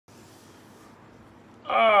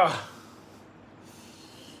Ah.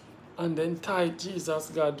 And then tight, Jesus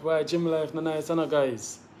God. Why gym life no nice, no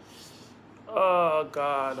guys? Oh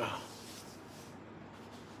God.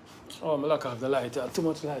 Oh, my lack of the light. Too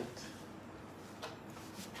much light.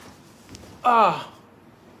 Ah.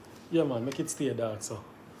 Yeah, man. Make it stay dark, so.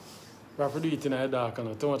 We have to do it in the dark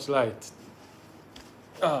and too much light.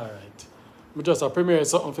 Alright. I just premiere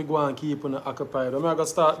something for go and keep on occupied. I'm going to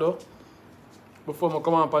start though. Before I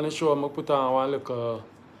come on the show, I put on one little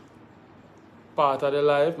part of the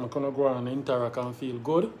life. I'm going to go and interact and feel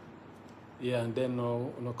good. Yeah, and then now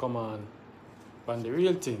I come on the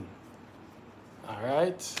real thing.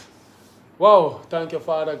 Alright. Wow, thank you,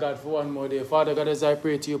 Father God, for one more day. Father God, as I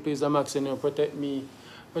pray to you, please, I'm asking you, protect me.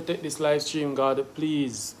 Protect this live stream, God.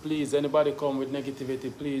 Please, please, anybody come with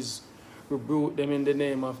negativity, please rebuke them in the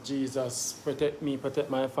name of Jesus. Protect me, protect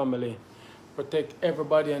my family. Protect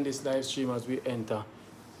everybody on this live stream as we enter.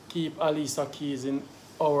 Keep Alisa Keys in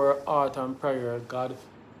our heart and prayer, God.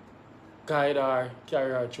 Guide her,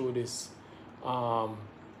 carry her through this bad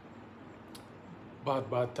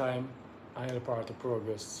time and help her to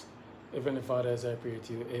progress. Heavenly Father, as I pray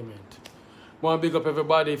to you, amen. I want to big up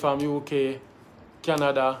everybody from UK,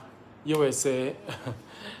 Canada, USA.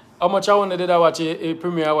 How much I wanted to watch a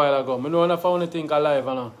premiere a while ago. I know if I want to think alive,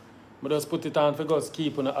 I just put it on for just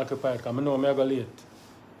keep on occupied because I know I'm going to go late.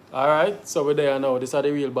 Alright, so we're there now. This is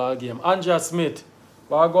the real ball game. Andrea Smith,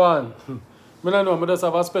 what go on? I don't know, I just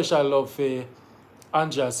have a special love for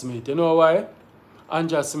Andrea Smith. You know why?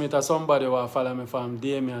 Andrea Smith is somebody who follow me from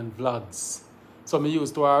Damien Vlogs. So I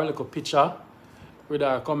used to have a little picture with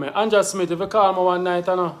her comment. Andrea Smith, if you call me one night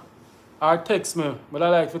or text me, but I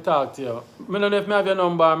like to talk to you. I don't know if I have your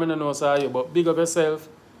number, I don't know so you, but big up yourself.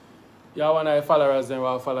 You're one of the followers who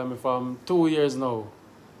have followed me from 2 years now.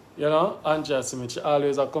 You know, Andrea Smith, she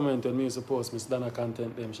always a comment when me used to post Miss Dana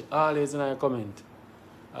content them. She always in a comment.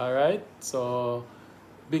 Alright? So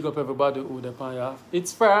big up everybody who depend on you.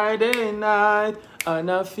 It's Friday night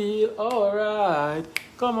and I feel alright.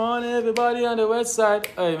 Come on everybody on the west side.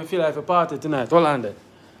 Hey, I feel like a party tonight. Hold on there.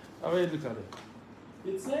 Alright, look at it.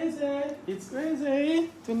 It's crazy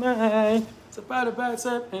tonight. It's a party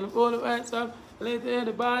up and all the lights up. Let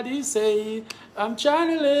everybody say, I'm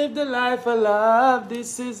trying to live the life I love.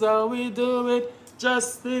 This is how we do it.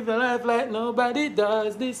 Just live a life like nobody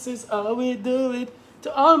does. This is how we do it.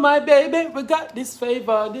 To all my baby, we got this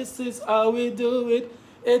favor. This is how we do it.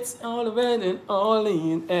 It's all when and all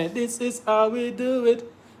in. And this is how we do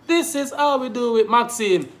it. This is how we do it.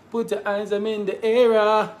 Maxine, put your hands them in the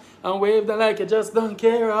air and wave them like you just don't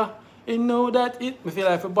care. You know that it. I feel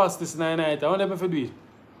like I bust this night. I wonder if I do it.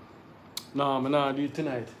 No, I'm not do it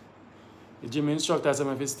tonight. The gym instructor said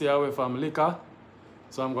I stay away from liquor.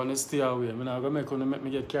 So I'm going to stay away. I'm not going to make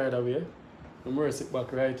me get carried away. I'm going to sit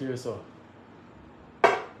back right here, so.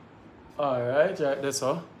 Alright, right, that's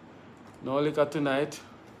all. No liquor tonight.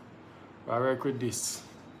 I work with this.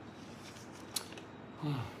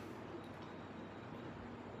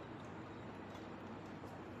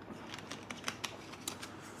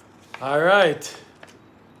 Alright.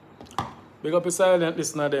 Big up your silent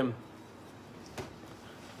listener them.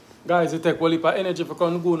 Guys, it take a lot of energy for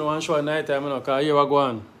come go now and show at night time, because here we go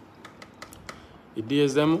on. The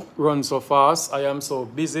days them run so fast. I am so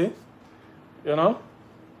busy. You know?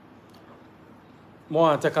 I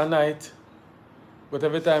want to take a night. But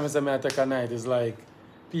every time I say I take a night, it's like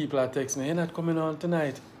people are texting me, you're not coming on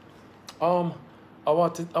tonight. I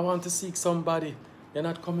want to seek somebody. You're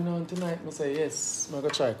not coming on tonight. I say, yes, I'm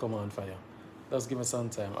going to try to come on for you. Just give me some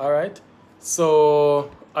time. Alright?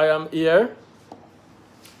 So I am here.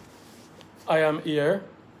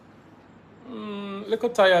 Little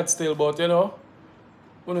tired still, but you know,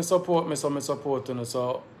 when you support me, so I support you,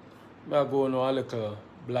 so I go on a little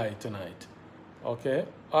blight tonight. Okay?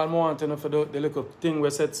 All I want to know for the little thing we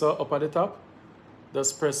set so up at the top,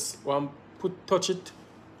 just press one, touch it,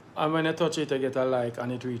 and when you touch it, you get a like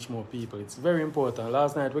and it reach more people. It's very important.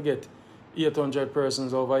 Last night we get 800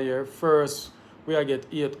 persons over here. First, we get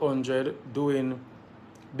 800 doing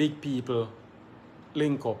big people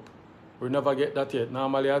link up. We never get that yet.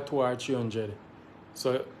 Normally at 200 or 300.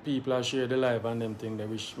 So people are share the live and them thing they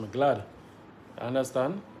wish me glad.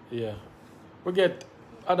 Understand? Yeah. We get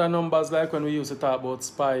other numbers like when we used to talk about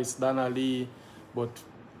Spice, Dana Lee, but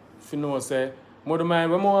if you know say, more the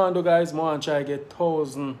mind when more want to do guys, more want try to get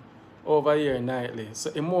 1,000 over here nightly.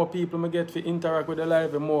 So the more people I get to interact with the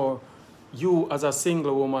live, the more you as a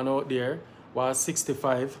single woman out there who are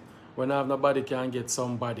 65, when I have nobody can get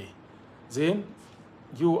somebody. See?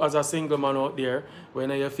 You as a single man out there,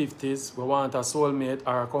 when in your 50s, we want a soulmate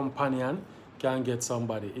or a companion, can get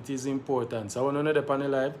somebody. It is important. So I want to know the panel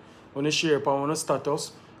live. Want to share it on your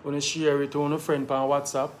status. Want to share it to your friend on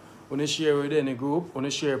WhatsApp. Want to share it with any group. Want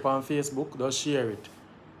to share it on Facebook. Just share it.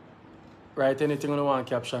 Write anything you want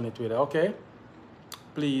to caption it with. Okay?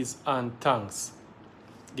 Please and thanks.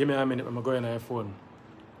 Give me a minute. I'm going on my phone.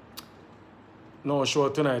 No show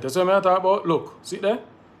tonight. That's what I'm talking about. Look. See there?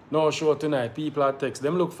 No show tonight. People are text.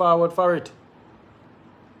 Them look forward for it.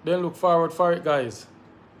 Then look forward for it, guys.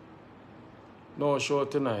 No show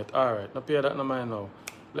tonight. Alright. Now pay that no mind now.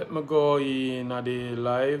 Let me go in the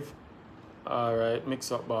live. Alright.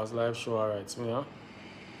 Mixup boss. Live show. Alright. So, yeah.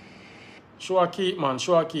 Show a keep, man.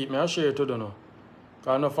 Show a keep. I share it to you know.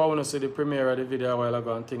 Because I know if I want to see the premiere of the video a while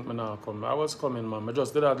ago and think me now come. I was coming, man. I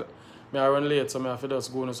just did that. I run late, so I have to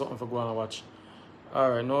just go into something for go and watch.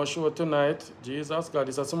 Alright, no show tonight. Jesus God,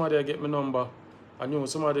 this is somebody get my number. I knew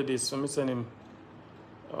somebody this, so I send him.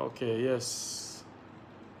 Okay, yes.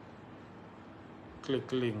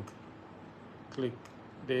 Click link. Click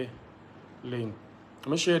the link. Let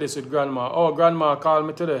me share this with Grandma. Oh, Grandma called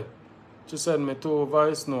me today. She sent me 2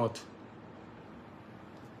 voice note.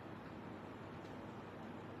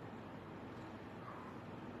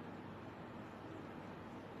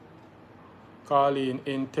 Call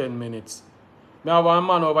in 10 minutes. I have one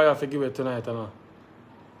man over here to give it tonight.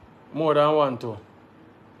 More than one too.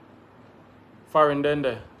 Foreign then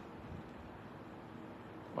there.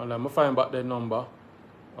 Well, I'm find back the number.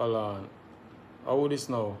 Hold on. How this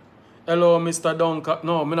now? Hello, Mr. Duncan.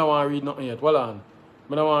 No, I don't want to read nothing yet. Hold on.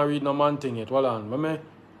 I don't want to read no man thing yet. Hold on. Let me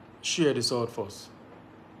share this out first.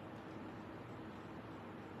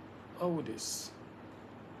 How this?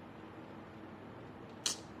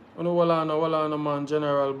 Oh, no, hold on, man.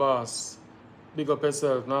 General Boss. Big up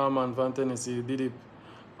yourself. Nah, man, from Tennessee. Did it.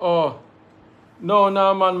 Oh. No,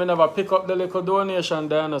 man. I never pick up the little donation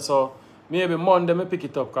there. So, maybe Monday I pick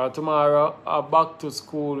it up. Because tomorrow I'm back to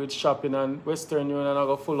school with shopping and Western Union I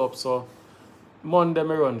go full up. So, Monday I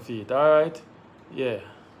run for it. Alright? Yeah.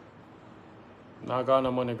 Now I got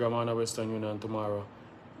no MoneyGram on Western Union tomorrow.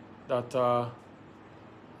 That,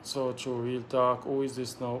 so true. Real talk. Who is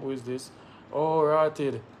this now? Who is this? Oh,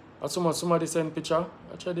 right. Somebody send picture.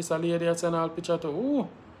 Actually, this a lady that send all picture to. Ooh.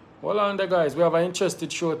 Hold on there, guys. We have an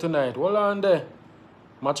interested show tonight. Hold on there.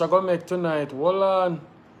 Match I go make tonight. Hold on.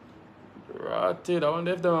 Right. I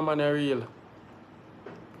wonder if them man are real.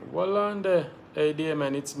 Hold on there. Hey, dear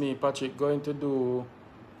man, it's me, Patrick. Going to do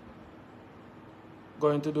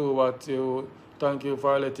what you. Thank you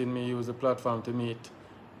for letting me use the platform to meet.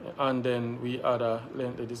 And then we had a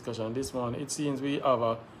lengthy discussion. This one, it seems we have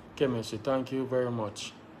a chemistry. Thank you very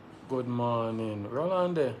much. Good morning.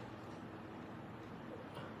 Roland there.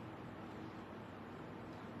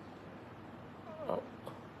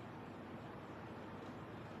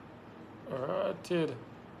 Alright, kid.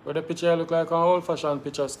 But the picture look like an old-fashioned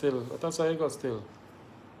picture still. But that's how you got still.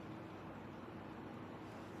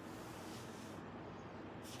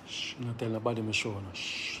 Shh, I'm not telling nobody me show no.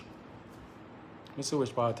 Shh. Let me see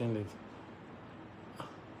which part in live.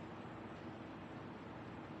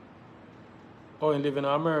 Oh, you live in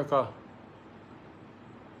America?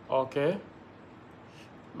 Okay.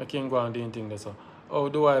 I can go and do anything there. So. How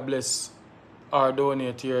do I bless or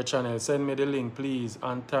donate to your channel? Send me the link, please,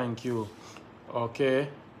 and thank you. Okay.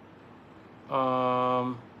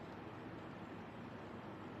 And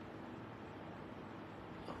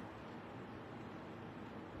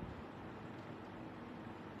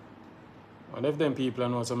if them people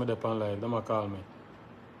know some of them on live, them a call me.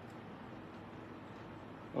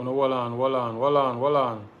 Hold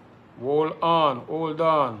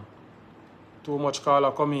on. Too much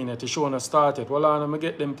caller community show not started. Hold on, let me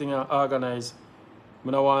get them thing organized.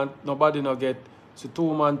 I don't want nobody no get. So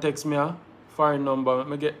 2 man text me a foreign number. Let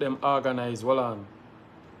me get them organized. Hold on.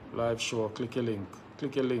 Live show. Click a link.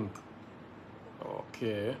 Click a link.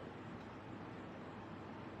 Okay.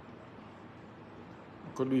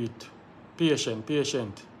 Could do it.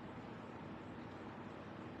 Patient.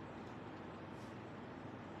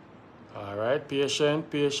 Alright,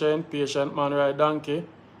 patient man ride donkey.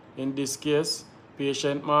 In this case,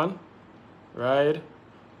 patient man ride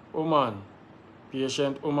woman.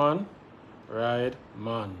 Patient woman ride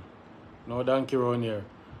man. No donkey around here.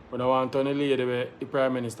 We don't want any lady where the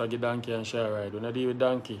Prime Minister get donkey and share ride. We don't deal with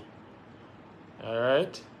donkey.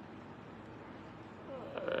 Alright?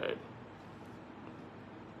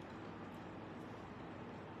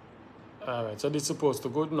 Alright, so this is supposed to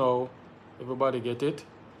go good now. Everybody get it?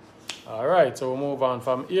 Alright, so we'll move on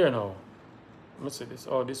from here now. Let me see this.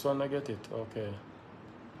 Oh, this one I get it. Okay.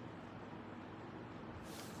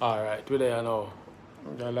 Alright, we're there now.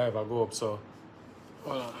 The live I go up, so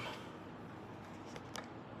hold on.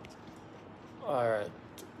 Alright.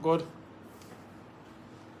 Good.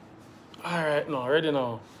 Alright now, ready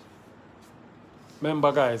now.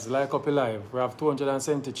 Remember guys, like up live. We have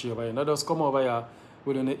 273 over here. Now just come over here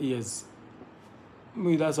with the ears.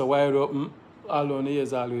 Me that's a wide open. All on the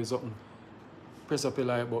ears always open. Press up the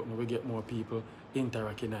like button, we get more people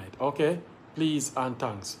interacting tonight. Okay? Please and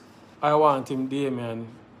thanks. I want him, Damien.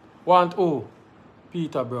 Want who?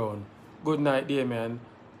 Peter Brown. Good night, Damien.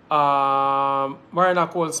 Marina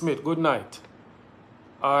Cole Smith, good night.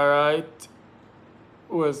 Alright.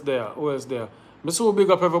 Who is there? Who is there? I so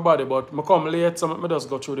big up everybody, but I come late, so I just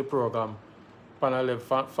go through the program. Panel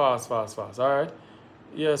fast. Alright?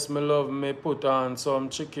 Yes, me love me put on some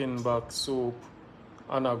chicken back soup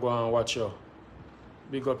and I go and watch you.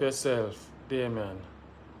 Big up yourself, Damien.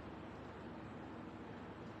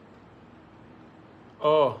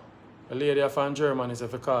 Oh, a lady from Germany is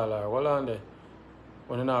if you call her. Hold on there.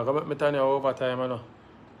 When you know, go make me turn you overtime, you know.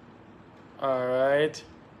 Alright.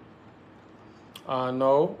 And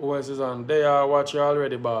now, who else is on? They are watching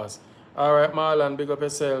already, boss. Alright, Marlon, big up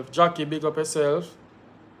yourself. Jackie, big up yourself.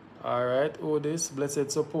 Alright, who this? Blessed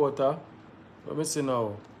supporter. Let me see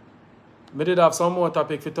now. I did have some more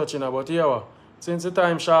topic for touching about here. Since the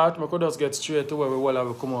time short, I could just get straight to where we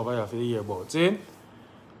will come over here for the hear about. See?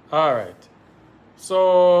 Alright.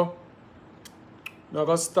 So, I'm going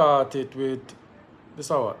to start it with this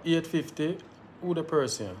hour. 8:50. Who the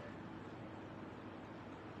person?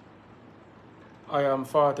 I am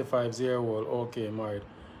 45 years old. Okay, married.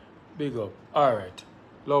 Big up. Alright.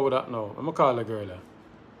 Love that now. I'm going to call the girl.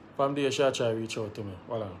 From there, she'll try to reach out to me.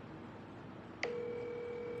 Hold on.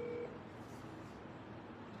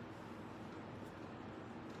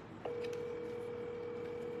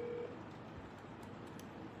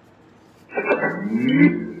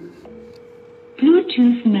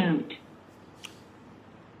 Bluetooth mode.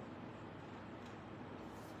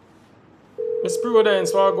 Miss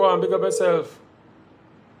Prudence, so go and big up yourself.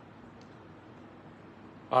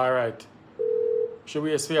 Alright. She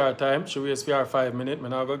waits for her time. She waits for her 5 minutes. I'm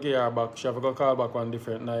not going to get her back. She have to go call back one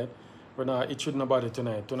different night. But now it should nobody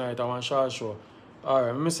tonight. Tonight I want short show.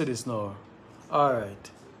 Alright, let me see this now.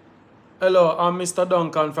 Alright. Hello, I'm Mr.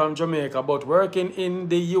 Duncan from Jamaica, but working in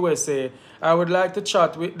the USA. I would like to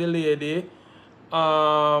chat with the lady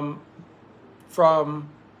from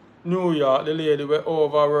New York. The lady we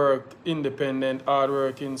overworked, independent,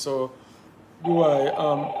 hardworking. So do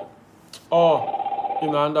I you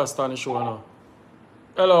don't understand the show now.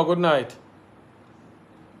 Hello, good night.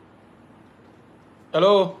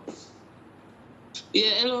 Hello? Yeah,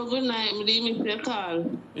 hello, good night. My name is your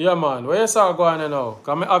call. Yeah, man. Where you saw going now?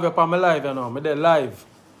 Because I have you on my live, you know. I'm there live.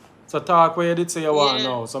 So talk where you did say you want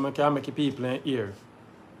now, so I can make you people in here.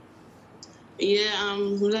 Yeah,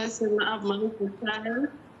 last time I have my little child.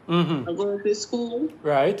 I go to school.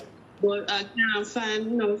 Right. But I can't find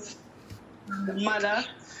enough mother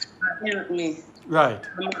to help me. Right.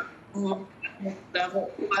 I'm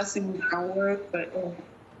work, but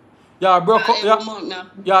yeah, broke up.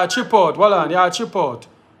 Yeah, chip out. Hold on. Yeah, chip out.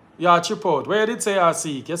 Yeah, chip out. Where did say you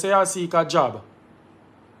seek? You say you seek a job.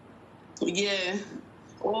 Yeah.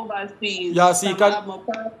 Overseas. You seek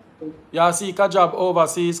a job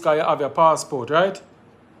overseas because you have your passport, right?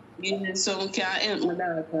 Yeah, so I can't help my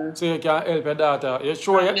daughter. So you can help your daughter. You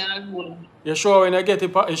sure when you get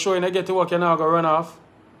it? You sure when you get to work, you're not gonna run off?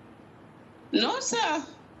 No, sir.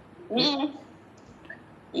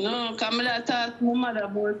 No, because I talk my mother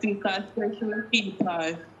about it because special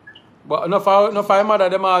people. But no for your mother,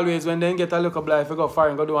 them always, when they get a look up life, you go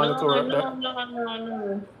foreign, go do a look work.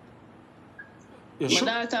 No. My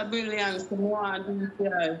daughter brilliant, so I want to do it for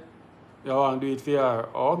her. You want to do it for her?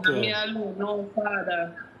 Okay. Me alone, no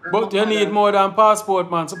father. But you need more than passport,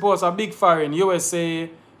 man. Suppose a big foreign, USA,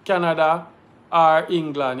 Canada, or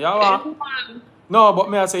England. You want? No, but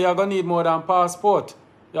me I say you're going to need more than passport.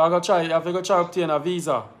 You have to try obtain a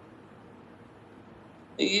visa.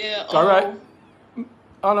 Yeah. Correct?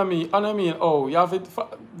 I mean, you have to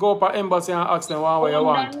go to embassy and ask them what you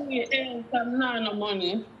want. No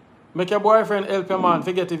money. Make your boyfriend help your man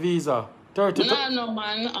to get a visa. 30. No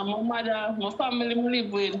man, I'm a mother, my family I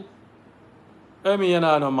live with. I mean, you're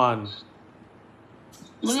not no man.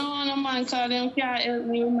 No man, because them can't help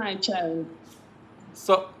me with my child.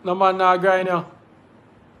 So, no man not grind you?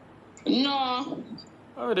 No.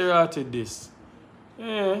 How do you rate this?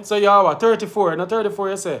 Yeah. So you are what, 34? Not 34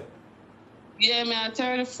 you say? Yeah, I'm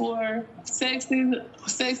 34. Sex is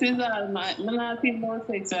all, man. I'm not thinking about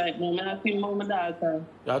sex right now. I'm not thinking about my daughter.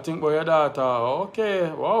 You think about your daughter?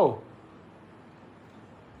 Okay, wow.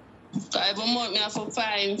 Every month I have to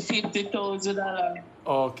find $50,000.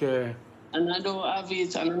 Okay. And I don't have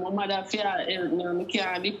it. And my mother can't help me. I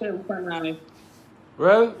can't depend on her.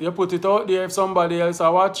 Well, you put it out there if somebody else I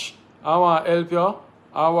watch, I want to help you,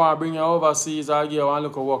 I want to bring you overseas, I give you one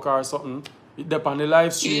look at work or something. It depends on the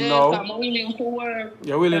live stream Yes, now. I'm willing to work.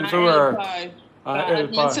 You're willing to work. And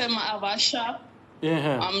help I her. say I have a shop.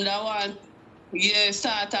 Yeah. I'm the one,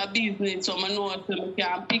 start a business so I know so I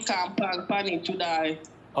can pick and pan it to die.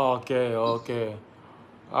 Okay.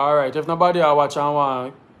 Alright, if nobody I watch and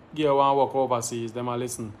want give one work overseas, them I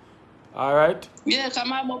listen. Alright? Yeah, come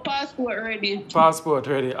have my passport ready. Passport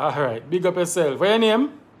ready. Alright. Big up yourself. What's your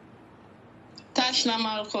name? Tashna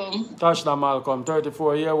Malcolm. Tashna Malcolm,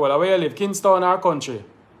 34 years old. Where you live? Kingston or country?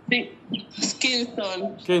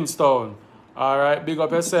 Kingston. Kingston. Alright, big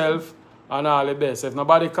up yourself and all the best. If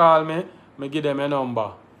nobody call me, I give them a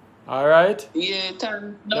number. Alright? Yeah,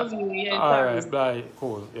 love you. Yeah, alright, bye.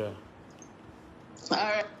 Cool, yeah.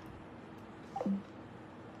 Alright.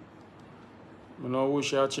 I know who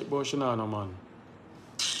she a chick, but she not no man.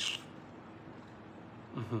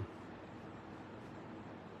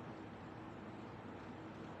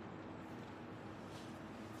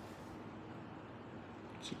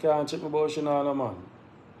 She can't check me, but she not no man.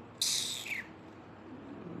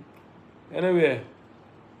 Anyway,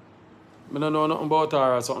 I don't know nothing about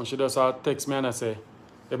her or something. She just text me and I say,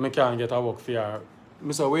 if I can't get a work for her.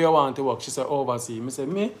 I say, where you want to work? She said, overseas. I say,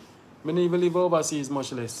 me don't even live overseas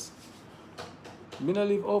much less. I don't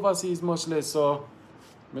live overseas much less, so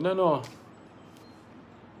I don't know.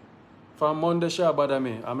 From Monday she bother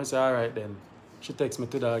me. I say, alright then. She text me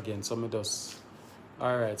to that again, so I just...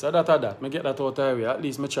 Alright, so that. I get that out of the way. At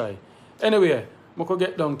least I try. Anyway, I could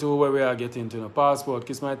get down to where we are getting to. Passport,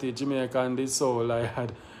 kiss my teeth, Jamaica and this soul I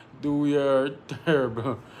had. Do your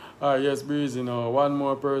terrible. Yes, breezy now. One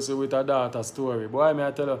more person with a daughter story. Boy,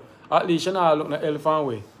 I tell you, at least you know look at the elephant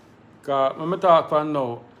way. Because when I talk from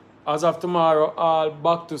now, as of tomorrow, all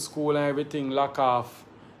back to school and everything lock off.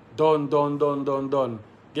 Done.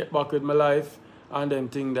 Get back with my life and them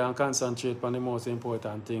thing there and concentrate on the most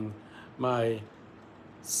important thing. My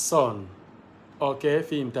son. Okay,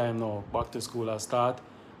 film time now. Back to school I start.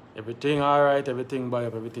 Everything alright, everything buy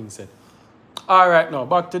up, everything set. Alright now,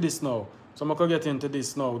 back to this now. So I'm going to get into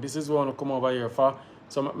this now. This is what I come over here for.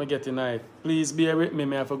 So I'm going to get tonight. Please bear with me.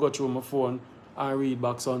 I have to go through my phone and read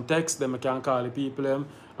back some text. Then I can call the people them,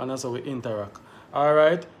 and that's how we interact.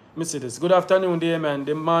 Alright, me see this. Good afternoon, dear man.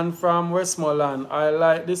 The man from Westmoreland. I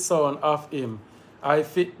like the sound of him. I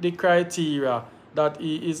fit the criteria that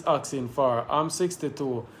he is asking for. I'm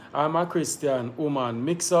 62. I'm a Christian woman.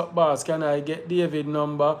 Mix up boss. Can I get David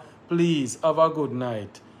number? Please have a good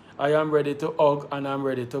night. I am ready to hug and I'm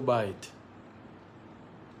ready to bite.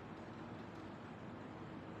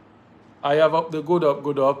 I have up the good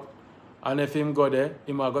up. And if him go there,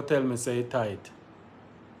 he might go tell me say it tight.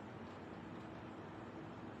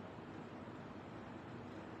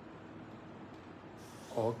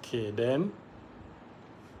 Okay then.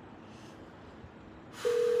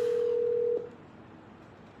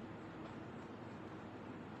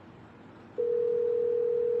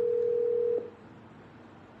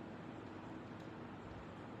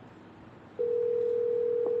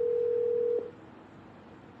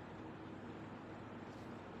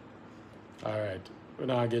 Alright, when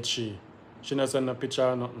I get she not send a picture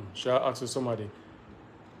or nothing. She ask somebody.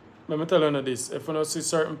 Let me tell you this. If you don't see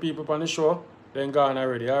certain people on the show, then gone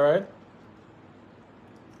already, alright?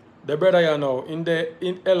 The brother you know,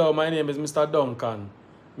 hello, my name is Mr. Duncan.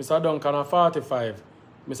 Mr. Duncan is 45.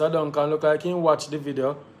 Mr. Duncan look like he watched the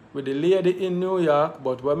video with the lady in New York,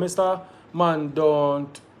 but what Mr. Man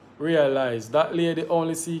don't realize, that lady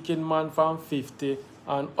only seeking man from 50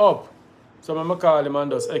 and up. So I'm going to call him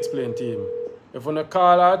and just explain to him. If you don't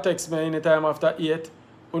call or text me anytime after 8,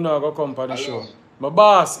 you know go come for the show. My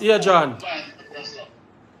boss, here John.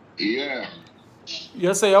 Yeah.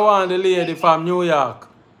 You say you want the lady from New York.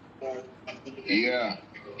 Yeah.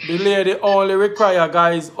 The lady only require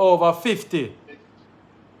guys over 50.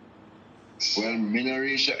 Well, me not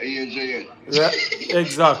reach that age yet. Yeah,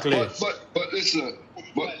 exactly. But listen.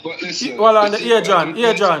 But listen. Well, on the here John.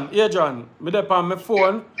 Me dey on my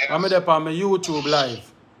phone and me dey on my YouTube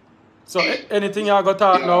live. So anything you go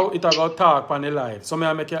talk now, it go talk on the live. So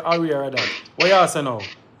I make you aware of that. What you say now?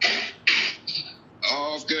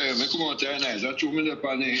 Okay, me come out there nice. I show me the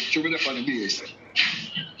base.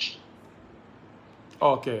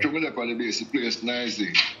 Okay. Show me the base. The place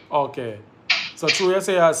nicely. Okay. So true you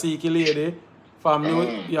say you seek a lady from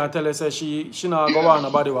New you tell her say she not go on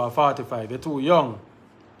nobody was 45. They're too young.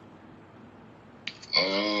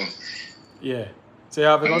 Yeah. So you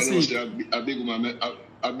have to go see. A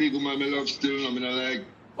big woman me love still, I mean, like.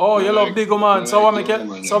 Oh, you love big woman. So what make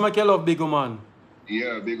you love big woman?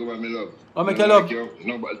 Yeah, big man, me love. What make you love? Like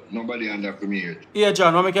you, nobody under for me yet. Yeah,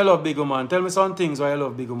 John, what make you love big man? Tell me some things why you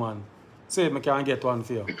love big man. Say me can get one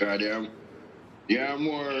for you. Because they are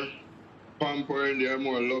more pampering, they are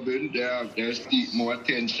more loving, they seek more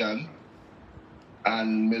attention.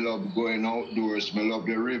 And me love going outdoors, me love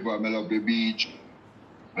the river, me love the beach,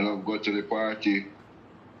 me love go to the party.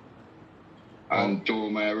 And to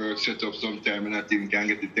my work set up sometime and I think can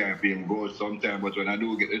get the time for him go sometime, but when I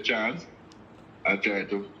do get the chance, I try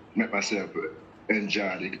to make myself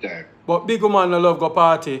enjoy the time. But big man no love go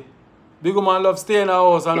party. Big man love stay in the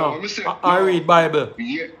house and read Bible.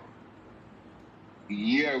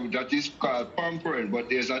 Yeah, that is called pampering, but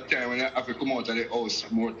there's a time when I have to come out of the house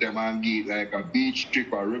more time and get like a beach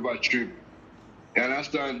trip or river trip. You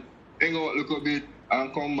understand? Hang out a little bit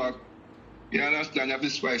and come back. You understand? You have to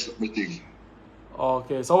spice up the thing.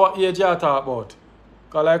 Okay, so what age you talk about?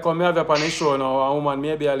 Because like when I have you on the show now, a woman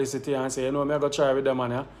maybe I listen to you and say, you know, I go try with them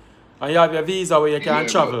man, yeah? And you have your visa where you can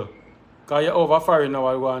travel. Because you're over foreign now,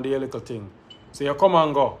 I go and do a little thing. So you come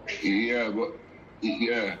and go. Yeah, but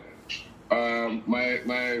yeah. My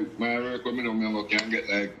work coming home, I can get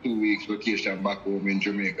like 2 weeks vacation back home in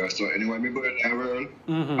Jamaica. So anyway, me go in the world,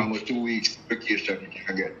 and with 2 weeks vacation you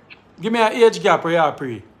can get. Give me an age gap where you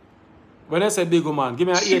pre. When I say big man, give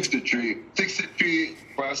me an age. 63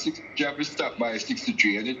 for 6, you have to stop by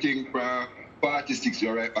 63. Anything from 46,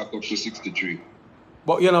 you're right back up to 63.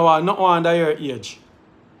 But you know what, not under your age.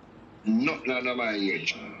 Not under my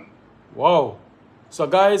age. Wow. So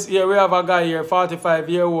guys, here we have a guy here,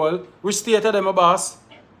 45-year-old. Which state are them, my boss?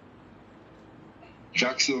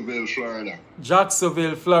 Jacksonville, Florida.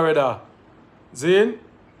 Jacksonville, Florida. Zin?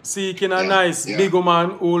 Seeking a nice big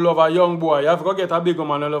woman who love a young boy. You have to go get a big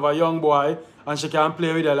woman who love a young boy and she can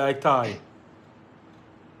play with her like toy.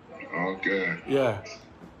 Okay. Yeah.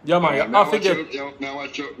 Yeah, man. You have to get...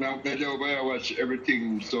 I watch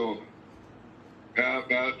everything, so... I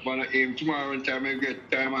want to aim tomorrow in time I get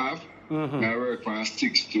time off. I work from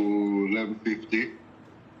 6 to 11:50.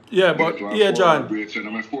 Yeah, but yeah, John. Break, so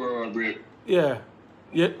I'm a 4-hour break. Yeah.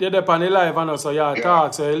 You're there on the live and so you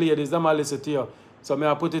talk, so the ladies, them will listen to you. So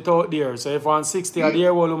I put it out there. So if one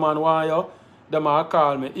 60-year-old woman want you, them will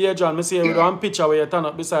call me. Yeah, John, I see you with one picture where you turn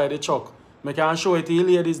up beside the truck. I can show it to the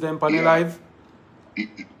ladies them on the live.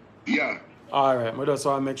 Yeah. Alright, I just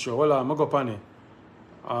want to make sure. Hold on, I go on it.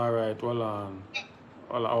 Alright, hold on.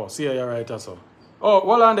 Oh, see you right also. Oh,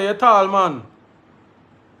 hold on there, you're tall, man.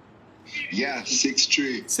 Yeah,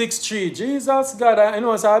 6'3". 6'3". Jesus God, I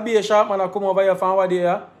know it's a be a sharp man I come over here from what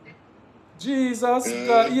there. Jesus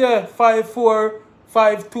God, yeah, 5'4",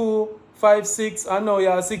 5'2", 5'6", and now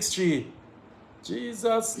you're 6'3".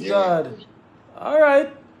 Jesus God.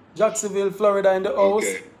 Alright. Jacksonville, Florida in the house.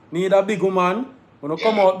 Okay. Need a big woman. When you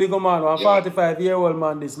come out, big woman, one 45-year-old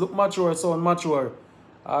man, this look mature, sound mature.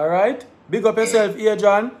 Alright? Big up yourself here,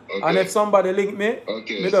 John. And if somebody link me,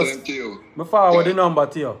 me just to you. Me forward the number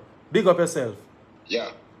to you. Big up yourself.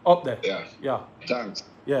 Yeah. Up there. Yeah. Thanks.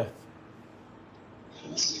 Yeah.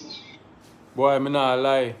 Boy, me not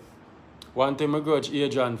lie. One thing I grudge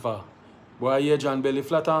Adrian for. Boy, Adrian belly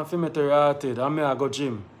flat and for me to rotted. And me I go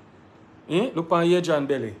gym. Look on Adrian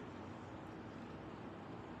belly.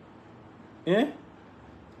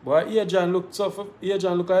 Boy, Adrian look so for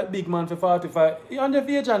Adrian look like a big man for 45. And if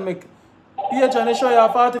Adrian make Adrian they show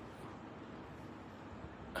you 40.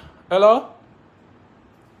 Hello?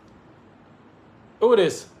 Who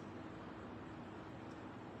this?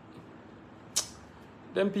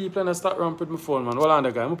 Them people and start running with my phone, man. Hold on,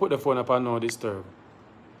 the guy. I'm gonna put the phone up and no disturb.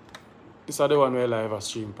 This is the one where live a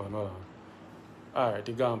stream pan. Hold on. Alright,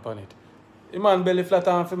 he gone pan it. The man belly flat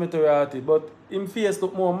and for me to reality, but him face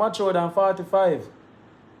look more mature than 45.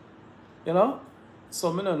 You know?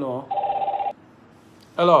 So me don't know.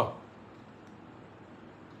 Hello?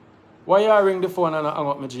 Why you ring the phone and hang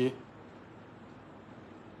up me, G?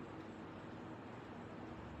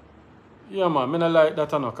 Yeah, man, I don't like that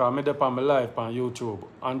because I'm there on my live on YouTube.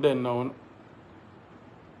 And then now...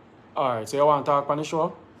 Alright, so you want to talk on the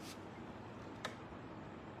show?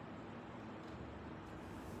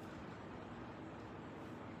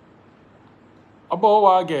 About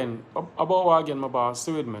what again? About what again, my boss?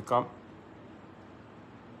 Stay with me, come.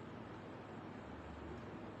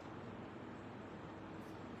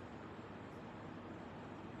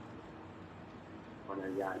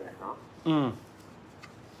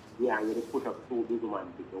 Yeah, you just put up 2 big man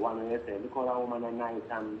picture. One where you say, look how that woman is nice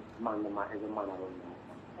and man, is a man around now.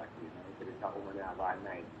 So this woman have a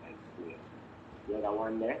nice play. The other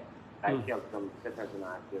one there, I felt some peppers in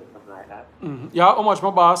her tail, something like that. Yeah, how much,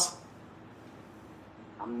 my boss?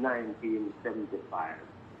 I'm 1975.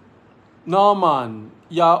 No, man.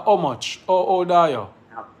 You're how much? How old are you?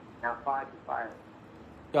 I'm 45.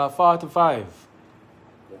 You're 45.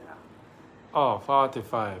 Yeah. Oh,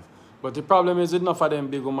 45. But the problem is enough of them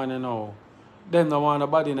big women you know. Them don't want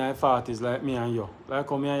nobody in their 40s like me and you. Like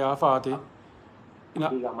how me and you are 40. You know,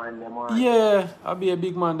 Bigger man, them want. yeah, I be a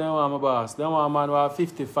big man, they want my boss. They want a man who are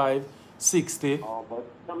 55, 60. Oh, but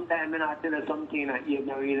sometimes I tell you something that you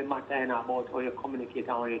don't really matter about how you communicate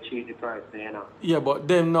and how you treat the person, you know. Yeah, but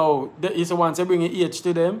them now, you see once you bring your age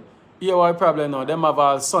to them, you have a problem now. Them have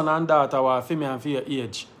a son and daughter who are female and for your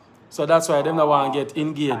age. So that's why them don't want to get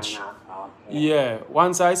engaged. Okay. Yeah,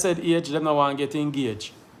 once I said age, them don't want to get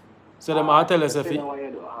engaged. So them I tell us if you you know what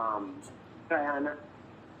you do, try and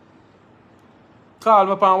call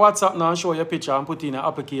me on WhatsApp now and show your picture and put in an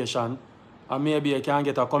application and maybe you can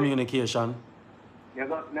get a communication. you're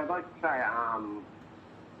going to try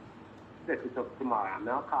set it up tomorrow.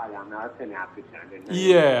 I'll call you and I'll send you a picture. And then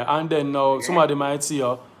Yeah, and then now somebody might see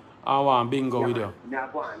you and want bingo with you. Now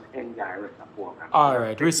go and enjoy the rest of the program.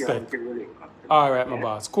 Alright, respect. Alright, my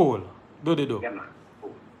boss. Cool. Do the do. Yeah, man.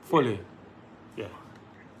 Cool. Fully. Yeah.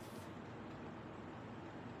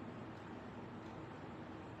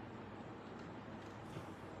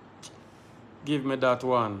 Give me that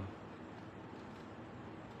one.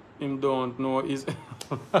 Him don't know is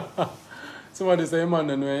somebody say man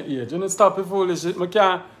don't know age. You know stop the foolish shit. I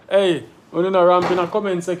can't hey, when you know ramp in a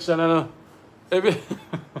comment section and every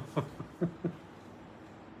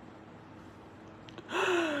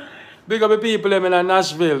big up the people in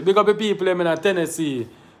Nashville, big up the people in Tennessee,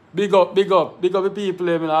 big up the people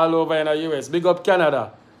in all over in the US, big up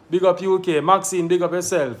Canada, big up UK, Maxine, big up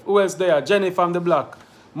yourself. Who else there? Jenny from the block,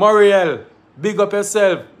 Muriel, big up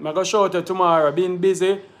yourself. I'm going to show you tomorrow. Being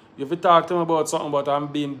busy. If you talk to me about something, but I'm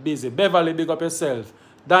being busy. Beverly, big up yourself.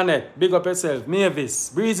 Danette, big up yourself. Mavis,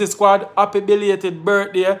 Breezy Squad, happy belated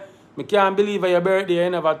birthday. I can't believe your birthday. You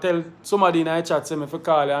never tell somebody in the chat, say me for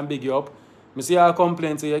call you and big you up. I see your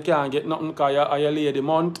complaints, so you can't get nothing because you're lady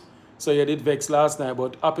month. So you did vex last night,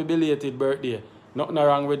 but happy belated birthday. Nothing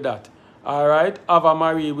wrong with that. Alright, Ava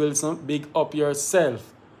Marie Wilson, big up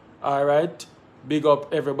yourself. Alright, big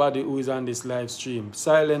up everybody who is on this live stream.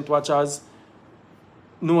 Silent watchers,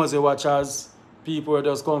 nosy watchers, people who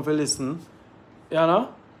just come to listen. You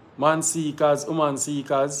know? Man seekers, woman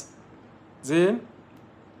seekers. See?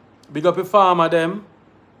 Big up the farmer them.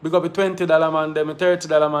 Big up the $20 man them, the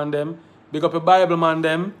 $30 man them. Big up the Bible man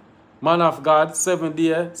them. Man of God, 7th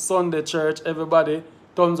day, Sunday church, everybody.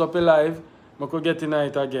 Thumbs up live. I could get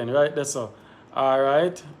tonight again, right? That's all.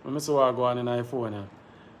 Alright. Let me see what I go on in my phone here.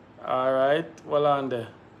 Alright. Well on there.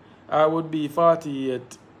 I would be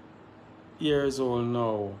 48 years old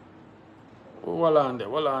now. Well on there.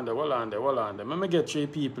 Let me get 3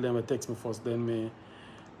 people and text me first, then me.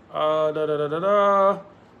 Alright.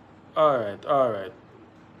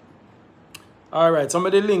 Alright,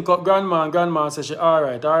 somebody link up grandma and grandma says she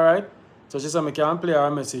alright. So she said I can play her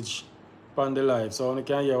message on the live, so I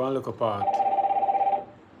can hear one look apart.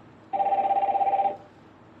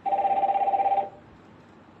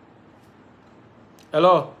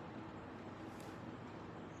 Hello?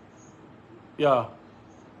 Yeah.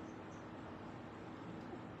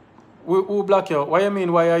 Who block you? What you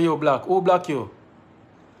mean why are you black? Who block you?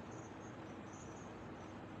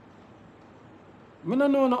 I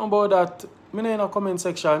don't know nothing about that. I know in a comment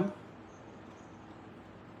section.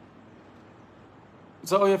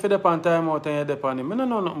 So how you feel depend time out and you depend him? I don't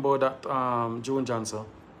know nothing about that June Johnson.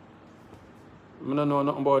 I don't know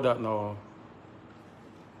nothing about that now.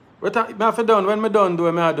 But I have to done when I done do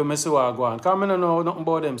I do see what I go on. Because I don't know nothing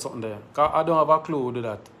about them something there. Because I don't have a clue to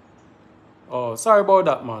that. Oh, sorry about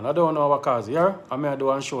that, man. I don't know what cause. Yeah? I may do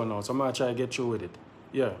one show now, so I'm going to try to get through with it.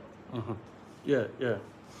 Yeah. Yeah.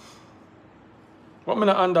 But I don't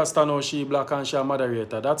understand how she black and she a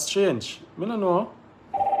moderator. That's strange. I don't know.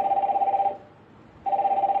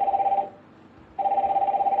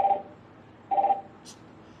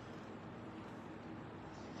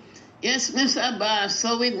 Yes, Mr. Boss.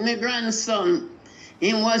 So with my grandson,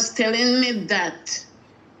 he was telling me that.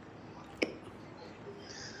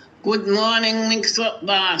 Good morning, Mixup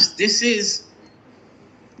Boss. This is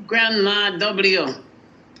Grandma W.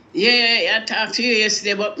 Yeah, I talked to you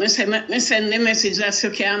yesterday, but me send the message that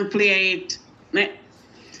you can play it.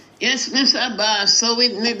 Yes, Mr. Boss. So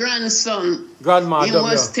with my grandson, Grandma he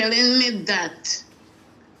W. was telling me that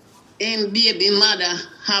him baby mother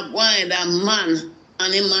have wanted a man,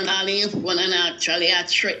 and him man all in phone and actually I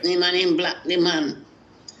threaten him and him block the man.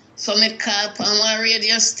 So me call on one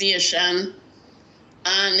radio station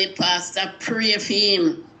and the pastor pray for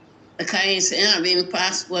him because he said having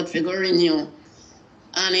passport for go renew.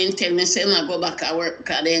 And he tell me, say, I go back at work,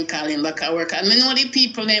 because they call him back at work. And I know the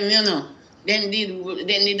people, them, you know, then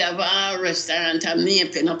did have a restaurant and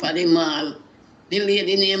Maple up at the mall. The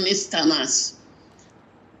lady named Miss Thomas.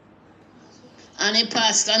 And the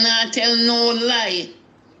pastor not tell no lie.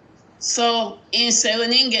 So, he said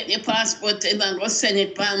when he get the passport, he go send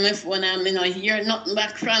it on my phone and I don't hear nothing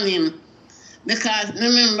back from him. Because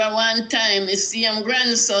remember one time, I see him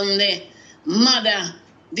grandson there, mother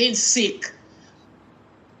did sick.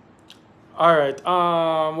 All right.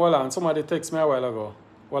 Hold on. Somebody texted me a while ago.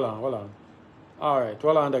 Hold on. All right.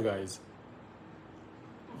 Hold on there, guys.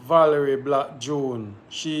 Valerie Black June.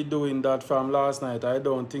 She doing that from last night. I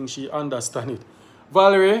don't think she understand it.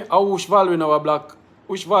 Valerie, I wish Valerie now a black.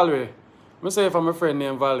 Which Valerie? I say from my friend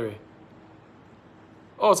named Valerie.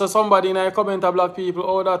 Oh, so somebody in a comment of black people.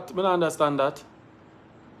 Oh, that I don't understand that.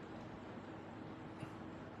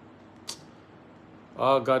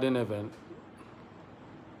 Oh, God in heaven.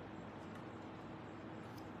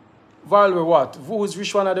 Valerie what?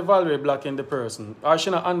 Which one of the Valerie black in the person? I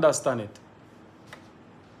should not understand it.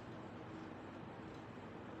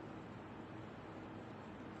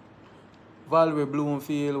 Valerie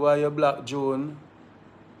Bloomfield, why you black June?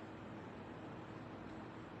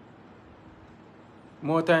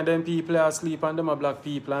 More time than people are asleep and them are black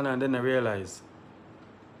people and then they realize.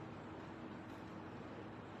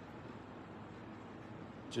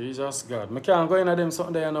 Jesus God. I can't go in at them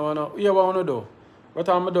something there now. You what I want to do? What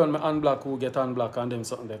am I done? I unblock who get unblock and them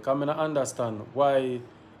something there. Because I don't understand why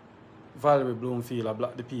Valerie Bloomfield are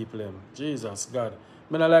black the people them. Jesus God.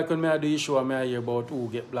 I don't like when I do issue and I hear about who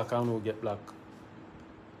get black and who get black.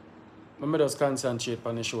 I just concentrate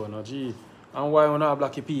on the show now. Gee. And why we not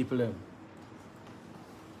black people them?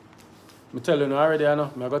 I tell you already, I know.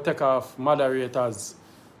 I'm going to take off moderators.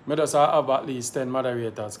 I just have at least 10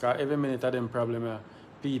 moderators. Because every minute of them problem,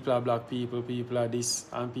 people are black people are this,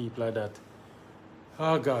 and people are that.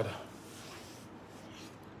 Oh, God.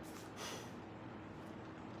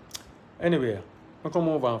 Anyway, I'll come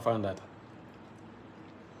over and find that.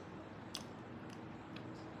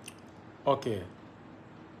 Okay.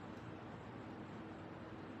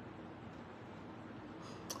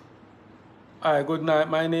 Hi, good night.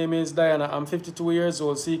 My name is Diana. I'm 52 years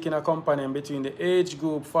old, seeking a companion between the age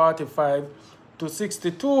group 45 to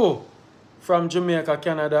 62 from Jamaica,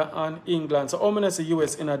 Canada, and England. So, how many see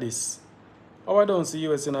US in this? Oh, I don't see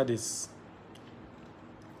US in this.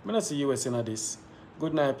 I don't see US in this.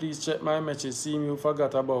 Good night. Please check my message. Seem you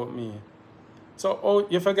forgot about me. So, oh,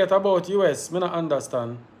 you forget about US? I don't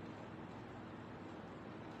understand.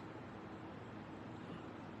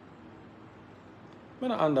 I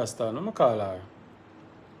don't understand. I'm going to call her.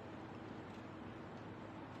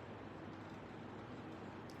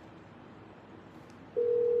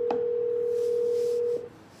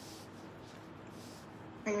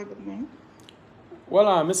 Hello, good morning. Well,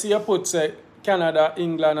 I see you put say Canada,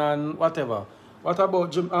 England, and whatever. What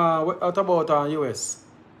about US?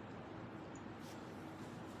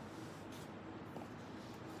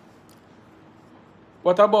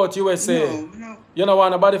 What about USA? No. You don't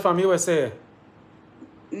want nobody from USA?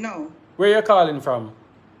 No. Where you calling from?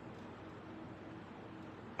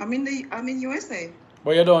 I'm in USA.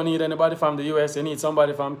 But you don't need anybody from the US. You need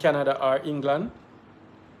somebody from Canada or England?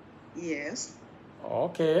 Yes.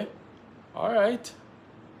 Okay. All right.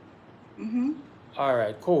 Mm-hmm. All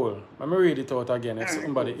right, cool. Let me read it out again. If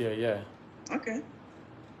somebody here, yeah. Okay.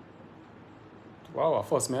 Wow,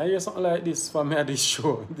 first I hear something like this from me at this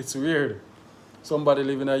show. It's weird. Somebody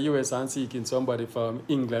living in the US and seeking somebody from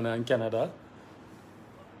England and Canada.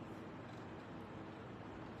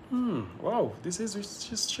 Wow, this is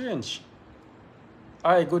just strange.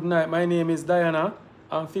 Hi, good night. My name is Diana.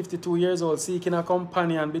 I'm 52 years old, seeking a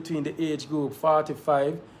companion between the age group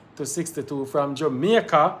 45 to 62 from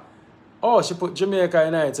Jamaica. Oh, she put Jamaica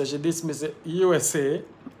in it, so she dismissed USA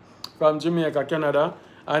from Jamaica, Canada,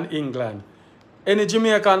 and England. Any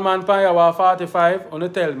Jamaican man pay over 45, wanna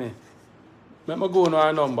tell me? Let me go on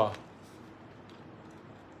our number.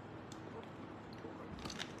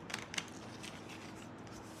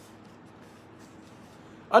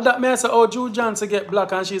 And that may say, oh, Drew Johnson get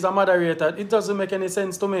black and she's a moderator. It doesn't make any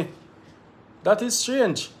sense to me. That is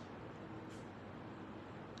strange.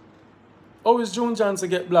 How is June Johnson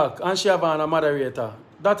get black and she have a moderator?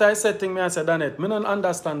 That I said thing me I said on it. I don't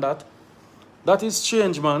understand that. That is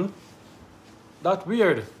strange, man. That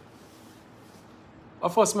weird.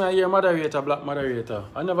 Of course, I hear moderator, black moderator.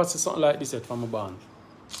 I never see something like this yet from a band.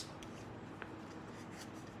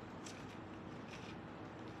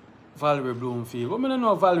 Valerie Bloomfield. But I don't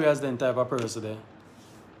know Valerie as the type of person there.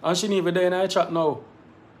 And she ain't even there in our chat now.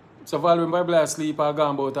 So Valerie probably asleep or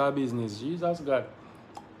gone about her business. Jesus God.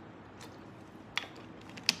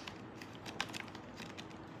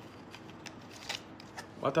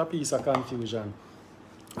 What a piece of confusion.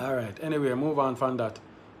 Alright, anyway, move on from that.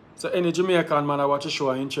 So any Jamaican man I watch a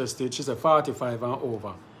show and interested, she said 45 and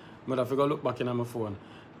over. But I figure look back in on my phone.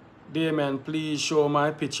 Damien, please show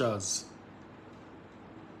my pictures.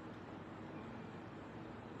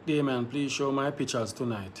 Damien, please show my pictures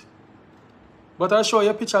tonight. But I showed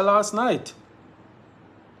your picture last night.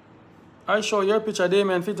 I showed your picture,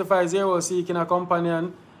 Damien, 55 seeking a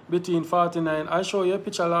companion between 49. I showed your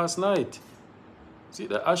picture last night. See,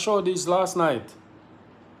 I showed these last night.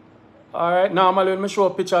 Alright, normally when I show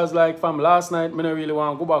pictures like from last night, I don't really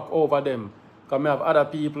want to go back over them. Because I have other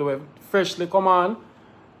people who freshly come on,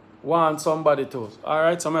 want somebody to.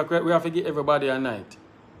 Alright, so we have to give everybody a night.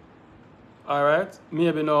 Alright,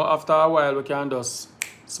 maybe now after a while we can just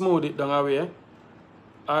smooth it down away.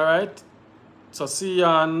 Alright, so see you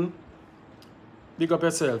and big up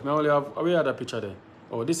yourself. I only have a other picture there.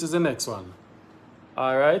 Oh, this is the next one.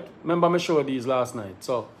 Alright, remember I showed these last night.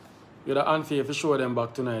 So you're the unfair if you show them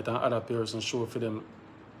back tonight and other person show for them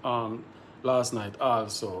last night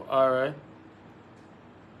also. Alright.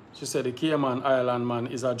 She said the Cayman Island man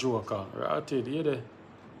is a joker. Right, you there?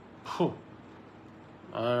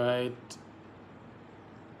 Alright.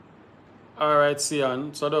 Alright,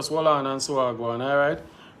 Sian. So just hold on and so I go on. Alright.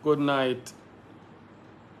 Good night.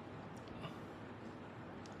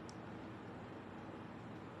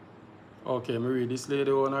 Okay, me read this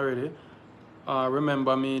lady one already.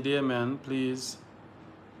 Remember me, Damien, please.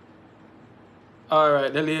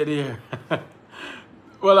 Alright, the lady here.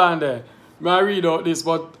 Well on there. May I read out this,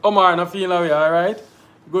 but Omar not feeling away, alright?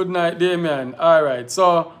 Good night, Damien. Alright,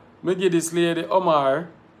 so me give this lady Omar.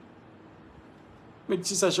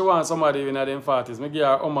 She said she wants somebody in her 40s. Me give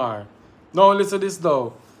her Omar. Now listen to this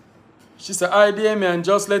though. She said, hi Damien,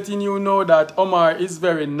 just letting you know that Omar is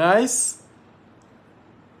very nice.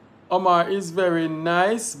 Omar is very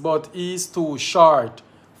nice, but he's too short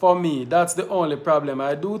for me. That's the only problem.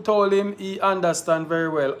 I do told him he understand very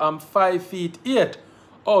well. I'm 5'8".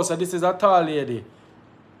 Oh, so this is a tall lady.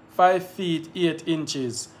 5 feet 8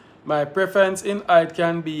 inches. My preference in height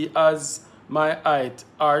can be as my height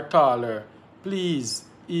or taller. Please,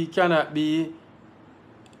 he cannot be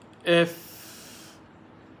F.A.T.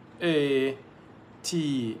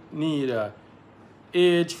 neither.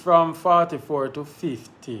 Age from 44 to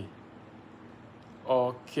 50.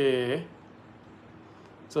 Okay.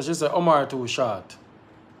 So she said Omar too short.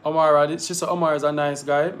 She said Omar is a nice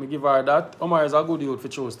guy. Me give her that. Omar is a good youth for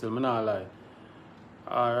choose still. Me not lie.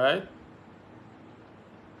 Alright.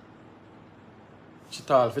 She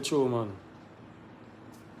tall for true, man.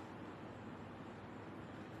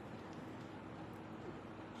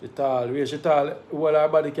 She tall. Wait, she tall. Well, her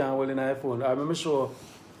body can hold in her phone. Alright, let me show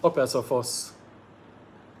up here so first.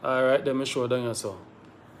 Alright, then me show down here so.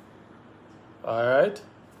 Alright.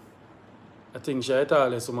 I think she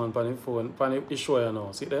tall as someone on the phone. On the show you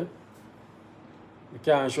now. See there? We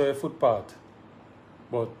can't show a foot part.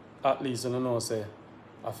 But at least you know say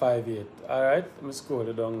a 5'8". Alright, let me scroll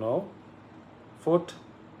it down now. Foot.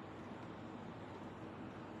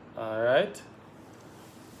 Alright.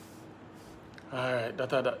 Alright,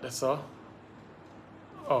 that's all.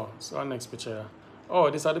 Oh, so our next picture. Oh,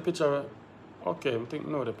 this is the picture. Okay, I think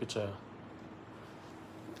no the picture.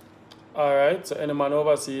 Alright, so any man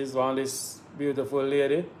overseas want this beautiful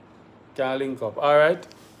lady can link up. Alright,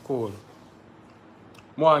 cool.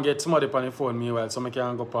 I want to get somebody on the phone meanwhile so I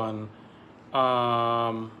can go on.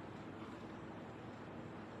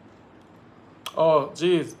 Oh,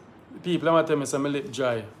 jeez. People, I'm going to tell me some lip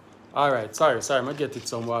dry. Alright, sorry, I get it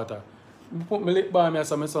some water. I put my lip balm here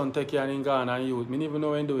so my son take it and go and use. I don't even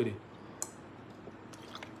know when to do it.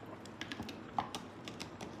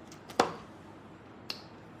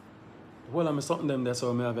 Well, I'm something them there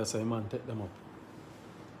so I have to say, man, take them up.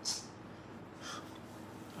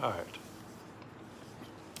 Alright.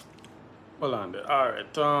 Hold on there.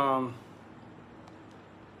 Alright.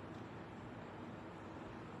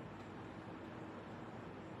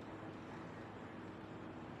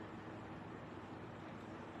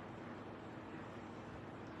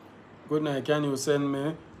 Good night. Can you send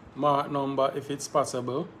me Mark number if it's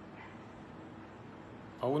possible?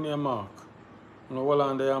 I want your Mark. No, hold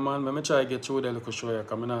on there, man. Let me try to get through the little show here.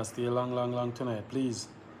 Because I'm not stay long tonight. Please.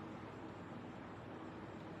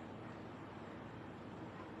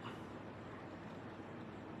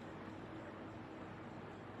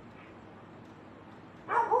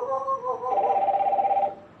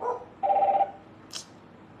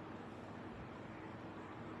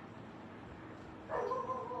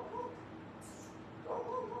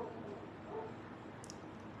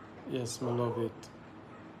 Yes, I love it.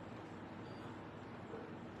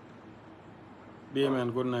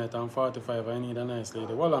 Bayman, good night. I'm 45. I need a nice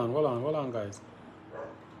lady. Hold on, guys.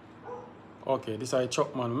 Okay, this is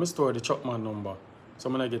Chopman. I store the Chopman number. So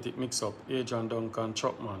I'm going to get it mixed up. Adrian Duncan,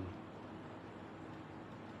 Chopman.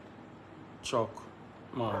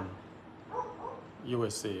 Chopman,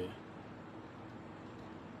 USA.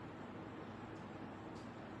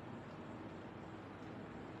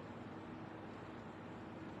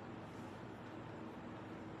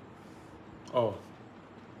 Oh,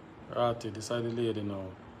 right, this is the lady now.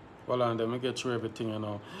 Hold on, let me get through everything you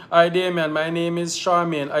know. Hi Damien, my name is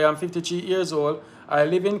Charmaine. I am 53 years old. I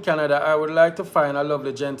live in Canada. I would like to find a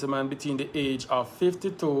lovely gentleman between the age of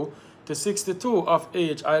 52 to 62 of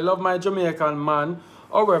age. I love my Jamaican man.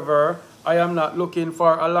 However, I am not looking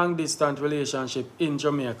for a long distance relationship in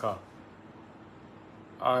Jamaica.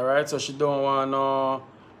 Alright, so she don't want no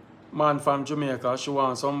man from Jamaica. She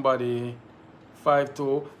wants somebody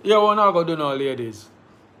 5'2". Yeah, what I go do now, ladies?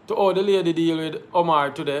 To all the lady deal with Omar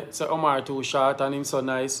today, say Omar too short and him so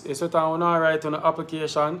nice. Is it on alright on the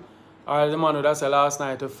application? Or the man that said last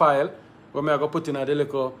night to file, where me I go put in a the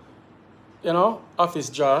little, you know, office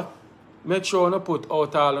jar. Make sure you put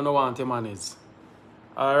out all you want the monies.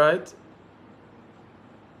 Alright?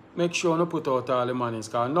 Make sure you put out all the monies.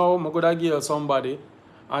 Because now I'm going to give somebody,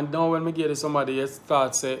 and now when I give somebody, you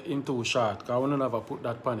start say in too short. Because I will never put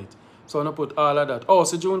that on it. So I'm going to put all of that. Oh,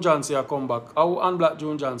 so June Johnson will come back. I will unblock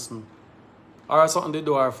June Johnson. Or something they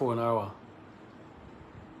do her phone or what?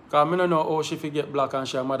 Because I don't know how she get black and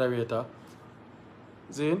she a moderator.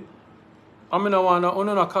 See? I don't want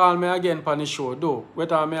to call me again on the show, though. I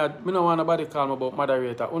don't want nobody call me about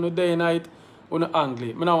moderator. On the day night, on the angle.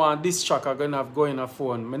 I don't want this tracker going to go in a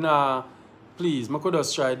phone. Please, I could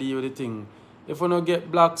just try to deal with the thing. If I don't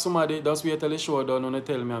get black somebody, just wait till the show done and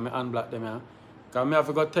tell me I unblock them. Yeah? Because I have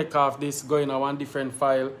to go take off this, go in a one different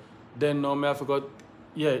file. Then now I have to go,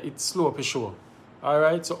 yeah, it's slow for sure.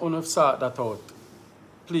 Alright, so I have to sort that out.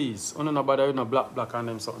 Please, I don't know bother with no black on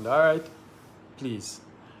them something. Alright? Please.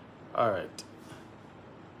 Alright.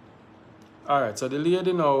 Alright, so the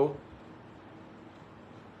lady now,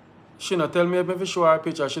 she not tell me if I show her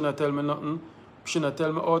picture, she not tell me nothing. She not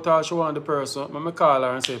tell me how she want the person. I call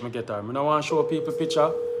her and say if I get her. I don't want to show people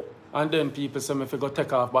picture. And then people say if I go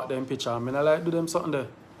take off back them picture. I mean, I like do them something there.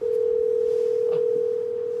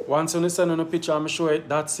 Once you send on a picture and I show it,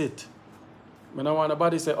 that's it. I don't want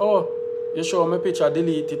nobody say, oh, you show me a picture,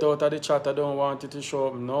 delete it out of the chat, I don't want it to show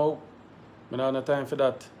up. No, I don't have time for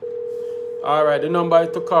that. Alright, the number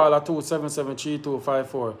is to call at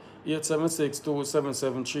 277-3254.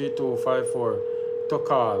 876-277-3254 to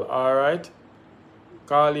call. Alright?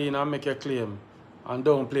 Call in and make your claim. And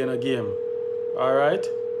don't play no game. Alright?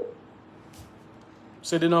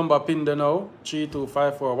 See the number pinned there now,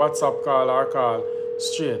 3254. WhatsApp call or call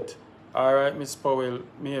straight. Alright, Miss Powell,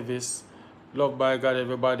 Mavis. Love by God,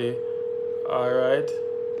 everybody. Alright.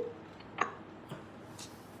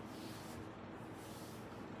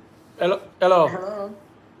 Hello. Hello.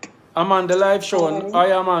 I'm on the live show. And I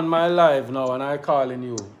am on my live now and I'm calling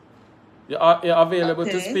you. You're available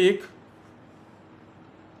to speak?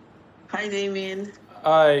 Hi, Damien.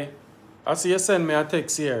 I see you send me a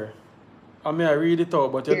text here. I mean, I read it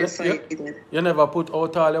out, but you never put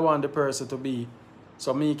out all you want the person to be.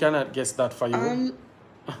 So me cannot guess that for you.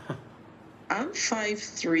 I'm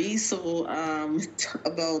 5'3", so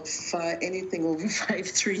about anything over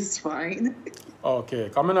 5'3" is fine. Okay,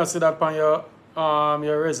 come and see that on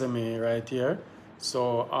your resume right here.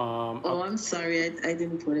 So oh, I'm sorry, I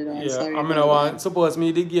didn't put it on. Yeah, sorry. I mean, suppose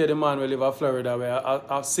me the gear the man will live in Florida where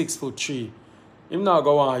I'm 6'3". Him not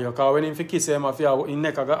go on you, because when him fi kiss him, his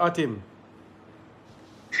neck I got at him.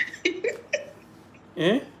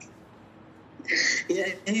 Eh? Yeah,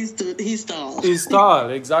 he's tall. He's tall,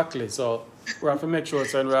 exactly. So we have to make sure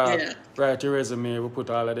when we write your resume, we put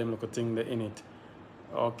all of them little things in it.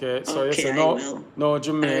 Okay, so you say no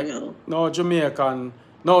Jamaican,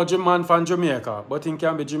 no man from Jamaica, but he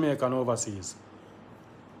can be Jamaican overseas.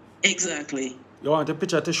 Exactly. You want a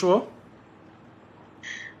picture to show?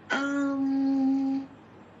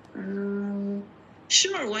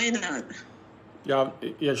 Sure, why not? Yeah,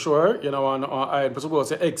 sure. You know, I'm supposed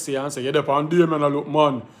to say X and say, you're the pandemic and look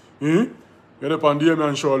man. Eh? You're the pandemic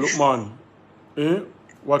and show look man. Eh?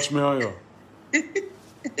 Watch me on you.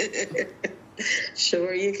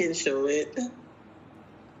 Sure, you can show it.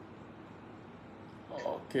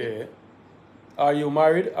 Okay. Are you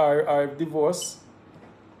married or divorced?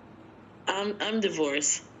 I'm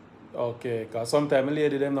divorced. Okay, because sometimes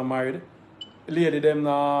lady them not married. Lady them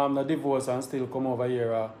not divorced and still come over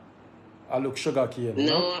here. I look sugar cane.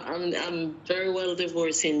 No, I'm very well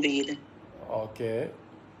divorced indeed. Okay.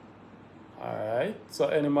 Alright. So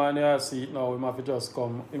any man you see it now, he have to just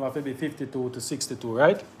come, he have to be 52 to 62,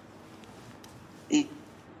 right?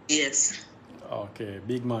 Yes. Okay,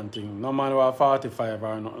 big man thing. No man who are 45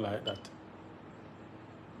 or nothing like that.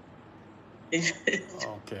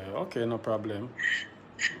 Okay, no problem.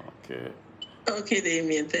 Okay. Okay,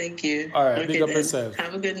 Damien, thank you. Alright, okay, big up then. yourself.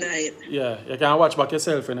 Have a good night. Yeah, you can watch back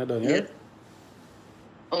yourself when you're done, yeah? Yep.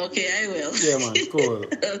 Okay, I will. Yeah, man, cool.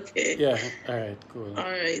 Okay. Yeah, alright, cool. All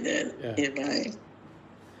right, then. Yeah. Bye.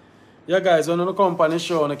 Yeah, guys, when you come on the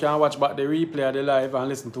show, you can watch back the replay of the live and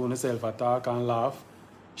listen to yourself talk and laugh.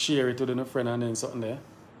 Share it with your friend and then something there.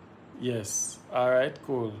 Yes. Alright,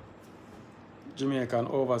 cool. Jamaican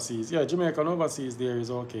overseas. Yeah, Jamaican overseas there is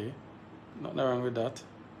okay. Nothing wrong with that.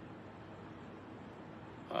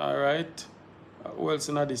 Alright. Who else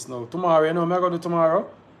in this now? Tomorrow, you know what I'm going to do tomorrow?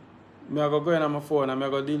 I'm going to go in on my phone and I'm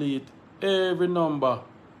going to delete every number.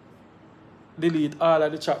 Delete all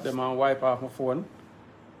of the chat them and wipe off my phone.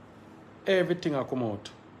 Everything will come out.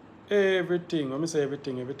 Everything. When I say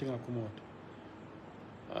everything will come out.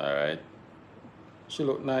 Alright. She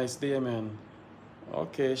look nice, Damien.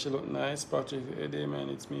 Okay, she look nice. Patrick, hey, Damien,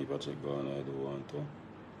 it's me, Patrick. Go on, I do want to.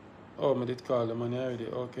 Oh, I did call the money already.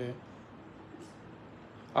 Okay.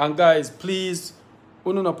 And guys, please,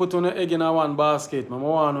 you don't put on the egg in one basket. I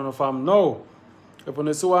want to fam. No. If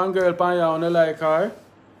you see one girl pan you and like her,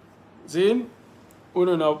 see? You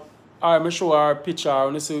don't I show her picture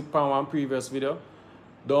when you see pan one previous video.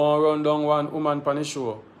 Don't run down one woman pan the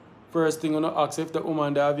show. First thing you ask if the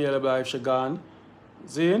woman is available if she gone.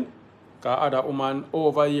 See? Because other woman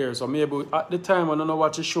over here. So maybe at the time I don't know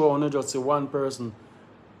what you show, I just see one person.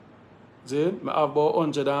 See? I have about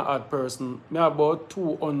 100 and odd person. I have about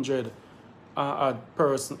 200 and odd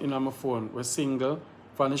person in my phone. We're single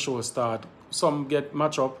from the show start. Some get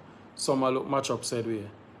match up, some look match up said way.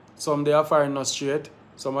 Some they are firing us straight,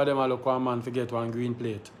 some of them are look one man to get one green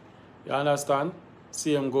plate. You understand?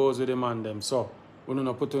 Same goes with the man them. So we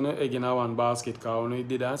don't put on the egg in one basket because when we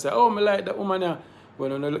did that and say, oh, I like that woman here.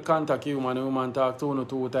 When we contact you, man, the woman talk to you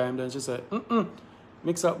 2 times, then she said,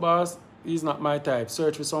 mix up boss, he's not my type.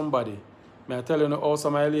 Search for somebody. I tell you how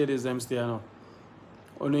some of my ladies them stay now.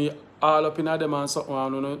 When you all up in them and something,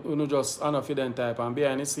 and you just enough for them type and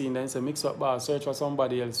behind the scene, then say mix up boss, search for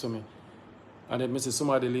somebody else to me. And then I see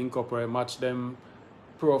somebody link up where I match them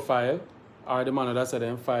profile or the man that said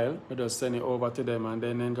them file, we just send it over to them and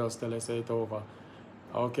then just tell us it over.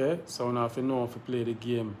 Okay? So now if you know if you play the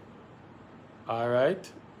game.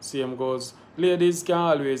 Alright? Same goes. Ladies can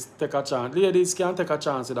always take a chance. Ladies can take a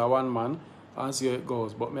chance with that one man and see how it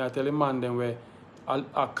goes. But me I tell the man them where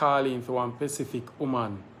I call in for one specific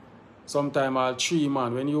woman. Sometimes I'll 3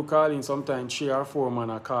 man. When you call in, sometimes 3 or 4 man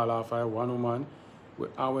I call off for one woman.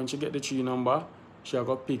 And when she get the 3 number, she'll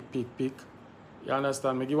go pick. You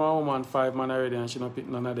understand? Me give one woman 5 man already and she don't pick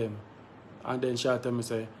none of them. And then she'll tell me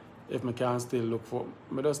say, if me can still look for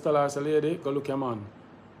me just tell her, say, lady, go look your man.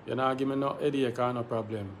 You know, give me no headache or no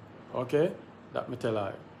problem. Okay? That me tell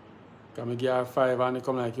her. Because I give her 5 and it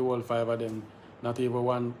come like you hold 5 of them. Not even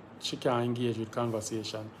one she can engage with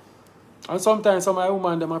conversation. And sometimes some of my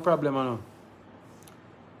women them a problem, you know.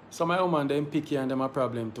 Some of my women them picky and them a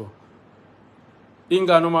problem too.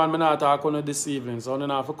 England woman me not talk on this evening, so you don't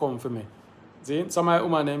have to come for me. See? Some of my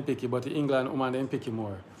women them picky, but the England woman them picky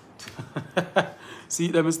more. See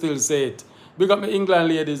them still say it. Big up my England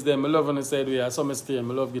ladies them, I love when I said we are some stay, I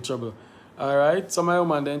love get trouble. Alright? Some of my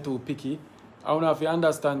women them too picky. I don't know if you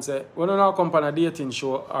understand, say, when you now come on a dating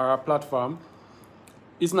show or a platform,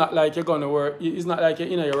 it's not like you're gonna work, it's not like you're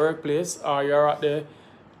in your workplace or you're at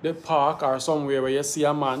the park or somewhere where you see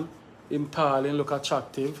a man, him tall and look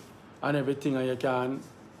attractive and everything, and you can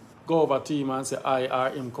go over to him and say I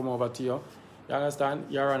or him come over to you. You understand?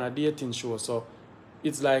 You're on a dating show, so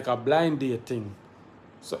it's like a blind date thing.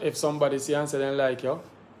 So if somebody see and say they like you,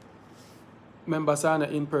 remember saying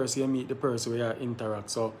in person you meet the person where you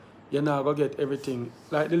interact. So you're not gonna get everything.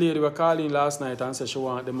 Like the lady was calling last night and said she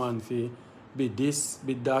want the man to be this,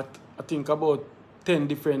 be that. I think about 10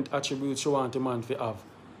 different attributes she want the man to have.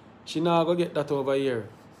 She not gonna get that over here.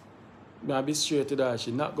 I'll be straight to that.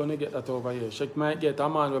 She's not gonna get that over here. She might get a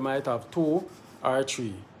man who might have 2 or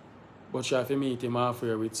 3. But she have to meet him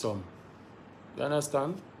halfway with some. You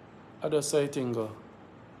understand? I just say it go.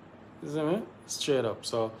 You see me? Straight up.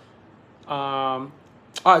 So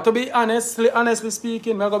alright, to be honestly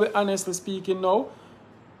speaking, I'm gonna be honestly speaking now.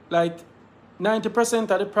 Like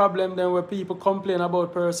 90% of the problem then where people complain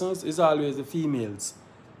about persons is always the females.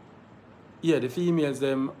 Yeah, the females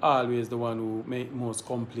them always the one who make most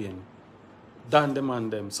complain than the man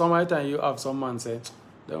them. Some of the time you have some man say,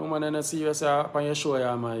 the woman in a serious upon your show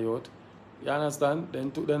you my youth. You understand?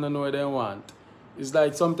 Then took them to know what they want. It's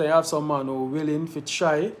like sometimes you have some man who willing to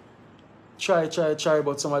try,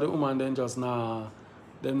 but some of the women then just them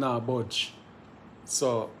not budge.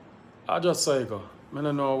 So I just say go. I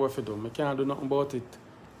don't know what to do. I can't do nothing about it.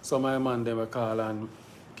 So my man they will call and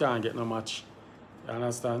can't get no match. You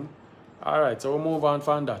understand? Alright, so we'll move on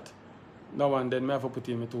from that. Now and then I have to put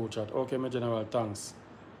in my two chat. Okay, my general, thanks.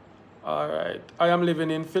 Alright. I am living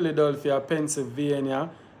in Philadelphia, Pennsylvania.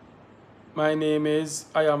 My name is,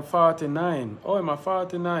 I am 49. Oh, I'm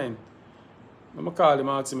 49. I'm going to call him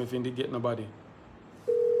and ask him if he didn't get nobody.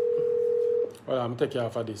 Well, I'm going to take care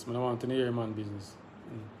of this. I don't want to hear man business.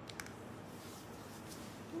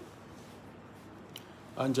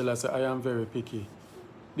 Angela said, I am very picky.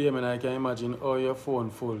 Damon, I can imagine how your phone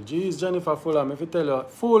full. Jeez, Jennifer Fulham, if you tell her,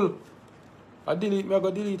 full. I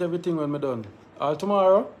go delete everything when I'm done. All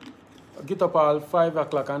tomorrow, I get up all 5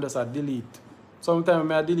 o'clock and just delete.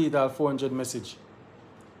 Sometimes I delete all 400 message.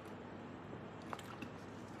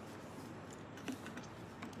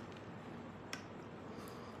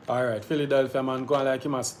 Alright, Philadelphia man, come like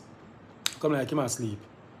him asleep.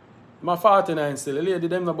 I'm 49 still. The lady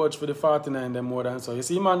them no budge for the 49 them more than so. You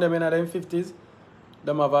see man them in them 50s,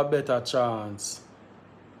 them have a better chance.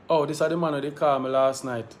 Oh, this is the man who they called me last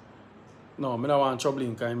night. No, I don't want trouble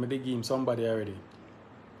in kind. I give him somebody already.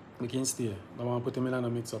 We can stay. I want to put him in a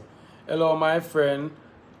mix up. Hello, my friend.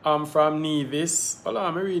 I'm from Nevis. Hold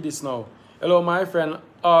on, let me read this now. Hello, my friend.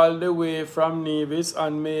 All the way from Nevis,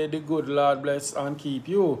 and may the good Lord bless and keep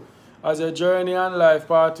you. As a journey and life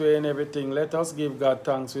pathway and everything, let us give God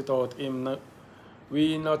thanks. Without Him,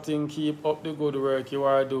 we nothing. Keep up the good work you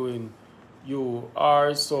are doing. You are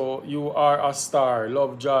a star.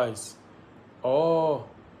 Love, Joyce. Oh.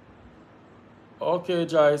 Okay,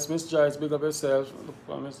 Joyce. Miss Joyce, big up yourself. Look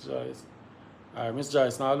for Miss Joyce. Alright, Miss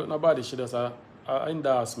Joyce, now look nobody. She does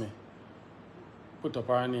endorse me. Put up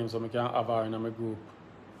her name so I can have her in my group.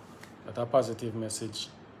 That's a positive message.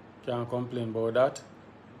 Can't complain about that.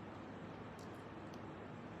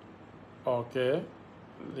 Okay.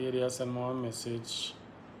 Lady has sent me a message.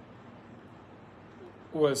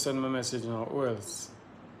 Who else send me a message now? Who else?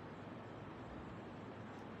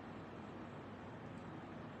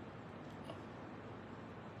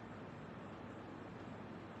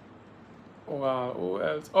 Wow, who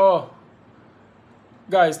else? Oh,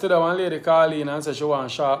 guys, today one lady call in and say she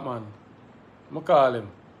want sharp man. I call him.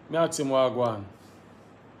 I ask him what go on.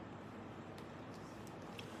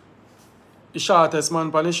 The shortest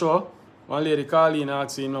man on the show. One lady call in and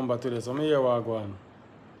ask him number today, so I hear what go on.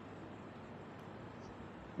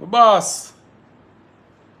 My boss.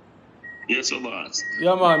 Yes, my boss.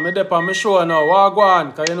 Yeah, man, I'm there on my show now. What go on?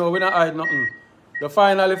 Because you know we don't hide nothing. You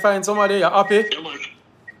finally find somebody, you happy? Yeah, man.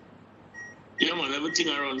 Yeah, man, everything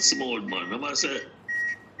around smooth, man. I must say,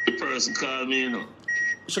 the person call me, you know.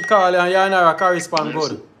 You should call you and you and her correspond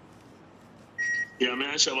good. Yeah,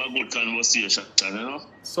 I should have a good conversation, you know.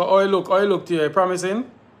 So how you look to you? Promising?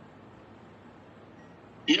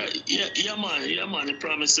 Yeah, man, you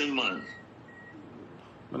promising, man.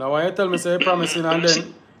 But now when you tell me say you promising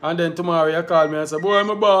and then tomorrow you call me and say, boy,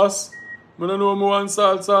 my boss, I don't know me want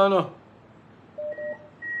salsa, no.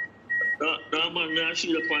 No, man, I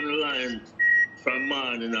see up on the line from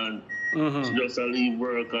morning and she just leave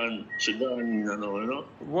work and she gone in, you know.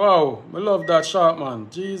 Wow, I love that shot, man.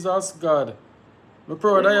 Jesus God. I'm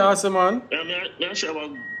proud of you, I say, man. Yeah, I should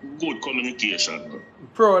have a good communication, man. I'm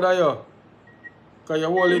proud of you. Because you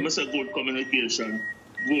hold it. I say good communication.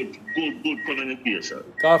 Good communication.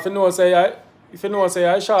 Because if you know say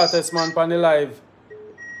I shortest man on the live,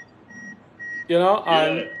 you know,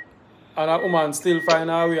 and a woman still find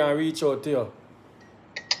her way and reach out to you.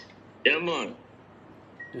 Yeah, man.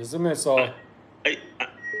 You see me, so. I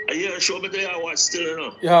hear a show, but I watch still, you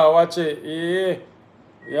know. Yeah, watch it.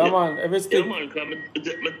 Yeah, man. Everything. Yeah, man,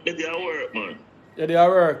 because I work, man. Yeah, they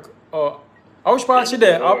work. Oh. Which part she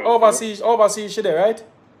there? Overseas she there, right?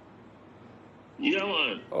 Yeah,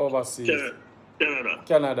 man. Overseas.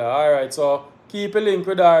 Canada. Alright, so keep a link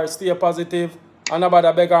with her, stay positive. And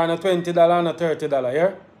about beg her on a $20 and a $30,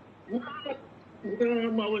 yeah?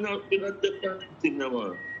 No, man, we're not thing,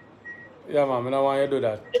 man. Yeah, man, I don't want you to do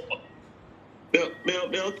that.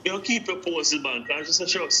 I'll keep you posted, man, because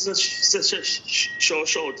she's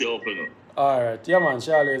shout you up, you know. Alright, yeah, man,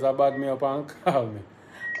 she always bad me up and call me.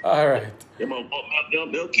 Alright. Yeah, man,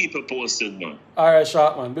 I'll keep you posted, man. Alright,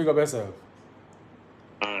 sharp, man, big up yourself.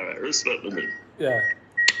 Alright, respect me, man. Yeah.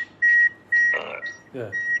 Alright.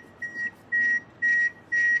 Yeah.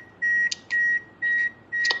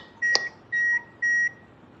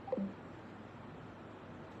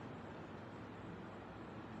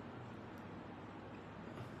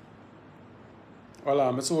 Voilà,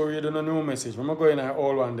 I'm so read on a new message. I'm going to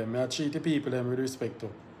all one them. I treat the people them with respect to.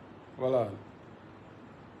 Voilà.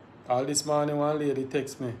 All this morning one lady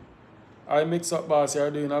text me. I mix up boss,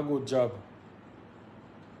 you're doing a good job.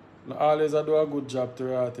 No, always I do a good job to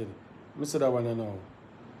Rated. I say that one you know.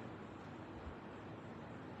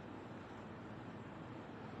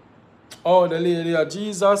 Oh, the lady,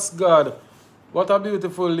 Jesus God. What a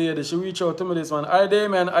beautiful lady. She reached out to me this one. Hi,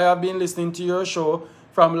 Damien. I have been listening to your show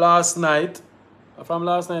from last night. From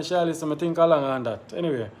last night, she listened, I think, along on that.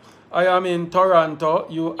 Anyway, I am in Toronto.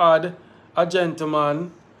 You had a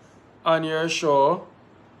gentleman on your show.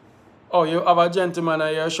 Oh, you have a gentleman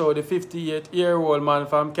on your show, the 58-year-old man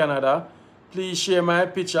from Canada. Please share my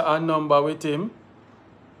picture and number with him.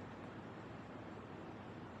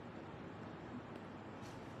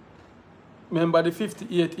 Remember the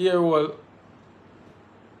 58-year-old.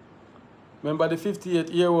 Remember the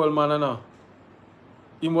 58-year-old man, no?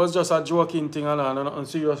 It was just a joking thing and nothing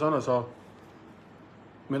serious, so I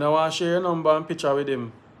don't want to share your number and picture with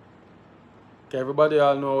him. Okay, everybody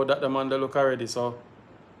all know that the man they look already, so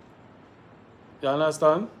you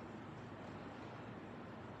understand?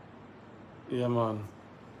 Yeah, man.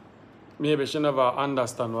 Maybe she never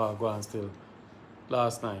understand what I go on still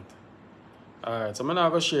last night. Alright, so I'm not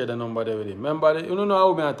going to share the number there with him. Remember, you don't know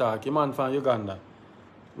how we attack him, man from Uganda.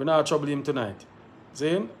 We're not trouble him tonight.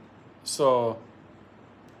 See? So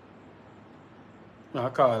I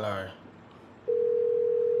call her.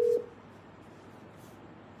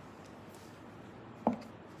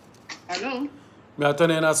 Hello? Me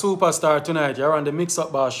turn in a superstar tonight. You're on the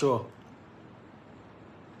Mixup Bar show.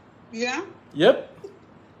 Yeah? Yep.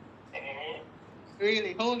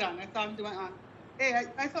 Really? Hold on. I'm talking to my aunt. Hey,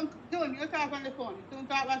 I saw doing you talk on the phone. Don't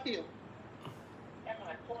talk back to you.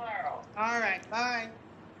 Tomorrow. All right. Bye.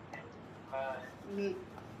 Bye. All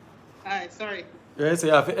right. Sorry. Yeah, so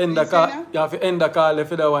you have to end the call. You have to end the call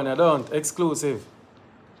if you don't want. You don't. Exclusive.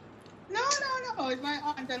 No. It's my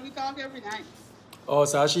aunt and we talk every night. Oh,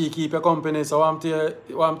 so she keep your company. So I'm to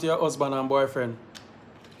your husband and boyfriend.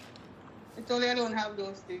 I told you I don't have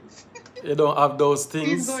those things. You don't have those things?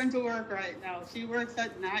 She's going to work right now. She works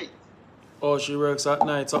at night. Oh, she works at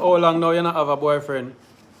night. So how long now you not have a boyfriend?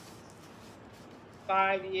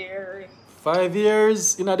 5 years. 5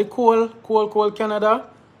 years in the cold Canada?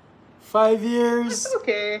 5 years? That's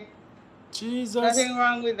okay. Jesus. Nothing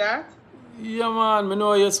wrong with that. Yeah, man. I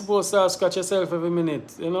know you're supposed to scratch yourself every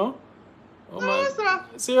minute, you know? Oh, No, sir.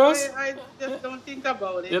 Serious? I just don't think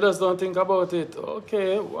about it. You just don't think about it.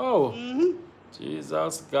 Okay, wow. Mm-hmm.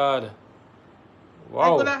 Jesus God. I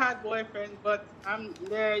Wow. could have had boyfriends, but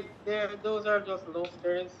those are just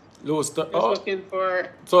loafers. Just Oh, looking for,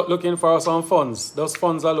 so looking for some funds. Those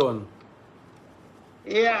funds alone.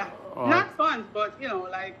 yeah, Oh. not fun, but you know,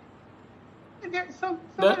 like some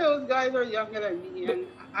of those guys are younger than me, and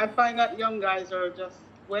I find that young guys are just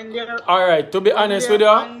when they're. Alright, to be honest with you,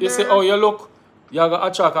 under, you say, oh, you look, you're going to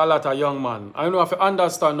attract a lot of young men. I know if you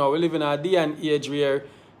understand now, we live in a day and age where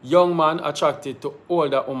young man attracted to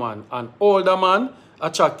older woman and older man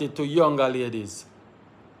attracted to younger ladies.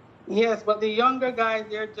 Yes, but the younger guys,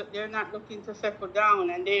 they're not looking to settle down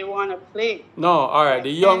and they want to play. No, alright, the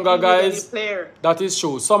younger guys, player. that is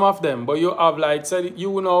true. Some of them, but you have like, said,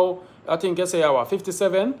 you know, I think you say you are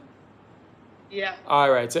 57? Yeah.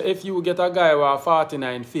 Alright, so if you get a guy who are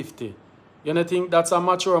 49, 50, you don't think that's a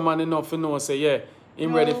mature man enough to know, say, yeah,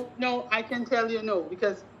 him ready? No, I can tell you no,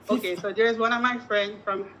 because, okay, so there's one of my friends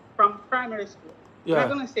from primary school. Yeah. I'm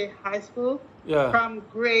not going to say high school. Yeah. From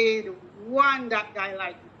grade 1, that guy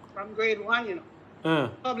liked me. From grade 1, you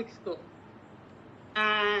know, public school.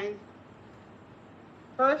 And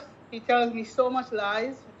first, he tells me so much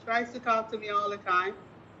lies. He tries to talk to me all the time,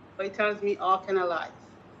 but he tells me all kind of lies.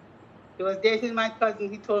 He was dating my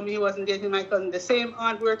cousin. He told me he wasn't dating my cousin. The same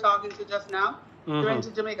aunt we were talking to just now. She went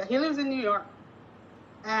to Jamaica. He lives in New York.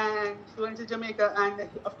 And she went to Jamaica, and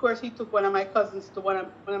of course he took one of my cousins to one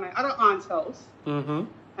of my other aunt's house.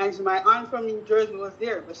 And my aunt from New Jersey was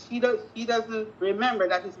there, but he doesn't remember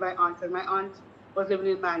that he's my aunt, because my aunt was living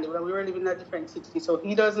in Mandeville and we were living in a different city. So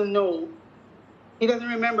he doesn't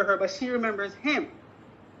remember her, but she remembers him.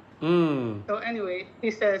 So anyway,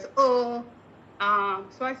 he says, so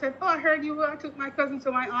I said, I heard you took my cousin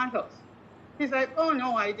to my aunt's house. He's like, oh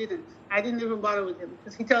no, I didn't. I didn't even bother with him,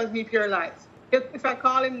 because he tells me pure lies. If I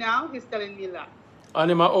call him now, he's telling me lies. And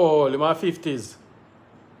him are old, him are 50s.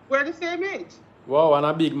 We're the same age. Wow, and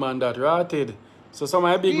a big man that rated. So some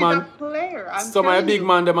of the big man. He's a player. Some of the big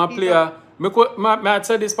man them a player. I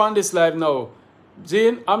say this on this live now.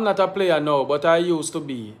 Jane, I'm not a player now, but I used to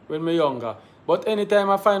be when me younger. But anytime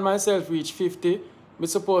I find myself reach 50, me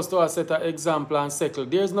supposed to set an example and settle.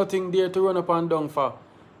 There's nothing there to run up and down for.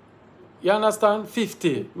 You understand?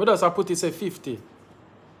 50. Me just put it say 50.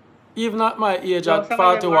 Even at my age at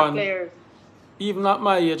 41. Even at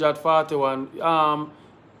my age at 41,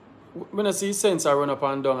 when I see sense I run up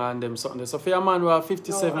and down and them something. So for a man who are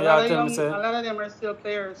 57, you tell me say. A lot of them are still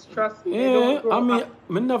players, trust me. Yeah,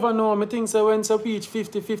 I never know. I think say when some reach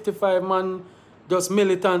 50, 55 man just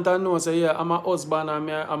militant and know say yeah, I'm a husband and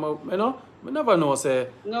I'm a you know, I never know say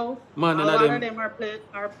no. Man, a lot of them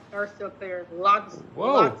are still players. Lots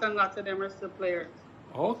and lots of them are still players.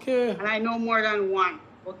 Okay. And I know more than one,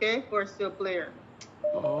 okay, who are still players.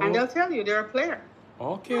 Oh. And they'll tell you they're a player.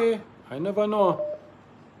 Okay. I never know.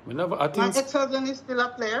 I think my ex-husband is still a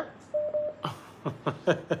player.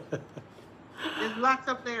 There's lots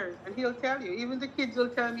of players, and he'll tell you. Even the kids will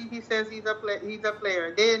tell me he says he's a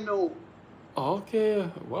player. They know. Okay.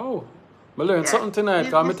 Wow. I learned something tonight.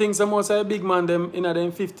 Because I think some say big man them in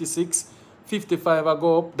them 56, 55 I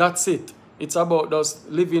go up. That's it. It's about just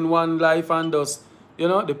living one life and just, you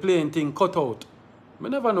know, the playing thing cut out. I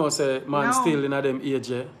never know say man still in them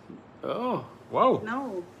age. Oh. Wow.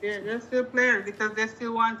 No, they're still players because they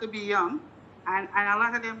still want to be young, and a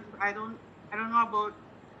lot of them I don't know about.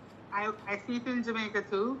 I see it in Jamaica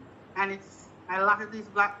too, and it's a lot of these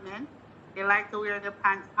black men. They like to wear their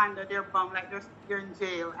pants under their bum like they're in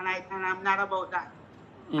jail, and I'm not about that.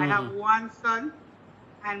 I have one son,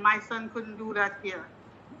 and my son couldn't do that here,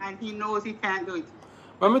 and he knows he can't do it.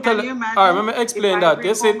 Let me tell you. Alright, let me explain that.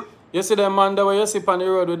 You see them man the way you sit on the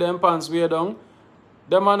road with them pants way down.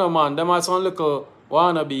 Them are no man, them are some little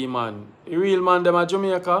wannabe man. The real man, them are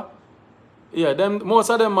Jamaica. Yeah, them most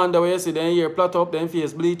of them man the way you see them here plot up, them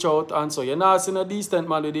face bleach out and so. You're not seeing a decent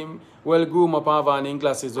man with him well groomed up and have in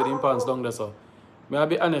glasses with him pants down there so. May I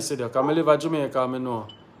be honest with you, because I live in Jamaica, I know.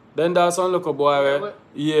 Then there's some little boy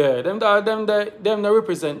yeah, them they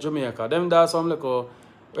represent Jamaica. Them there's some little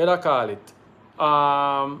what I call it.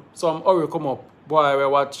 Some hurry come up, boy we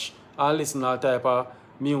watch and listen all type of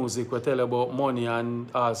music we tell about money and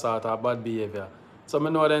all sort of bad behavior. So I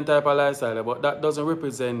know that type of lifestyle, but that doesn't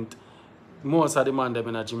represent most of the man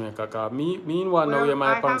them in Jamaica. Cause me in one now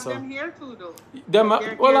my pants. I have them here too though. Them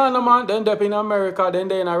man, then they in America, then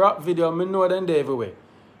they in a rap video, me know them they everywhere.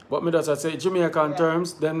 But me just say Jamaican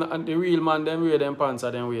terms, then and the real man them wear them pants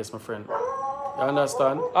and them waist, my friend. You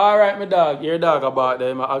understand? Alright, my dog, your dog about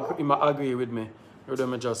them, he agree with me. What do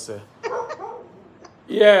me just say?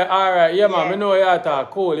 Yeah, alright, yeah man, I know you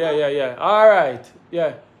talk. Cool, yeah. Alright,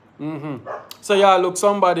 yeah. So you look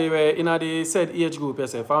somebody where in the said age group, you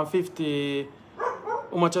say, from 50,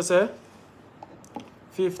 how much you say?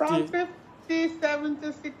 50. From 57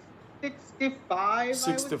 to 65.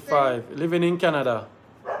 65, living in Canada.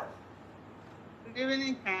 Living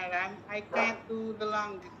in Canada, I can't do the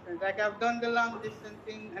long distance. Like I've done the long distance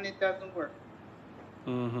thing and it doesn't work.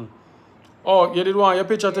 Oh, you did want your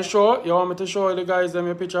picture to show? You want me to show the guys them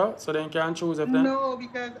your picture so they can choose if them? No,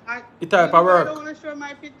 because the type of work. I don't want to show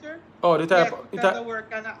my picture. Oh, the type of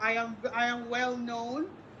work, and I am well known.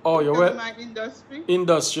 Oh, you're well. My industry.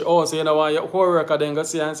 Industry. Oh, so you know want your co-worker then go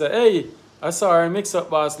see and say, hey, I saw her Mixup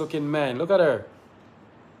boss looking man. Look at her.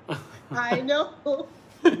 I know.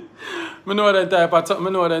 I know that type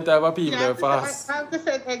of people there fast. I have to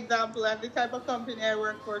set example and the type of company I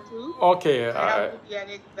work for too. Okay, I have to be an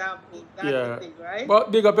example. That's the thing, right?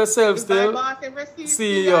 But big up yourself still. If my boss ever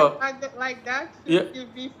see you like that,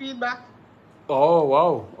 give me feedback. Oh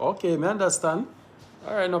wow. Okay, I understand.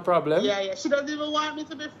 Alright, no problem. Yeah. She doesn't even want me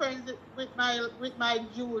to be friends with my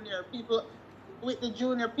junior people, with the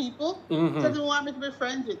junior people. She doesn't want me to be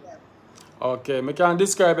friends with them. Okay, I can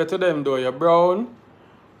describe it to them though. You're brown.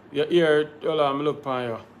 Your ear, hold on, look upon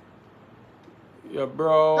you. You're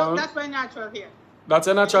brown. No, that's my natural hair. That's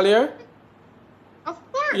your natural hair?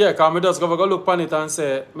 Of course. Yeah, because I just go look upon it and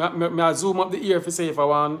say, I zoom up the ear to say if I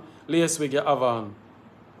want lace wig you have on.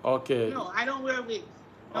 Okay. No, I don't wear wigs.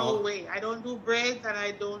 No way. I don't do braids and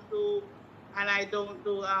I don't do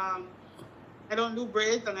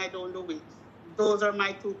braids and I don't do wigs. Those are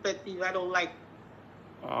my two pet peeves. I don't like.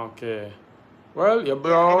 Okay. Well, you're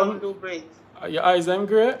brown. I don't do braids. Your eyes them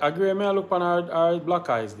grey? I grey me I look on our black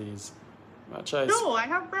eyes these. No, I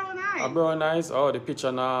have brown eyes. Brown eyes? Oh, the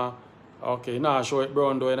picture now. Okay, now show it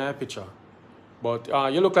brown though in a picture. But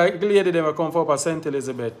you look like the lady them come from St.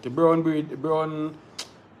 Elizabeth. The brown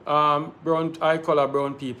eye color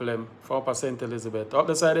brown people them from St. Elizabeth. Up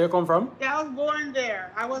the side you come from? Yeah, I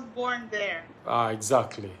was born there.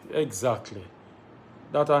 Exactly.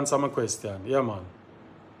 That answers my question. Yeah, man.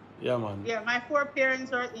 Yeah, my 4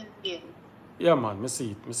 parents are Indian. Yeah, man. Me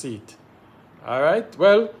see it. All right.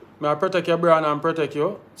 Well, I protect your brand and protect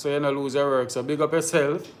you, so you don't lose your work. So big up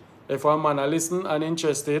yourself. If one man are listening and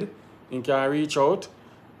interested, you can reach out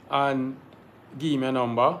and give me a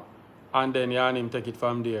number, and then you and him take it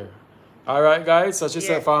from there. Alright guys, so she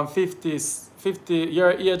said from 50,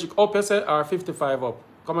 your age up, you said, or 55 up?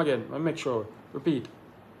 Come again, let me make sure. Repeat.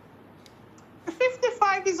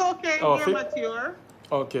 55 is okay, you're mature.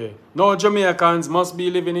 Okay. No Jamaicans must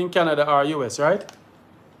be living in Canada or US, right?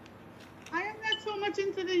 I am not so much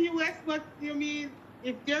into the US, but you mean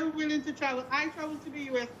if they're willing to travel, I travel to the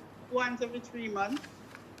US once every 3 months.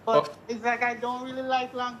 But it's like I don't really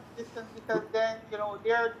like long distance because then, you know,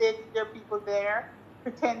 they're dating their people there,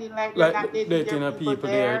 pretending like they're not dating their people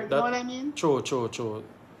there. You know what I mean? True.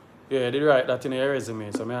 Yeah, they write that in your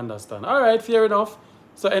resume, so I understand. All right, fair enough.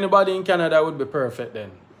 So anybody in Canada would be perfect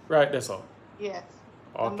then. Right, that's all. Yes.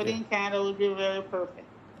 Okay. Somebody in Canada would be very perfect.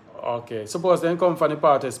 Okay. Suppose then come from the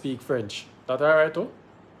part that speak French. That all right too?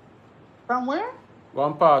 From where?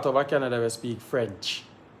 One part of Canada will speak French.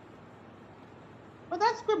 Well,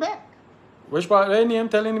 that's Quebec. Which part? Any name?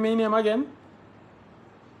 Telling me name again?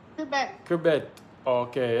 Quebec. Quebec.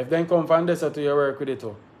 Okay. If they come from this, to your work with it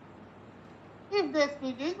too? If they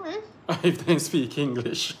speak English. If they speak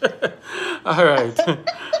English. All right.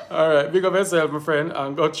 All right. Big up yourself, my friend,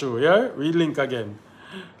 and go through, yeah? We link again.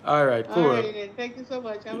 All right, cool. All right, then. Thank you so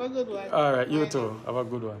much. Have a good one. All right, you too. Have a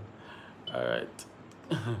good one. All right.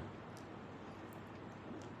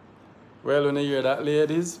 Well, when you hear that,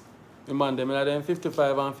 ladies, the man, them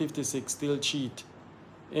 55 and 56 still cheat.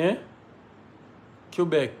 Yeah?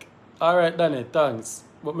 Quebec. All right, Danny, thanks.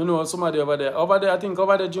 But me know somebody over there. I think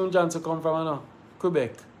over there June Johnson come from, now.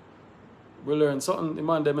 Quebec. We learn something. The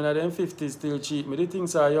man, them 50s still cheat. Me the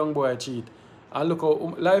things are young boy cheat. And look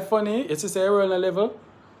how life funny. You see, say run a level.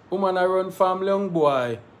 Woman I run from young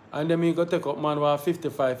boy. And then me go take up man who are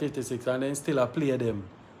 55, 56 and then still a play them.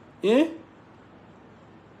 Eh?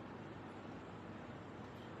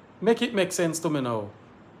 Make it make sense to me now.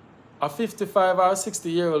 A 55 or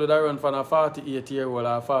 60-year-old that run from a 48-year-old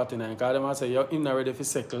or 49. Because them say you're not ready for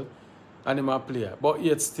settle and them a play. But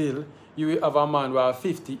yet still, you will have a man who are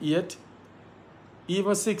 58,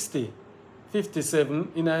 even 60,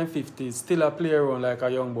 57, in the 50s, still a play around like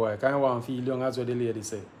a young boy. Kind of want to feel young as what the lady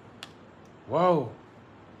say. Wow.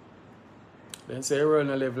 Then say run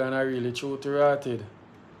a level and I really truth-hearted.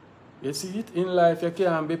 You see it? In life, you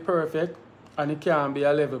can't be perfect and you can't be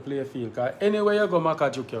a level player field. Because anywhere you go,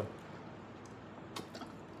 Makajuk you.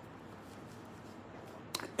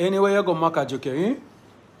 Anywhere you go, Makajuk you, eh?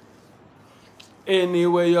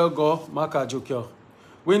 Anywhere you go, Makajuk you.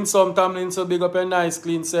 Win some Tamlin, so big up a nice,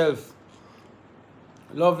 clean self.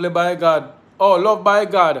 Lovely by God. Oh, love by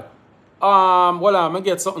God. Well, I'm going to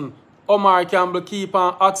get something. Omar Campbell keep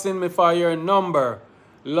on asking me for your number.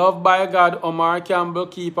 Love by God, Omar Campbell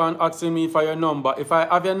keep on asking me for your number. If I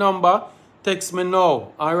have your number, text me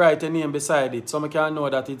now and write your name beside it so I can know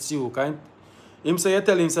that it's you. Can him say you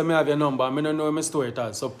tell him say I have your number, I don't know my story at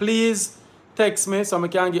all. So please text me so I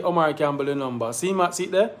can get Omar Campbell the number. See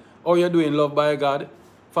it there? How you doing, love by God?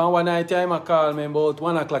 From one night time I call me about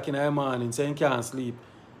 1 o'clock in the morning saying can't sleep.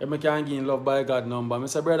 If I can't give love by God number. I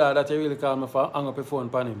say, brother, that you really call me for, hang up your phone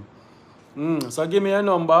on him. So give me your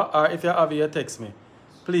number, or if you have it, text me.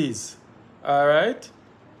 Please. Alright?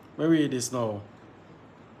 Let me read this now.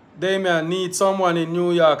 Damien, need someone in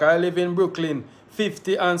New York. I live in Brooklyn.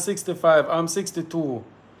 50 and 65. I'm 62.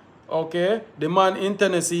 Okay? The man in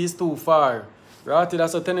Tennessee is too far. Right?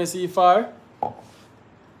 That's a Tennessee far?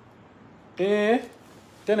 Eh?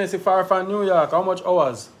 Tennessee far from New York. How much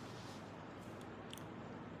hours?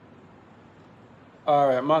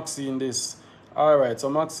 Alright, Maxine this. Alright, so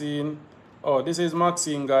Maxine. Oh, this is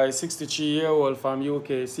Maxine, guys. 63-year-old from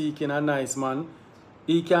UK. Seeking a nice man.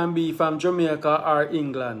 He can be from Jamaica or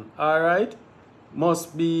England. Alright?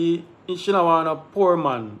 Must be. She don't want a poor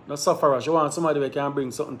man. No sufferer. She wants somebody who can bring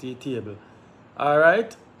something to the table.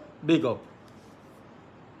 Alright? Big up.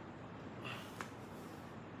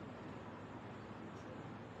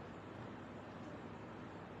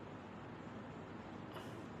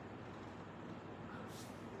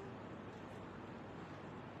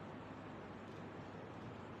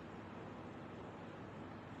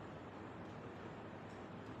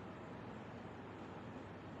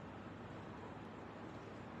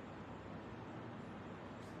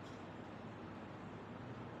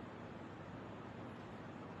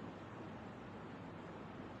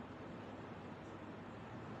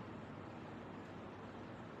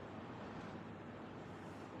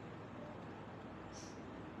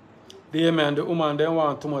 The man, the woman, they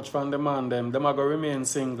want too much from the man, them are going to remain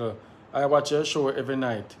single. I watch your show every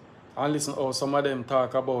night and listen how some of them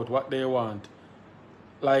talk about what they want.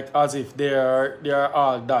 like as if they are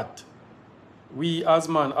all that. We as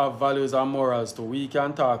man have values and morals too. We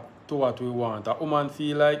can talk to what we want. A woman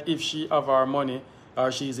feel like if she have her money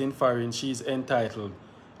or she's in foreign, she's entitled.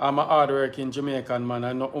 I'm a hard-working Jamaican man,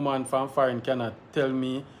 and no woman from foreign cannot tell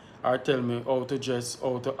me how to dress,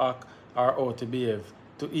 how to act, or how to behave.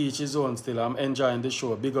 To each his own still. I'm enjoying the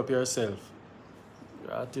show. Big up yourself.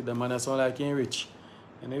 I tell the man I sound like he's rich.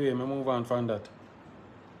 Anyway, me move on from that.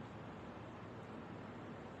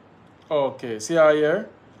 Okay, see her here?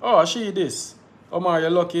 Oh, she this. Omar, you're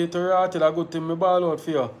lucky to tell a good thing me ball out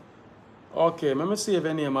for you. Okay, let me save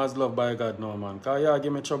your name as Love by God now, man. Because you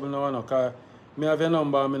give me trouble now, no? Because me have your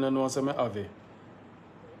number and I don't know so me have it.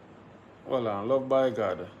 Hold on, Love by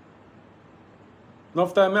God.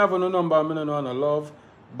 Enough time I have no number and I don't know no Love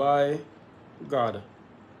by God.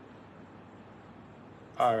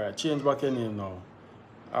 Alright, change back your name now.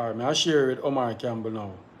 Alright, I share with Omar Campbell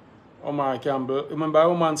now. Omar Campbell. Remember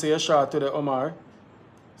woman say you short to the Omar.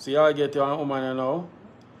 So y'all get you on Omar now.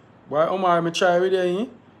 Boy, Omar, me try with you,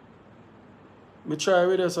 Me try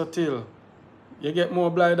with you so till. You get more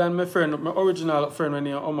blind than my friend, my original friend when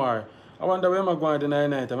you're Omar. I wonder where am I going tonight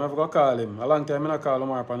night. I'm going to call him. A long time I don't call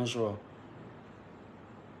Omar on the show.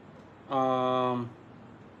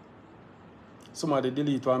 Somebody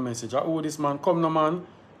delete one message. Oh, this man, come no man.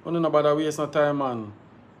 You don't bother waste no time, man.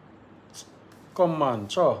 Come man,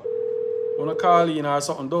 sure. You want to call in or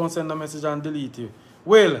something, don't send a message and delete you.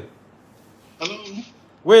 Will. Hello.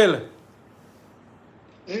 Will.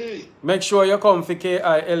 Hey. Make sure you come for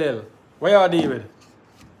KILL. Where are David?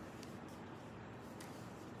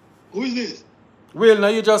 Who is this? Will, now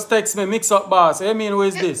you just text me, mix up boss. I mean, who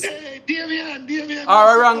is this? Hey, Damian.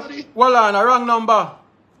 Hold on, a wrong number.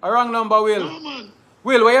 A wrong number, Will. No, man.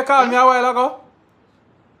 Will, where you called me a while ago?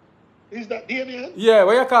 Is that Damian? Yeah,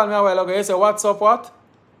 where you called me a while ago? You say, what's up, what?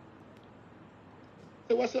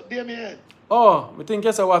 So what's up, Damian? Oh, I think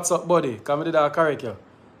you say, what's up, buddy? Come did that correct you.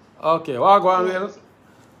 Okay, what go on, Will?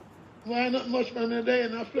 Why not much, man, today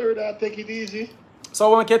in Florida? I take it easy.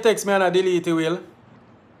 So when you text me and I delete it, Will?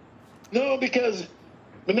 No, because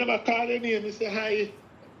we never call your name and say hi.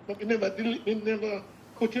 But we never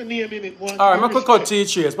put your name in it. Alright, I could cut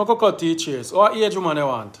teachers. What age woman you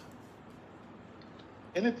want?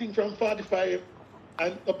 Anything from 45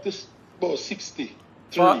 and up to about 63.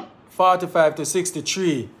 45 to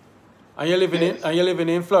 63. And you're living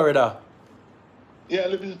in Florida? Yeah, I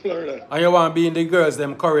live in Florida. And you want to be in the girls'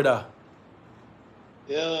 them corridor?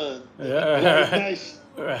 Yeah. Yeah. Nice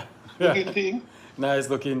looking thing. Nice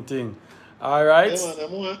looking thing. All right. Yeah,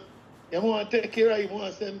 man. I want to take care of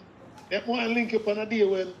him. I want to link up on a day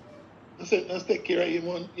when I said, let's take care of him. You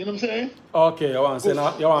know what I'm saying? Okay, you want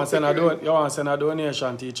to send a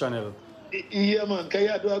donation to your channel? Yeah, man. Because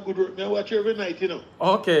you do a good work. I watch you every night, you know.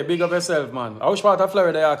 Okay, big up yourself, man. Which part of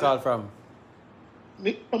Florida you call from?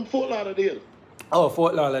 I'm Fort Lauderdale. Oh,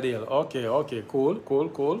 Fort Lauderdale. Okay. Cool.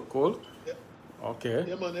 Yeah. Okay.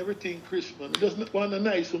 Yeah, man, everything crisp, man. Just want a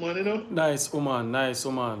nice woman, you know? Nice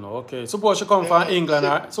woman. Okay. Suppose you come from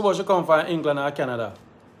England or Canada?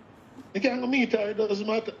 You can go meet her, it doesn't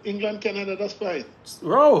matter. England, Canada, that's fine.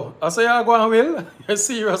 Bro, I say you go and will? You're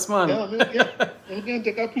serious, man. Yeah, I'm going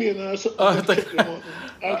to take a plane or something.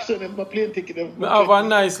 I'll send them a plane ticket. I have a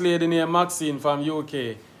nice lady named Maxine from UK.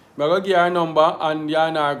 I'm going to give her a number and you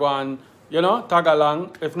and her go and, tag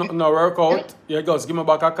along. If nothing no work out, you just give me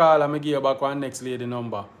back a call and I give you back one next lady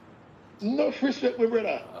number. No respect, my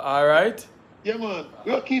brother. All right? Yeah, man.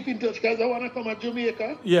 We'll keep in touch because I want to come to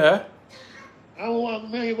Jamaica. Yeah. I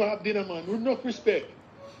want to have dinner, man. With enough respect.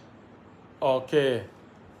 Okay.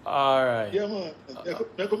 All right. Yeah, man.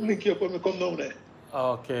 I come link you up when we come down there.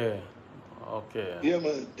 Okay. Yeah,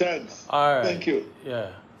 man. Thanks. All right. Thank you.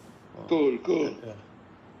 Yeah. Cool. Yeah.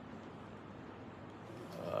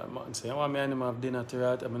 I want me and him have dinner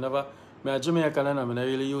tonight. I'm a Jamaican and I'm not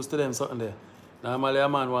really used to them something there. Normally a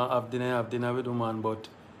man want have dinner with a man, but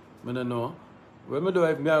I don't know. When I do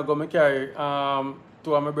if I go, I carry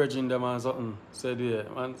two of my brethren them and something. Said yeah,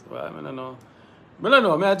 man, I don't know. I don't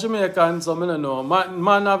know. I'm a Jamaican, so I don't know.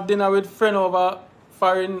 Man have dinner with friend over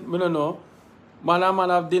foreign, I don't know. Man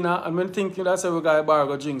have dinner, and I'm thinking that's every guy bar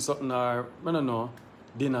go drink something or, I don't know,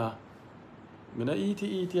 dinner. I don't eat,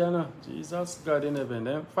 you know. Jesus, God in heaven.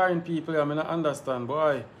 Them foreign people, I don't understand,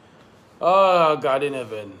 boy. Oh, God in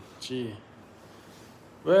heaven. Gee.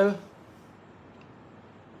 Well.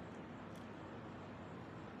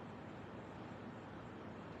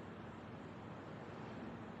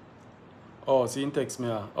 Oh, see, he text me.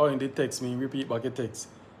 Oh, he did text me. Repeat back a text.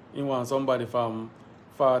 He wants somebody from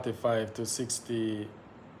 45 to 60.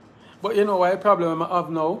 But you know what problem I have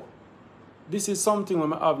now? This is something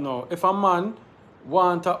I have now. If a man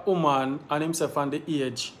want a woman and himself on the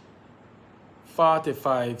age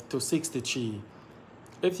 45 to 63.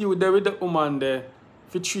 If you there with the woman there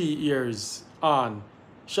for 3 years on,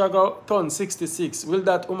 she go turn 66, will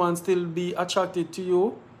that woman still be attracted to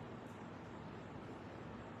you?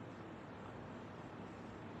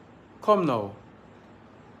 Come now.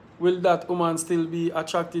 Will that woman still be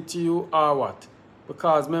attracted to you or what?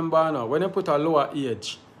 Because remember now, when you put a lower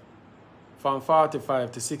age from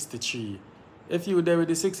 45 to 63, if you there with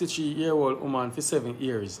the 63-year-old woman for 7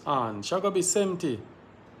 years on, she gonna be 70.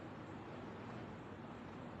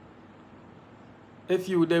 If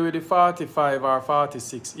you there with the 45 or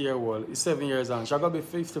 46-year-old, it's 7 years on, she gonna be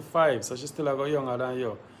 55, so she still a go younger than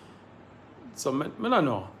you. So me don't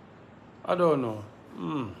know. I don't know.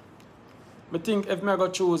 I think if I go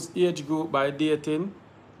choose age group by dating,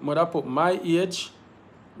 I would put my age,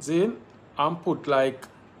 see, and put like,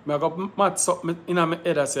 I go match up in my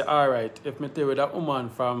head and say, alright, if I tell you that woman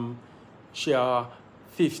from she are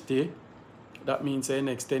 50, that means the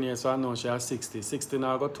next 10 years, so I know she are 60. 60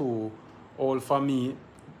 now go too old for me.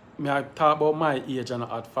 I talk about my age and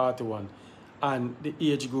at 41. And the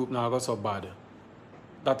age group now go so bad.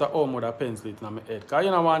 That's how much I pencil it in my head. Because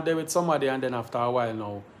you know, one day with somebody and then after a while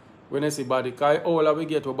now, when I see body, because all we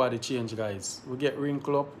get our body change, guys. We get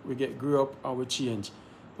wrinkle up, we get grow up, and we change.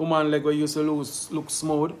 Woman leg we used to look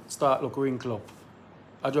smooth, start look wrinkle up.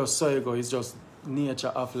 I just saw you go, it's just nature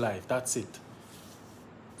of life, that's it.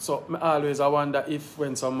 So I wonder if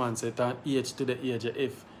when some man say an age to the age,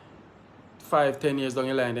 if 5-10 years down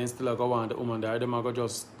the line, then still go want the woman there, them go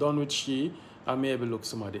just done with she and maybe look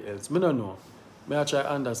somebody else. I don't know. I try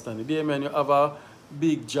to understand it. Dear man, you have a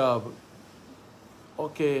big job.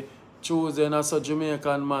 Okay. Choosing as a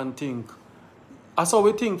Jamaican man think. That's how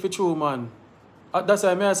we think for true, man. That's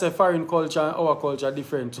why I say foreign culture and our culture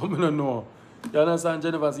different. So I don't know. You understand,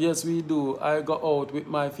 Jennifer? Yes, we do. I go out with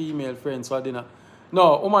my female friends for dinner.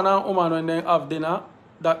 No, woman and woman when they have dinner,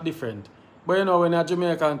 that different. But you know, when a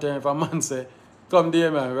Jamaican term, if a man say, come there,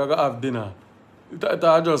 man, we're going to have dinner.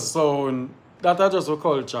 That just sound, that just a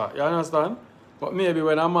culture. You understand? But maybe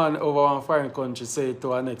when a man over one foreign country say it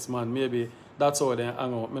to a next man, maybe that's how they hang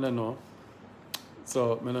out. I don't know.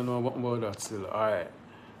 So, I don't know about that still. Alright.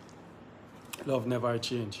 Love never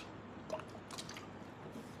change.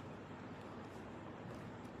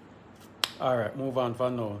 Alright, move on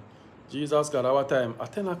for now. Jesus God, our time.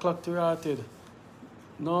 At 10 o'clock to rated.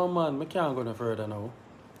 No man, I can't go no further now.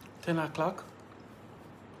 10 o'clock?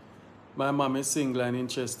 My mom is single and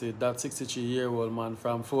interested. That 63-year-old man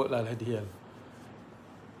from Fort Lauderdale.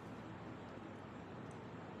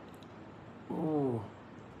 Oh,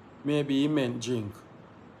 maybe he meant drink.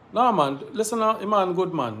 No man, listen now, he man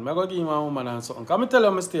good man. I'm gonna give him a woman and something. Come tell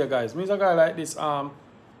you my stay, guys. Me is a guy like this.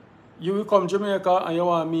 You will come to Jamaica and you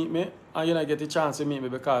want to meet me and you don't get the chance to meet me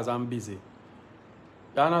because I'm busy.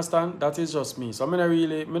 You understand? That is just me. So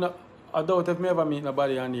I doubt if I ever meet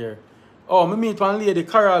nobody on here. Oh, me meet one lady,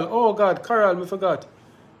 Carol. Oh God, Carol, I forgot.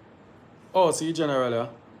 Oh, see General,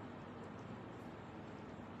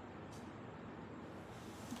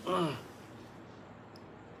 yeah?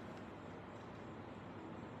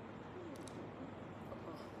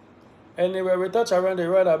 Anywhere we touch around the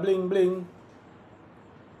radar, bling bling.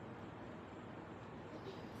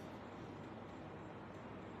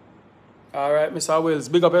 Alright, Mr. Wills,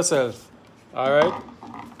 big up yourself. Alright.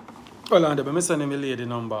 Hold on, let me send him a lady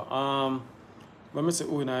number. Let me see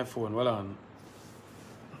who in iPhone. Hold on.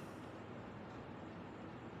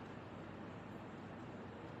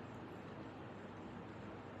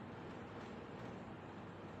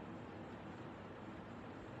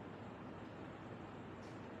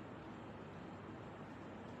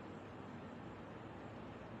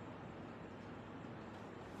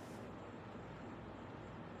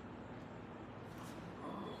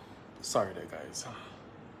 Sorry there, guys.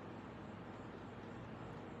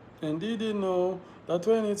 And did you know that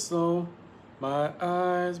when it snows, my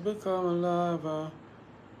eyes become lava?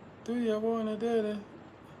 Do you wanna do it?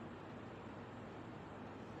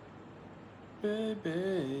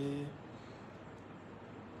 Baby.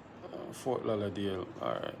 Fort Lauderdale,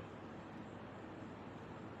 alright.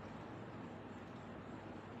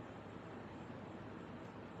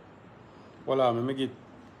 Voila, let me get.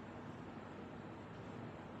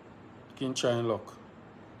 Can try and look.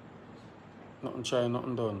 Nothing try,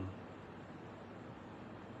 nothing done.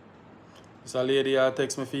 This a lady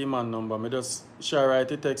text me for your man number. She write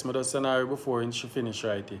the text, me just send her before and she finish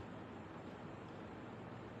writing.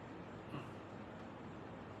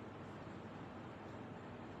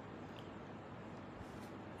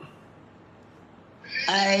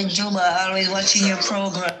 Hi, Juba, always watching your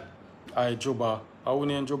program. Hi, Juba. How you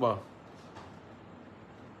name Juba?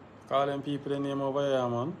 Call them people the name over here,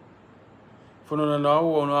 man. If you don't know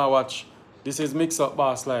who you watch, this is Mixup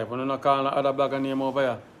Boss Live. You don't call the other blogger name over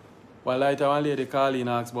here. Well, later one lady call in and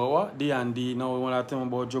ask about what? D&D. Now we want to tell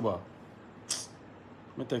about Juba.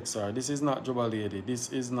 Me text her. This is not Juba, lady. This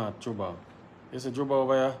is not Juba. Is it Juba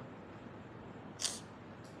over here?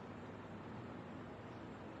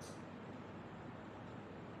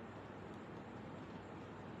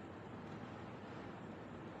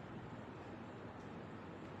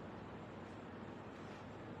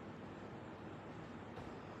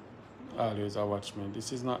 Always I watch me.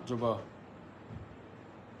 This is not Juba.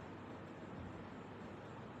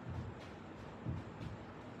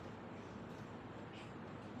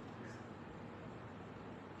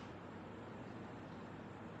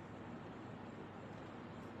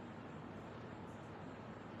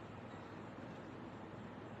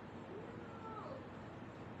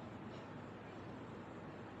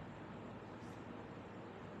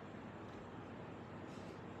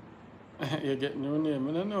 You get new name.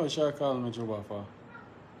 I don't know what she call me Juba for.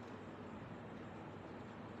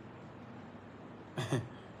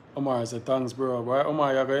 Omar said, thanks, bro. Boy,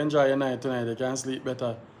 Omar, you're going to enjoy your night tonight. You can sleep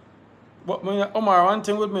better. But Omar, one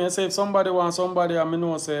thing with me, I say if somebody wants somebody, I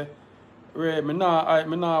know say, Ray, me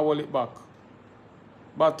nah hold it back.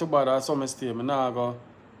 Bad to bad, that's how I stay. Me nah go.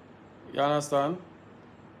 You understand?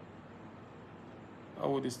 How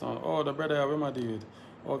would this now? Oh, the brother, where my dude?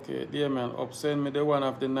 Okay, dear man, send me the one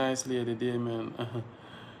of the nice lady, dear man.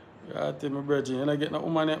 I tell me, brethren, you don't get no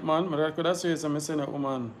woman yet, man. But I could have said some, I send a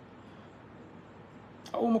woman.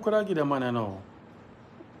 How woman could I give the man now?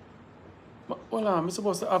 But, hold on, I'm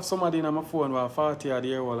supposed to have somebody in my phone with 40 yard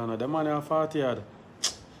here, hold on. The man is 40 yard.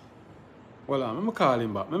 Hold on, I'm call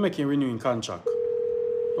him back. I'm making renewing contract.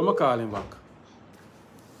 I'm call him back.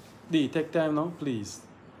 D, take time now, please.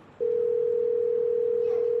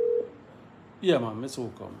 Yeah, man, Miss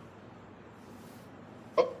Welcome.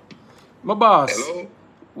 Oh. My boss. Hello?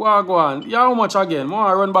 What go on? Yeah, how much again?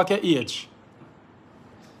 I run back at age.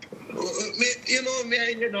 You know me,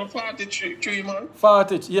 you know, 43, man.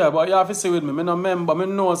 40, yeah, but you have to say with me. I no member, I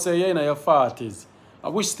know say you're in your 40s. I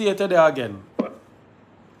wish state there again.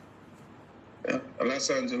 Yeah, Los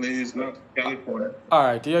Angeles, not California.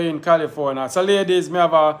 Alright, you're in California. So ladies, me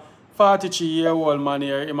have a 43-year-old man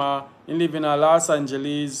here. He live in Los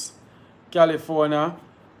Angeles, California,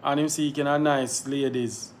 and him seeking a nice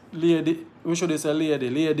ladies. We should say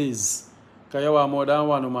ladies. Because you want more than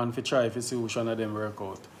one woman to try to see which one of them work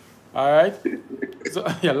out. Alright? So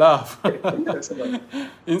you laugh.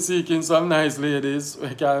 In seeking some nice ladies,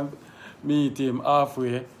 we can meet him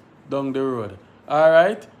halfway down the road.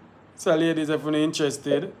 Alright? So ladies, if you're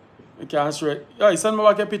interested, you can show it. Yeah, send me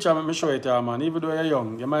back a picture and let me show it to you, man. Even though you're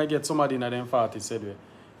young, you might get somebody in them 40s, said we.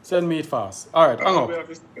 Send me it fast. Alright, hang up.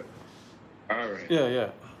 Alright. Yeah.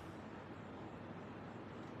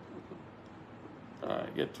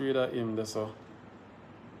 Alright, get rid of him there, so.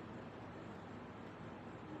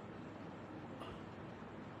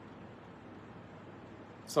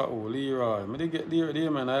 So, oh, Leroy. I did get Leroy,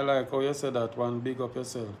 man. I like how you said that one. Big up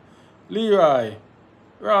yourself. Leroy.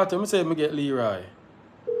 Right, I say I get Leroy.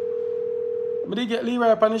 I did get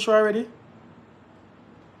Leroy on the show already?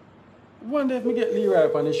 I wonder if I get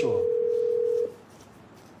Leroy on the show.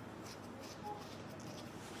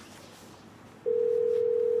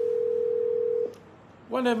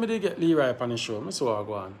 Wonder if I did get Leroy on the show. I saw I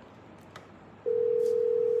go on.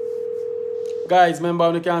 Guys,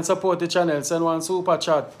 remember you can support the channel. Send one super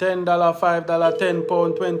chat. $10, $5, £10,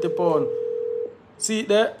 £20. See it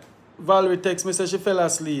there? Valerie text me say she fell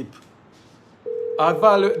asleep.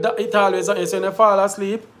 It always is when you fall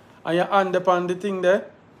asleep and you hand upon the thing there.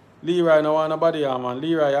 Leroy no want nobody here, man.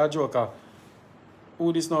 Leroy a joker.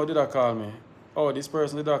 Who this now did I call me? Oh, this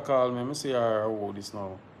person did I call me. Let me see her who this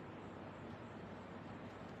now.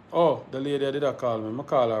 Oh, the lady did I call me. I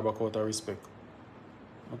call her back out of respect.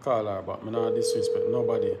 I call her back. I not disrespect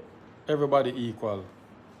nobody. Everybody equal.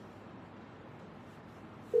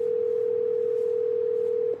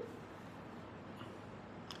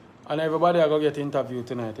 And everybody are going to get interviewed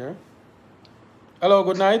tonight, yeah? Hello,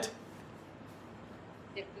 good night.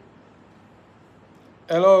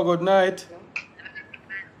 Hello, good night.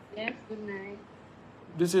 Yes, good night.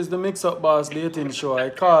 This is the Mixup Boss dating show.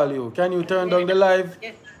 I call you. Can you turn down the live?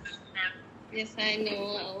 Yes. Yes, I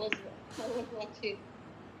know. I was watching.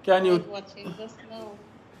 Can you? I was watching just now.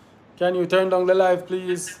 Can you turn down the live,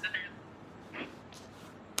 please?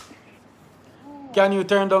 Can you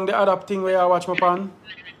turn down the other thing where I watch my pan?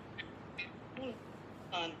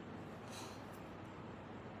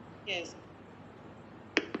 Yes.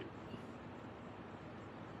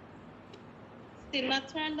 Still not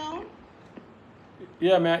turned on?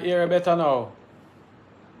 Yeah, me hear you better now.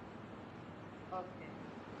 Okay.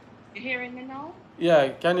 You hearing me now? Yeah,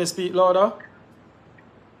 can you speak louder?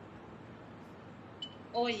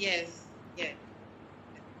 Oh, yes. Yes.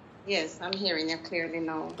 Yes, I'm hearing you clearly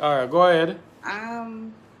now. All right, go ahead.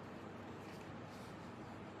 I'm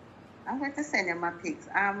going to send you my pics.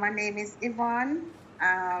 My name is Yvonne.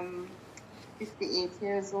 58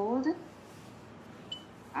 years old.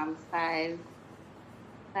 I'm 5'5".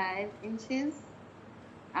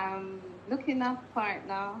 I'm looking at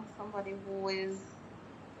partner, somebody who is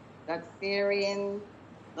God-fearing,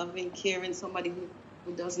 loving, caring, somebody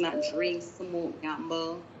who does not drink, smoke,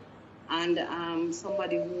 gamble, and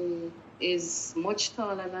somebody who is much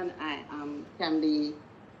taller than I am, can be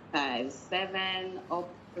 5'7" up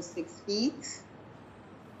to 6 feet.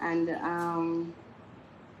 And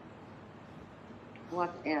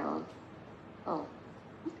what else? Oh,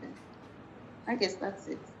 okay. I guess that's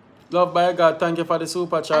it. Love by God, thank you for the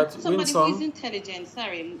super chat. And somebody who Winsome. is intelligent,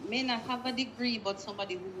 sorry, may not have a degree, but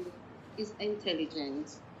somebody who is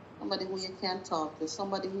intelligent, somebody who you can talk to,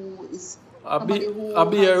 somebody who is I be a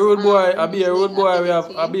rude boy. I be a rude boy.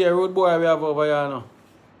 I be a rude boy we have over here now.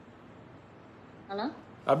 Hello?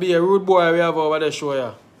 I be a rude boy we have over the show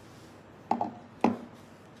here.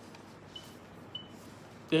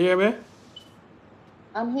 You hear me?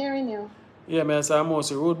 I'm hearing you. Yeah, man. So I'm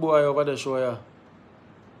mostly rude boy over the show here.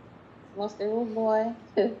 Mostly rude boy.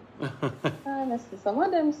 Some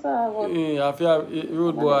of them, sir. Yeah, I feel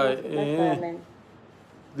rude boy.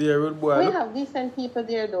 Be a rude boy. We have decent people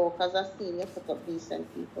there though, because I've seen you put up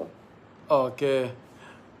decent people. Okay.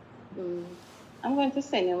 I'm going to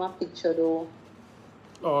send you my picture though.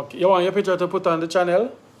 Okay. You want your picture to put on the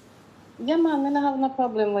channel? Yeah, man, I don't have no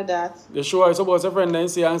problem with that. The show is about a friend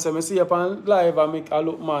and see and say, I see you on live and make a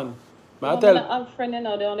look, man. I don't have a friend, you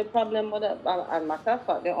know, the only problem with that, and matter of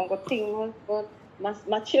fact, the only thing was, but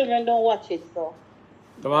my children don't watch it, so.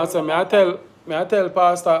 The man say, I tell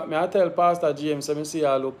Pastor James, I see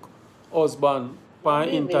you look husband on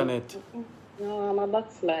internet. No, I'm a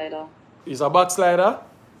backslider. He's a backslider?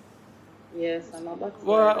 Yes, I'm a backslider.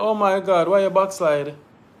 Why, oh my God, why you backslide?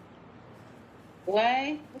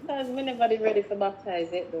 Why? Because we never did ready for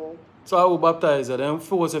baptize it though. So how baptize you? Them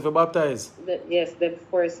force if you baptize? Yes, they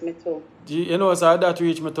force me to. You know so that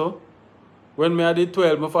reach me too? When I did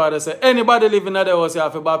 12, my father said, anybody living in the house you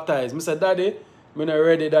have to baptize. I said, Daddy, I'm not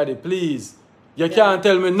ready, Daddy, please. You can't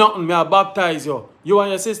tell me nothing, I baptize you. You and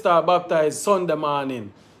your sister are baptized Sunday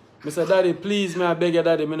morning. I said, Daddy, please, I beg you,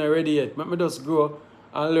 Daddy, I'm not ready yet. Let me just grow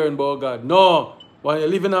and learn about God. No, when you're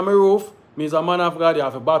living on my roof, me as a man of God, you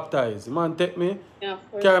have to baptize. The man take me,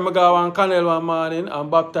 carry me go one canal one morning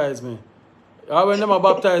and baptize me. When them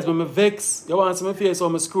baptize me, I vex. You want to see my face or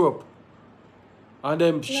my screw up. And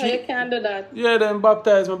them no, you can't do that. Yeah, them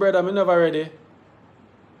baptize my brother, I'm never ready.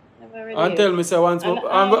 Never ready. And tell me, say, once, and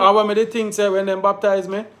when me the thing say, when them baptize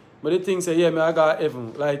me, but the thing say, yeah, me I got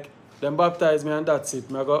heaven. Like, them baptize me and that's it.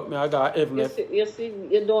 I got heaven. You see,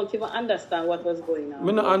 you don't even understand what was going on.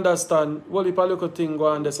 Me not understand. What if a little thing go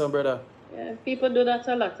on there, some brother? Yeah, people do that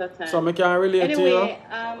a lot of times. So I can't relate to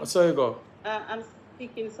you. So you go. I'm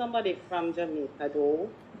speaking somebody from Jamaica though.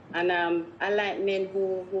 And I like men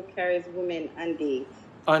who carries women and date.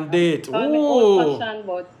 And date. Call me old-fashioned,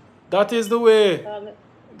 but that is the way.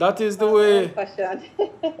 That is the way.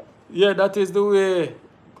 Yeah, that is the way.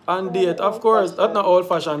 And date, of course. That's not old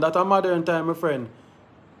fashioned. That's a modern time, my friend.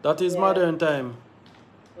 That is modern time.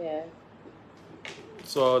 Yeah.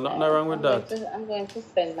 So nothing wrong with that. I'm going to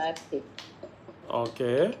send my pic.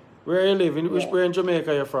 Okay. Where are you living? Which where in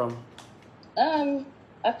Jamaica are you from?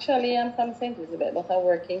 Actually I'm from St. Elizabeth, but I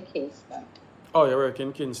work in Kingston. Oh, you work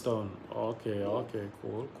in Kingston. Okay, okay,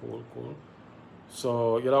 cool.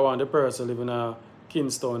 So you don't want the person living in a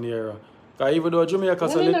Kingston area. Because even though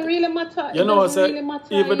Jamaica's a little... really matter. You know,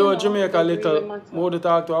 even though Jamaica little more to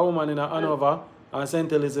talk to a woman in Hanover and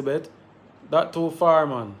St. Elizabeth, that too far,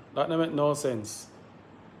 man. That don't make no sense.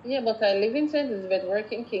 Yeah, but I live in St. Elizabeth,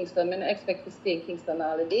 work in Kingston. I don't expect to stay in Kingston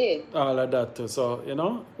all the day. All of that too. So, you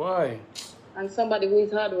know, why? And somebody who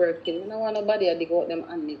is hardworking. I don't want nobody to dig out them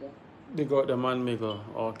and me go. Dig out them and me go.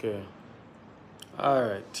 Okay.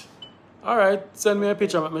 Alright. Send me a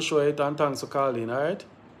picture, let me show it, and thanks for calling, alright?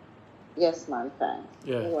 Yes, man, thanks.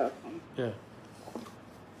 Yeah. You're welcome. Yeah.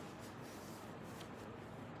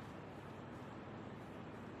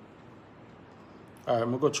 Alright, I'm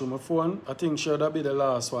going to go through my phone. I think sure that'll be the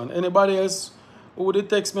last one. Anybody else who would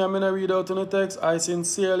text me, I'm going to read out on the text. I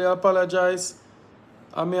sincerely apologize.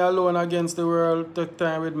 I'm here alone against the world. Take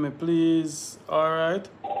time with me, please. Alright?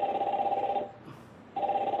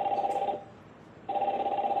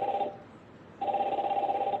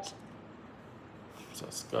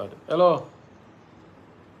 God. Hello.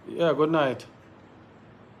 Yeah, good night.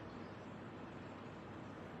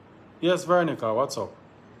 Yes, Veronica, what's up?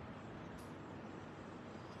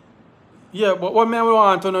 Yeah, but what me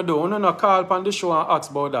want to do, you no call upon the show and ask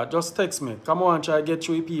about that. Just text me. Come on, try to get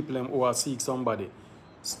through people who are seek somebody.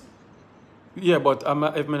 Yeah, but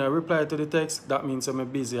if I reply to the text, that means I'm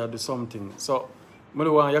busy or do something. So, I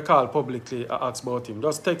don't want you call publicly and ask about him.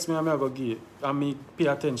 Just text me and I go give and me pay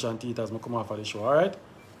attention to it as I come off of the show, alright?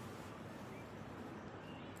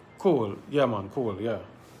 Cool. Yeah, man, cool, yeah.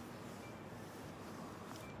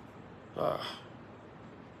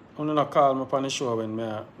 I'm not call me on the show when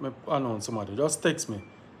I announce somebody. Just text me.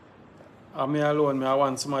 And me alone, I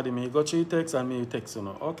want somebody, me go through text and me text you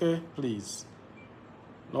know. Okay, please.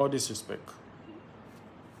 No disrespect.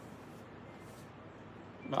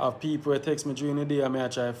 I have people who text me during the day and I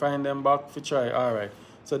try to find them back for try. Alright.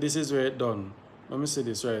 So this is where it's done. Let me see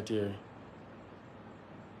this right here.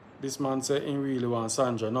 This man said he really want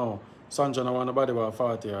Sandra. No. Sandra no want nobody about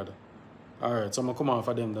 40 yard. Alright, so I'm come on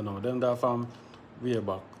for them now. Them that from way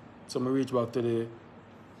back. So I reach back to the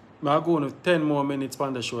I go on 10 more minutes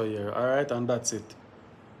on the show here. Alright, and that's it.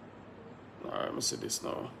 Alright, let me see this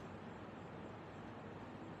now.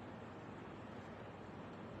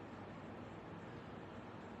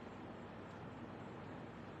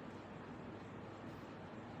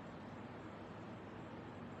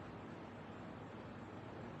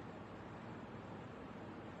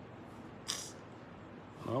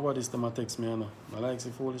 Nobody's them text me, no. I like the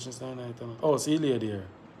foolishness that night. Oh, see lady here.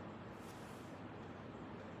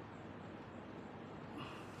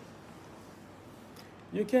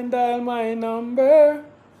 You can dial my number.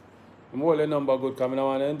 I'm holding number good coming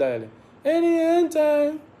on and dial it. Any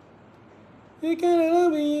time. You can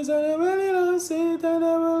love me, so I really don't sit and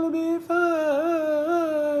I will be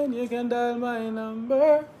fine. You can dial my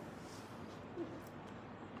number.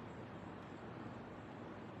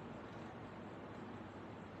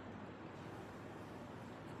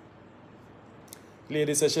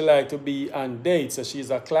 Lady says she like to be on dates, so she's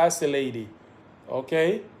a classy lady.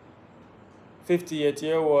 Okay?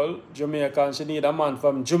 58-year-old Jamaican, and she need a man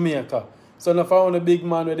from Jamaica. So if I want a big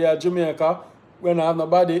man with their Jamaica, when I have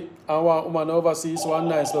nobody, I want a woman overseas, one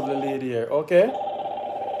nice lovely lady here. Okay?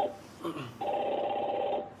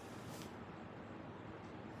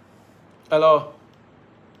 Hello?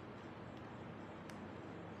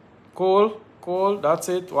 Cool? Cool? That's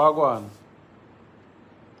it? Wagwan.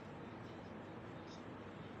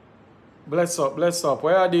 Bless up, bless up.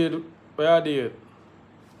 Where are you? Where are you?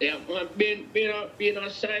 Yeah, being a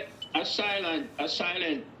silent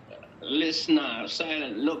listener, a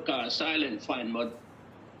silent looker, a silent fan, but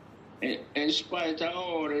in spite of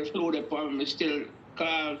all the flew upon me, still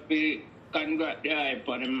call me, congrat the hype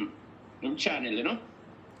on him channel, you know?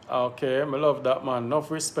 Okay, I love that, man. Enough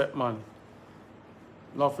respect, man.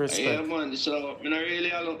 Enough respect. Yeah, man, so I don't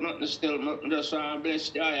really look nothing still. I just want to bless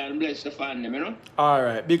the eye and bless the fan, you know?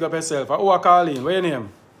 Alright, big up yourself. Who are calling? What's your name?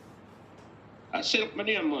 Silk, my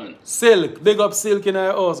name, man. Silk. Big up Silk in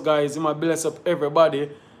our house, guys. You might bless up everybody.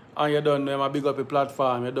 And you don't know, you might big up your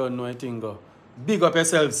platform. You don't know anything. Go. Big up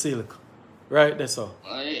yourself, Silk. Right there, sir.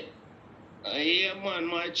 Yeah, man,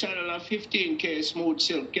 my channel are 15K Smooth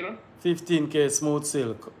Silk, you know? 15K Smooth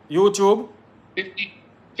Silk. YouTube?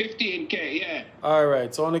 15K, yeah.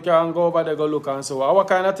 Alright, so you can go over there, go look and so. What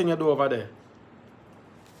kind of thing you do over there?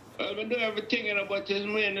 Well, I do everything, you know, but it's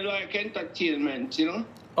mainly like entertainment, you know?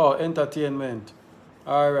 Oh, entertainment.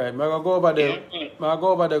 Alright, I'm going to go over there. Yeah, I'm go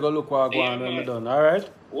over there, go look what I go on when I'm done. Alright?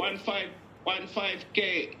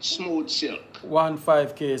 15K Smooth Silk.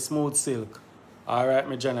 15K Smooth Silk. Alright,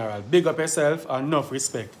 my general. Big up yourself and enough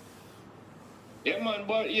respect. Yeah, man,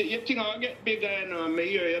 but you think I'll get bigger, you know? I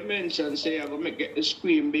hear you mention, say, I'm going to get the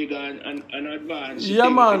screen bigger and advance. Yeah,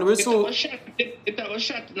 man, we saw. It was a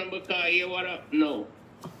shot number because you what up now.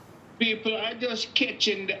 People are just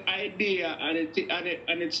catching the idea and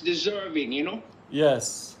it's deserving, you know?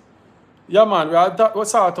 Yes. Yeah, man, we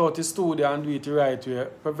sort out the studio and do it the right way,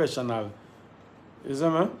 professional. You see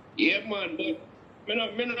me? Yeah, man, but I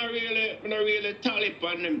not really tally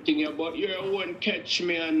on them thing, but you won't catch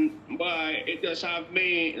me and boy, it just have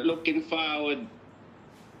me looking forward.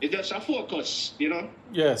 It just a focus, you know?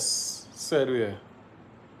 Yes, said we.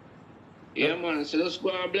 Yeah, man, so just go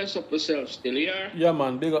and bless up yourself still, yeah? Yeah,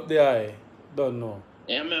 man, big up the eye. Don't know.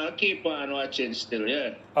 Yeah, man, I'll keep on watching still,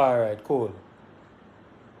 yeah? Alright, cool.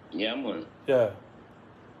 Yeah, man. Yeah.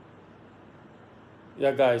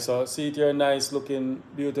 Yeah, guys, so see it here, nice looking,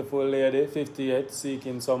 beautiful lady, 58,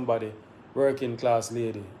 seeking somebody, working class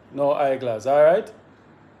lady. No eyeglass, alright?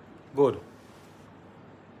 Good.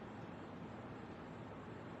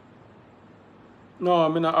 No,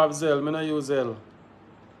 I not have Zelle. I not use Zelle.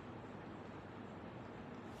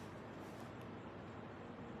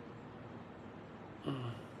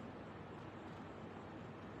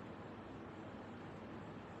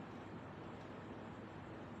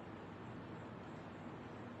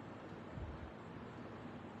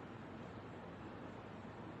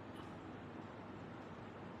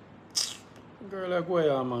 Girl, like, where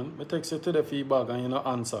you, man? I text you to the feedback and you not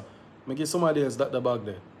answer. I give somebody else that the bag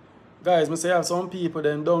there. Guys, I say I have some people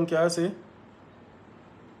then don't care, see?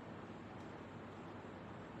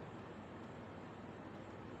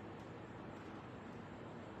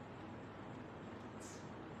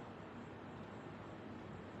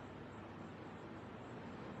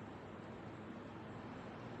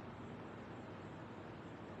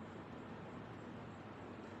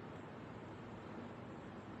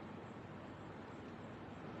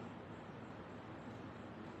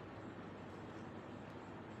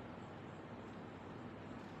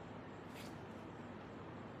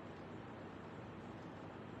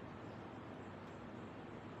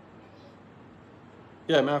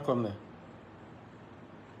 Yeah, may I come there?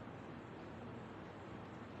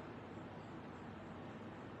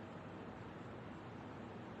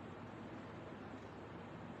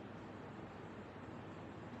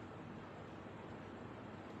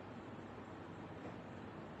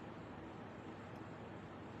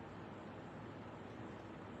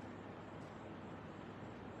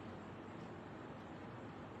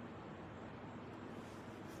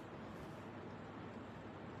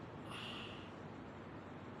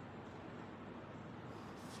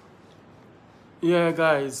 Yeah,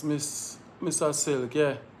 guys, Mr. Silk,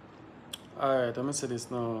 yeah. Alright, I'm gonna say this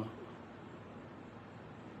now.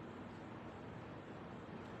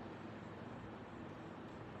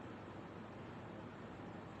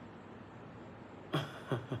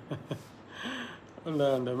 Hold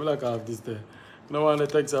on, I'm like half this day. No one the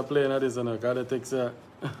text are playing at this and I got the text are.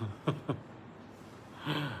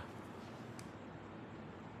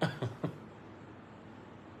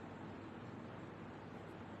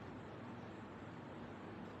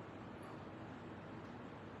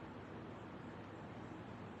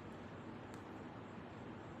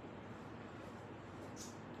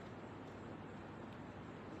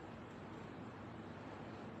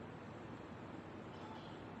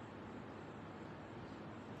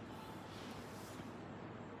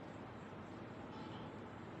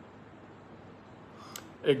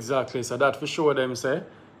 Exactly, so that for sure them say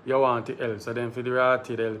you want it help. So then for the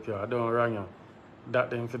rotted help you, I don't wrong you. That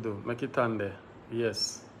them for do. Make it on there.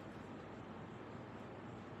 Yes.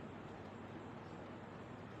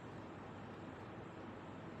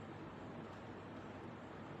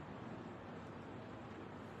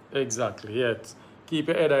 Exactly, yes. Keep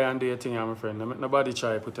your head high and do your thing, my friend. Nobody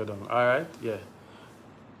try to put it down. Alright? Yeah.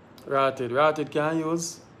 Rotted. Rotted can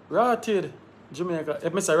use. Rotted. Jamaica.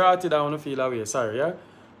 If I say rotted, I want to feel away. Sorry, yeah?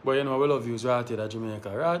 But you know, we love use rotted at Jamaica,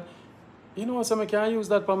 right? You know, so I can use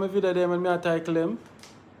that for my video there when I title them.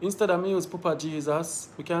 Instead of me use Papa Jesus,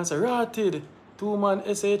 we can say rotted. 2-man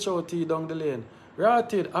SHOT down the lane.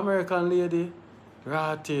 Rotted. American lady.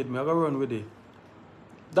 Rotted. Me I go run with it.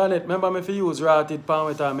 Done it. Remember me if you use rotted palm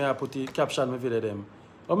with time, I put the caption my video them.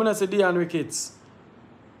 I'm gonna say Dean Ricketts.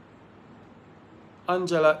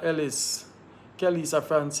 Angela Ellis. Kelisa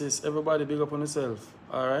Francis. Everybody big up on yourself.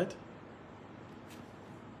 Alright?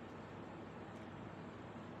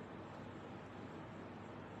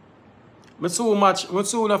 Me soon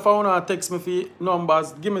found out text me for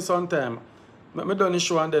numbers. Give me some time. Me done the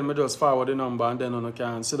show and then me just forward the number and then you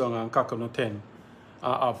can sit down and cock on the 10 and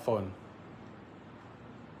have fun.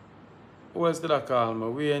 Who else did I call me?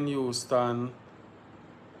 We in Houston.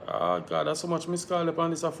 Oh God, that's so much miss call upon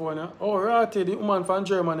this phone. Yeah? Oh, Ratty, the woman from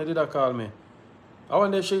Germany did I call me. I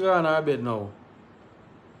wonder if she gone her bed now.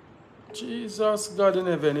 Jesus God in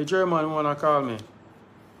heaven, the German woman call me.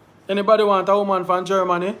 Anybody want a woman from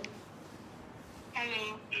Germany?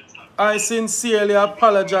 I sincerely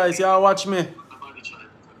apologize. You watch me.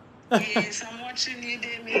 Yes, I'm watching you,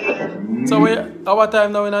 Damien. So our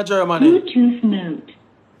time now in Germany. Bluetooth mode.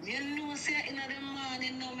 You know, say in the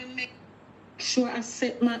morning, now me make sure I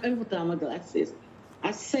set my every time my glasses.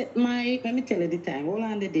 I set my. Let me tell you the time. Hold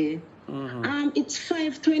on the day. It's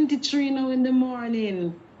 5:23 now in the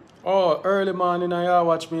morning. Oh, early morning. I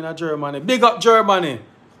watch me in Germany. Big up Germany.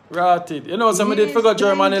 Rotted. You know, somebody did forget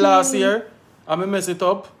Germany last year. I mess it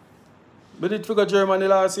up. But did forget Germany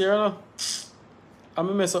last year, you know? I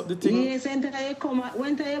mess up the thing. Yes, and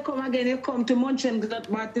when you come again, you come to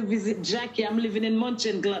Mönchengladbach to visit Jackie. I'm living in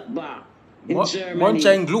Mönchengladbach in Germany.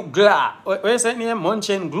 Mönchengladbach. What is that name?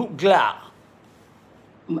 Mönchengladbach.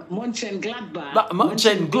 Mönchengladbach.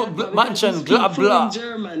 Mönchengladbach.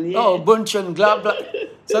 German, yeah. Oh, Mönchengladbach.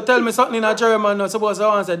 So tell me something in German now. Suppose I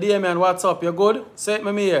want to say, Damien, what's up? You good? Say it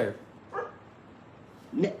me here.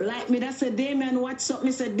 Like me, that said, Damien, what's up?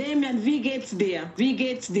 Me said, Damien, wie geht's dir? Wie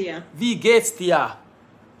geht's dir? Wie geht's dir?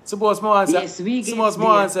 Suppose more answer. Yes, wie geht's suppose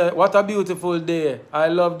more answer. What a beautiful day. I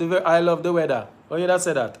love the weather. Oh, you that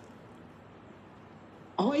say that?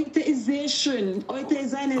 Heute ist sehr schön. Heute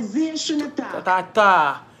ist eine sehr schöne Tag.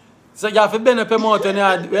 Ta. So you have to bend up your mouth when you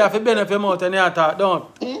have to bend up your mouth when you talk, don't?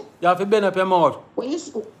 You have to bend up your mouth. What you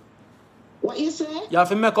say? You have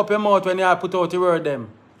to make up your mouth when you put out the word them.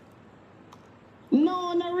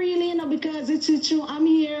 No, not really, you know, because it's true.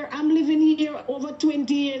 I'm living here over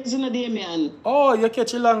 20 years in a day, man. Oh, you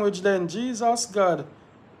catch your language then. Jesus God.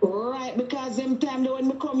 Right, because them time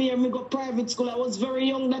when I come here, I go private school. I was very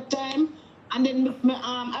young that time. And then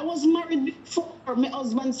I was married before. My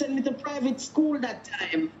husband sent me to private school that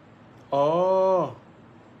time. Oh,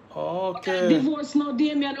 okay. I divorced now,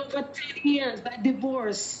 Damien, over 10 years. I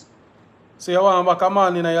divorced. So you want back a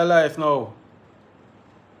man in your life now?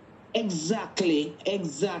 Exactly.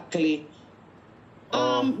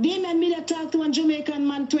 Damien, me that talk to one Jamaican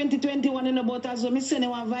man 2021 in about as well. Me send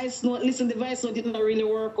him a voice note. Listen, the voice note didn't really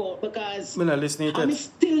work out because me not listening to I'm it.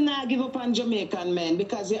 still not give up on Jamaican men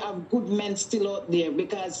because you have good men still out there.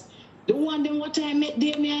 Because the one them what I met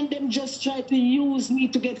Damien, them just try to use me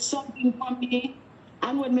to get something from me.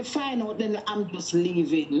 And when me find out, then I'm just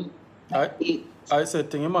leaving. I said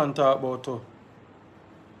thing a man talk about too.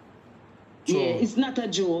 Yeah, it's not a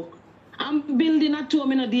joke. I'm building a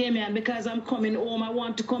home in a Damien because I'm coming home. I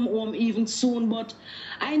want to come home even soon, but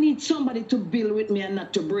I need somebody to build with me and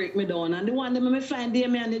not to break me down. And the one that I find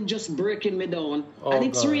Damien is just breaking me down. Oh, and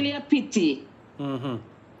it's God. really a pity.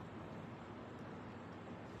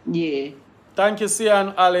 Yeah. Thank you,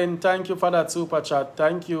 Sian Allen. Thank you for that super chat.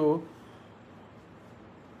 Thank you.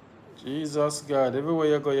 Jesus God. Everywhere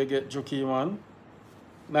you go, you get jokey, man.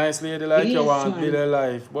 Nice lady like you want build a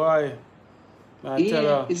life. Boy. I tell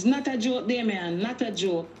her. It's not a joke there, man. Not a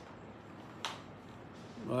joke.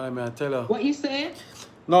 Boy, I tell her. What you say?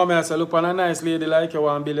 No, I say, look on a nice lady like you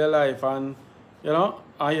want build a life and, you know,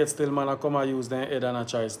 and yet still, man, I come and use their head and I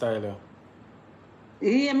try style you.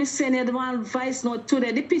 Yeah, me send you the one voice note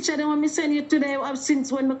today. The picture the one me send you today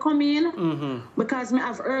since when me come in. Because me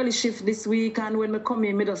have early shift this week and when me come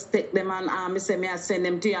in, me just take them and me say me I send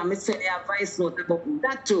them to you and me send you a voice note about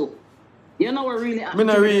that too. You know what really happened me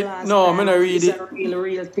not read, no, me not read it. It's a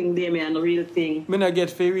real thing there, man, a real thing. Me not get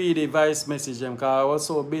to read the voice message them because I was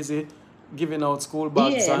so busy giving out school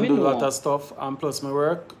bags and do a lot of stuff and plus my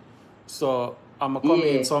work. So I'm going to come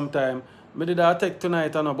in sometime. I did that take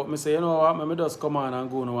tonight, but I say, you know what, I just come on and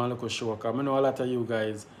go and look at the show because I know a lot of you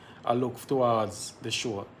guys I look towards the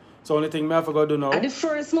show. So only thing I have to do now. At the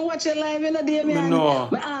first, I watch it live in the day, man.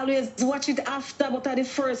 I always watch it after, but at the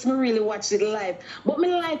first, I really watch it live. But I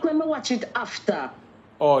like when I watch it after.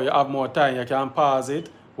 Oh, you have more time. You can pause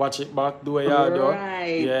it, watch it back, do what you do.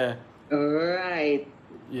 Right. Yeah. Right.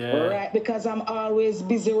 Yeah. Right, because I'm always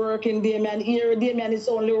busy working, Damien. Here, Damien is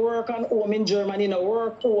only work and home in Germany, you know,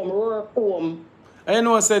 work home. And you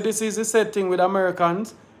know, I said this is the sad thing with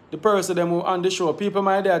Americans. The person them who on the show, people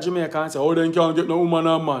might there Jamaican say, oh, they can't get no woman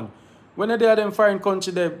or man. When they are in foreign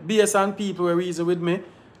country, they based on people who reason with me,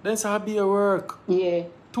 then say I be a work. Yeah.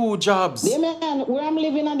 2 jobs. Man, where I'm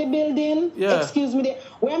living on the building, excuse me,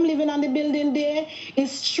 where I'm living on the building there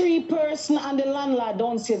is 3 person and the landlord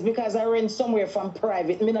downstairs because I rent somewhere from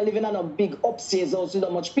private. I'm not living on a big upstairs house with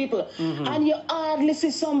not much people. And you hardly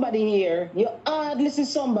see somebody here. You hardly see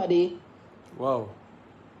somebody. Wow.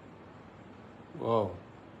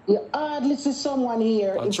 You hardly see someone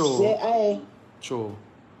here. True. True.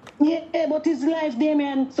 Yeah, but it's life,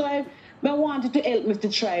 Damien. So I wanted to help me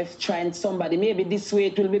to find somebody. Maybe this way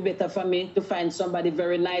it will be better for me to find somebody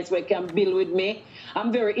very nice who can build with me.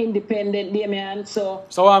 I'm very independent, Damien. So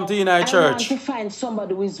I'm to in a church. I want to find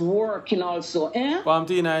somebody who is working also. Eh? I'm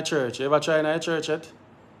to in a church. You ever try in a church yet?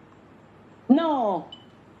 No.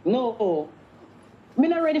 I'm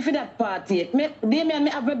not ready for that part yet. Damien,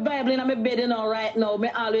 I have my Bible in my bed right now.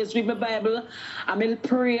 I always read my Bible. I'm in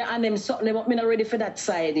prayer and them something, but I'm not ready for that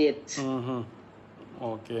side yet.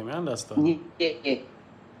 Okay, I understand. Yeah.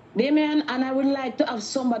 Damien, and I would like to have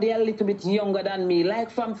somebody a little bit younger than me,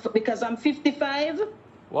 because I'm 55.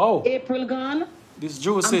 Wow. April gone. This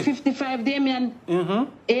juicy. I'm 55, Damien.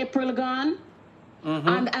 April gone.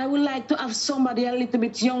 And I would like to have somebody a little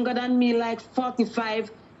bit younger than me, like 45,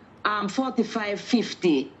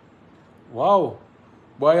 50. Wow.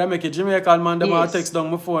 Boy, I make a Jamaican man, them text down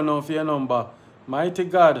my phone now for your number. Mighty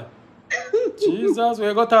God. Jesus,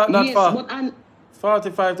 we got that far.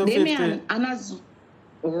 45 to 50. Damien, and as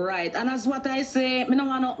right, and as what I say, me no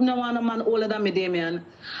want a man older than me, Damien.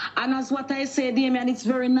 And as what I say, Damien, it's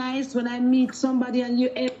very nice when I meet somebody and you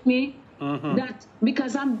help me. That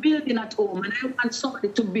because I'm building at home and I want somebody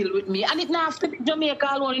to build with me. And it not have to be Jamaica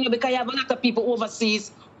alone, you know, because you have a lot of people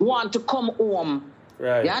overseas want to come home.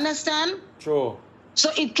 Right. You understand? True.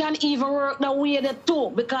 So it can even work the way that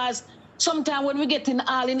too, because sometimes when we get in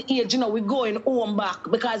all in age, you know, we going home back.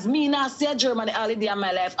 Because me not stay in Germany all the day of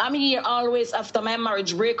my life. I'm here always after my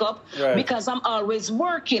marriage breakup because I'm always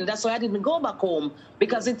working. That's why I didn't go back home,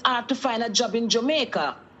 because it's hard to find a job in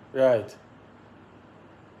Jamaica. Right.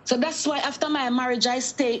 So that's why after my marriage, I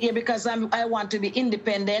stay here because I want to be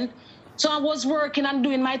independent. So I was working and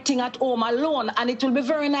doing my thing at home alone. And it will be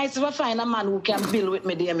very nice if I find a man who can build with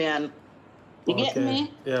me, Damien. You get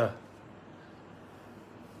me? Yeah.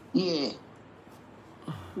 Yeah.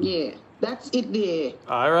 Yeah. That's it there.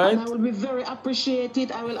 All right. And I will be very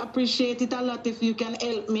appreciated. I will appreciate it a lot if you can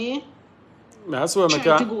help me. That's where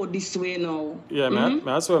Try to go this way now. Yeah, man.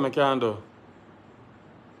 That's where I can do.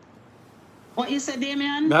 What you said,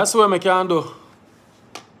 Damien? That's what I can do.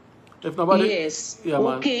 If nobody... Yes. Yeah,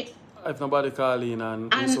 man. Okay. If nobody call in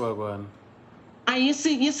and this will go on. And you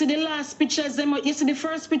see the last pictures, you see the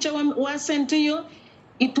first picture I sent to you?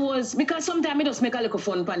 It was, because sometimes I just make a little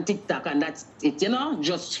fun on TikTok and that's it, you know?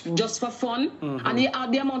 Just for fun. And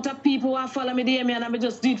the amount of people who follow me, Damien, and I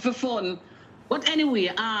just do it for fun. But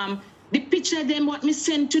anyway, the picture them what me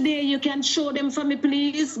sent today, you can show them for me,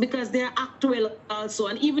 please, because they're actual also.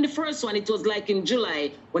 And even the first one, it was like in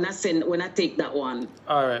July when I take that one.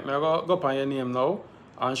 All right, I go up on your name now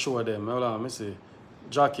and show them. Hold on, let me see.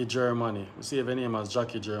 Jackie Germany. We see if your name as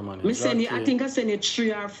Jackie Germany. I think I sent you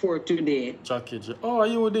 3 or 4 today. Jackie Oh, are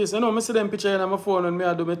you with this? You know, I see them picture in my phone and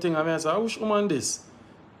I do my thing and I say, which woman this?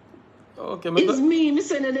 Okay, it's me. I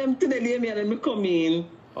send them today, Damien, and I come in.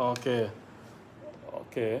 Okay.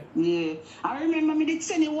 Okay. Yeah. I remember me did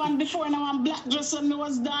send you one before and I one black dress when I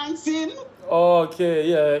was dancing. Okay,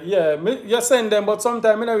 yeah. You send them, but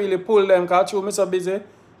sometimes I don't really pull them because I'm so busy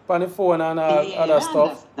on the phone and other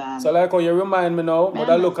stuff. Understand. So like how you remind me now, but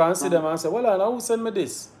I look and see them and say, well, now who send me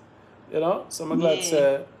this? You know? So I'm glad to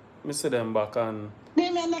say, I see them back and...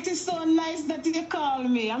 Damien, that is so nice that you call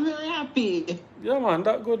me. I'm very happy. Yeah, man,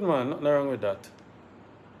 that good, man. Nothing wrong with that.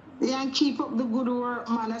 Yeah, and keep up the good work,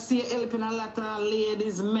 man. I see you helping a lot of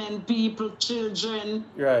ladies, men, people, children.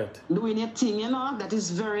 Right. Doing your thing, you know? That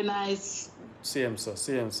is very nice. Same so.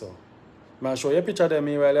 Man, show you a picture of them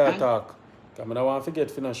while you talk. Because I don't want to forget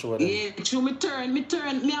to show them. Yeah, true, me turn. Me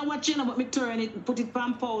I watch you, but me turn it, put it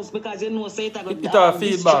on pause because you know, say it got a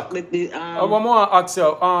feedback. I want to ask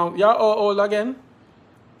you, you're how old again?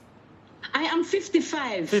 I am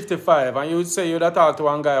 55. 55, and you say you'd talk to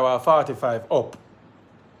one guy who is 45 up.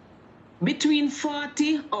 Between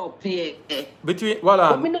 40 up, yeah. Between, hold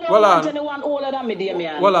on. But I don't want anyone older than me,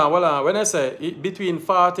 Damien. Hold on. When I say between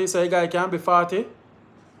 40, so a guy can be 40?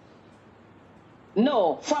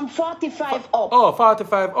 No, from 45 up. Oh,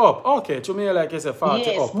 45 up. Okay, to me like you say 40 yes,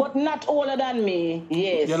 up. Yes, but not older than me.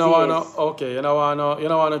 Yes. You know wanna okay, you know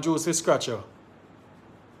wanna juice his scratcher.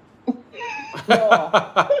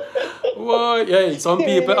 No. Well, yeah, some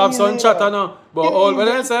people have some chatter now. But all when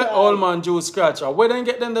I say old man juice scratcher, where then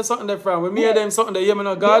get them the something different? We made them something that you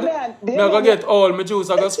know God. Me go get all my juice,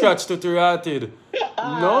 I go scratch to rotted.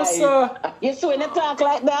 No, sir. You see when you talk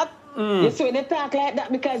like that? You see when you talk like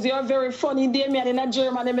that because you're very funny, Damien, in a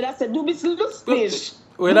German. And I said, du bist lustig.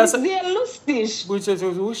 Well, du bist sehr lustig. Which is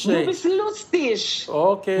who Du bist lustig.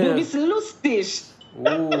 Okay. Du bist lustig.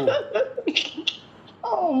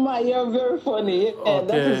 Oh my, you're very funny. Yeah, okay.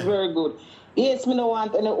 That is very good. Yes, me no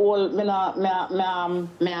want any old, me no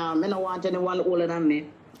want anyone older than me.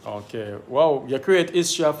 Okay. Wow, you create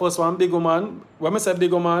history. First one big woman. When I say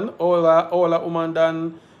big woman, older woman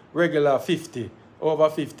than regular 50. Over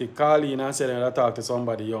 50. Call in and say they talk to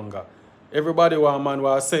somebody younger. Everybody want man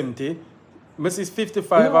was 70. Mrs.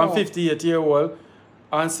 55 and 58-year-old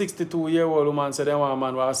and 62-year-old woman say they want a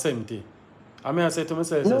man was 70. I mean I say to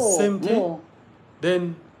myself, 70? No.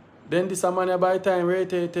 Then this a man by time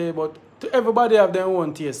rate, but everybody have their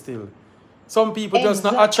own taste still. Some people just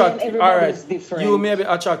not attracted. Alright, you may be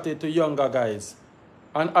attracted to younger guys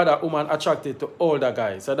and other women attracted to older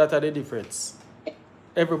guys. So that's the difference.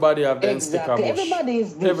 Everybody have their sticker bush. Everybody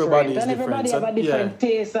is different. Everybody have a different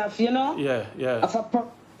taste of, you know? Yeah. Of a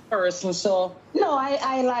person. So no,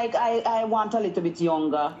 I want a little bit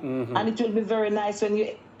younger. And it will be very nice when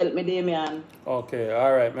you help me, Damien. Okay,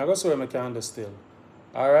 alright. I go see where I can do still.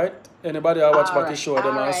 Alright? Anybody I watch back the show,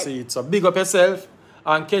 them I see it. So big up yourself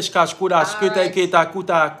and cash kudash kuta kita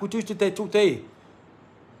kuta kutute tute.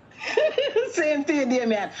 Same thing, dear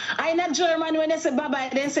man. I in German when they say bye-bye,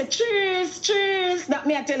 they say cheers, cheers. That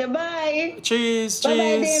me I tell you bye. Cheese, Bye-bye,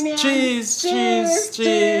 cheese, Damien. cheese, cheese, Cheers,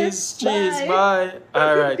 cheese, cheese. Bye. Bye.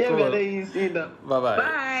 All right, Yeah, cool. very easy, though. Bye-bye. Bye.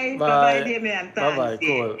 Bye. Bye-bye, Damien. Bye-bye, Thanks.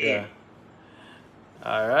 cool, yeah.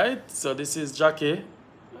 All right, so this is Jackie.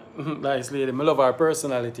 Nice lady. I love her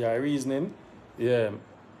personality, her reasoning. Yeah,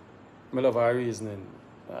 I love her reasoning.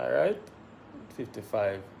 All right,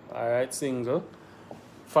 55. All right, single.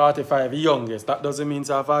 45, youngest. That doesn't mean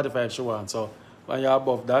so 45 she wants. So when you're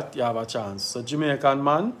above that, you have a chance. So Jamaican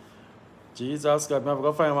man, Jesus God, I'm going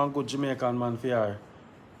to find one good Jamaican man for her.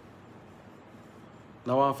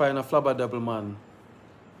 Now I want to find a flabber double man.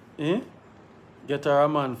 Eh? Get her a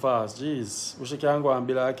man fast. Jeez. Wish she can go and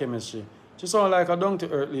build her chemistry. She sounds like a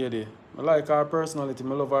down-to-earth lady. I like her personality. I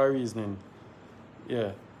love her reasoning.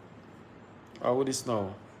 Yeah. How would this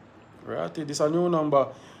now? Right? This is a new number.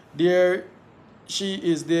 There she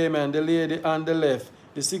is there, man. The lady on the left.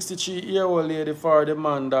 The 63-year-old lady for the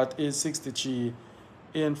man that is 63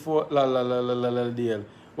 in Fort Lauderdale.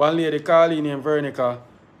 One lady calling named Vernica.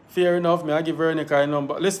 Fair enough, I give Vernica a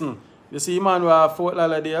number. Listen, you see man who have Fort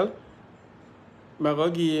Lauderdale? I'm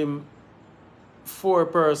going to give him 4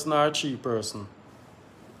 person or 3 person.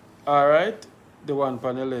 Alright? The one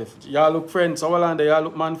on the left. Y'all look friends. So while there, y'all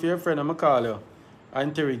look man for your friend. I'm going to call you. I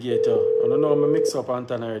interrogate you. I don't know, I'm mix up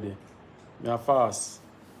Anton already. I'm fast.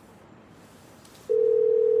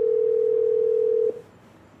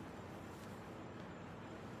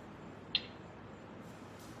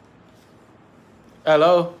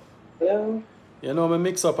 Hello? Hello? You know, I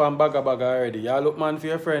mix up and bagga already. Y'all look man for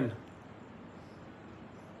your friend.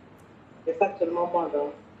 It's actually my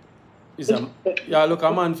mother. Y'all look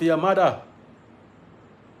a man for your mother?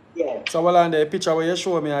 Yeah. So while on the picture where you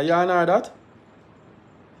show me, are you on her that?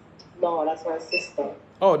 No, that's my sister.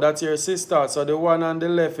 Oh, that's your sister. So the one on the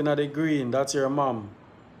left in the green, that's your mom?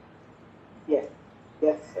 Yes.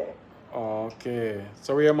 Yes, sir. Okay.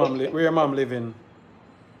 So where your mom living?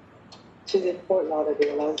 She's in Fort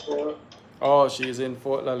Lauderdale as well. Oh, she's in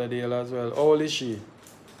Fort Lauderdale as well. How old is she?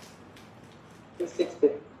 She's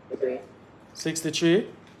 63. 63?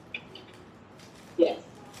 Yes.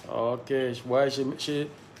 Okay. Why she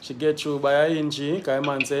get through by an inch? Because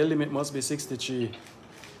man say limit must be 63.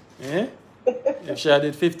 Eh? If she had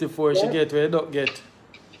it 54, she get where you don't get.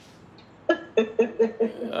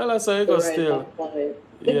 Well, that's how you go still.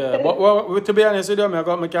 Yeah, but to be honest with you,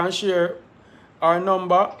 I can share our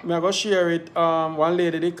number. I'm going to share it. One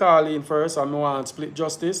lady they call in first and I want to split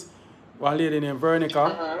justice. One lady named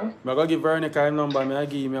Vernica. I'm going to give Vernica a number and I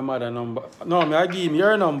give him your mother number. No, I give him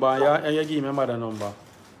your number and you give him your mother number.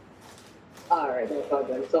 Alright, no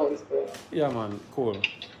problem. Sounds good. Yeah, man. Cool.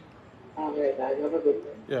 Alright, I have a good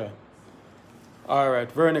one. Yeah.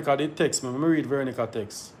 Alright, Vernica did text me. Let me read Vernica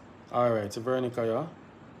text. Alright, so Vernica, yeah?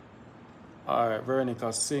 Alright,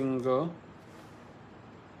 Vernica single.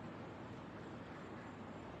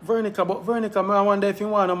 Vernica, I wonder if you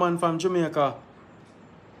want a man from Jamaica.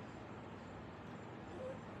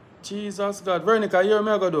 Jesus God. Vernica, here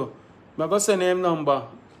me I go do. I go send him number.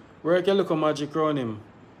 Where can you look at magic around him?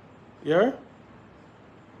 Yeah?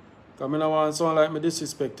 Because I don't want someone like me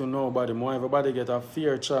disrespect to nobody. I want everybody get a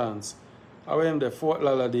fair chance. I am the Fort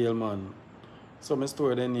Lauderdale man. So I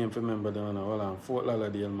store the name for remember them. Hold on. Fort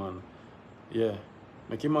Lauderdale man. Yeah.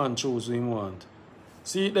 Make him man choose who he want.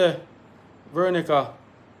 See it there? Vernica.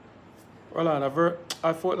 Hold on.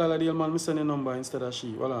 I Fort Lauderdale man, I send a number instead of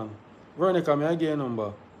she. Hold on. Vernica, I get a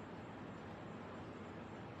number.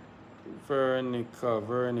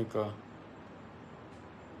 Vernica.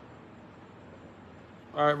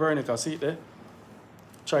 Alright, Vernica, see it there?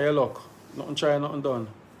 Try your luck. Nothing try, nothing done.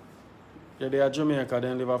 Yeah, they are Jamaica,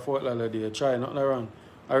 then live at Fort Lauderdale. Try, nothing around.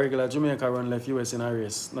 A regular Jamaica run left US in a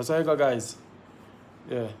race. That's how you go, guys.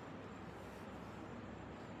 Yeah.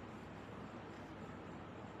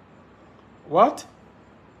 What?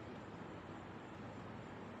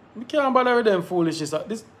 We can't bother with them foolishness.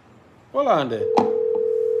 This. Hold on there.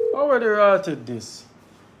 How already rotted this?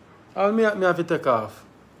 I'll me have to take off.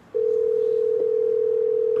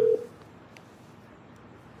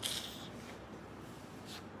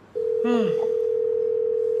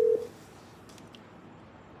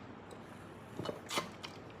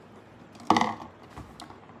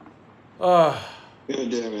 Yeah,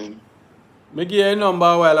 there, man. Me give you a number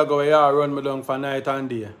a while ago where you run me down for night and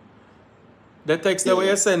day. The text that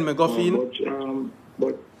you send me, go fin.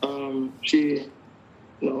 But she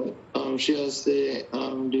has the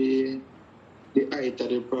height of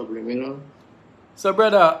the problem, you know. So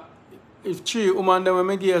brother, if 3 women them when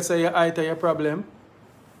me give you say your height of your problem.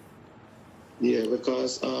 Yeah,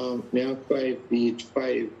 because me have 5 feet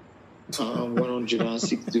 5.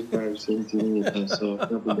 165 centimeters. So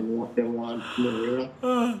they want more,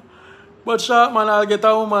 But short man, I'll get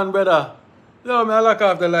a woman, brother. Yo, me I lock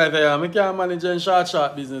off the life here. I can't manage in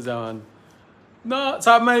short business, man. No,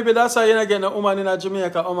 so maybe that's why you not get a woman in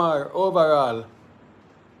Jamaica, Omar, overall.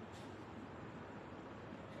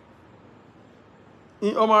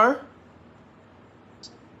 Omar?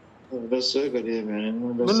 Oh, that's so good,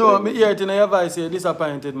 man. I know, I hear it in your voice, you're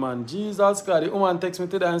disappointed, man. Jesus God, the woman text me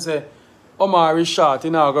today and say, Omar is short, you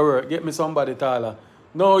know, go work, get me somebody taller.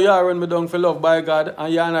 No, you run me down for love by God,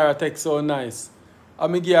 and you and her text so nice.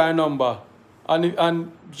 And me give her a number.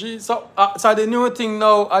 And so the new thing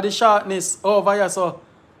now are the shortness over here, so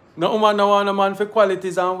no woman no want a man for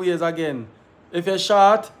qualities and ways again. If you're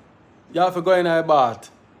short, you have to go in a bath.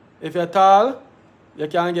 If you're tall, you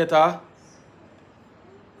can't get her.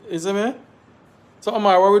 You see me? So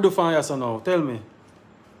Omar, what we do for you so now? Tell me.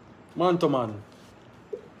 Man to man.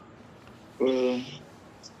 Well,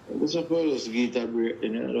 I suppose just get a break, you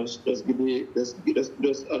know, just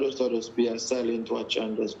be a silent watch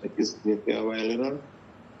and just make it stay for a while, you know.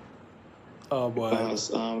 Oh boy.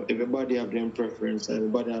 Because everybody have their preference and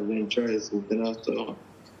everybody have their choices, you know. So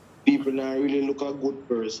people now really look a good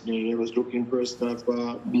person, you know, was looking person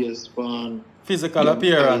for based on physical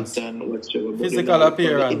appearance. And whatever, physical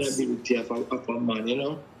appearance. The inability of a man, you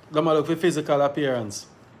know. They might look for physical appearance.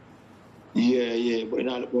 Yeah, but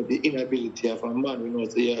not about the inability of a man, you know,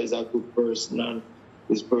 so yeah, is a good person and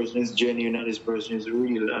this person is genuine and this person is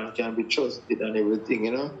real and can be trusted and everything,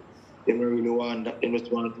 you know. They don't really want that, they just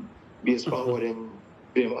want to be as far with them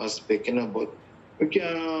aspect, you know, but we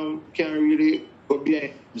can't really go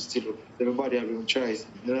behind them still. Everybody have their choice,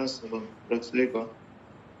 you know, so that's like a...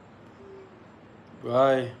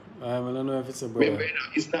 Right. I don't know if it's a brother. Remember, you know,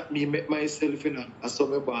 it's not me, myself, you know, I saw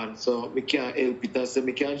my band, so we can't help it and say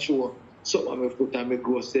we can't show something I put and I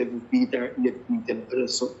grow 7 feet or 8 feet and other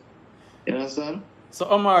so. You understand? So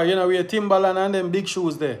Omar, you know, we wear Timberland and them big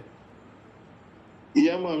shoes there.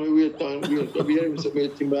 Yeah, man, we wear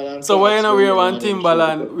Timberland. So why you know we want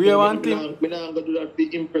Timberland? We want Timberland. I'm not going to do that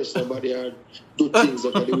to impress somebody or do things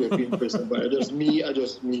that they will be impressed somebody. Just me, you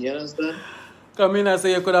understand? Come in and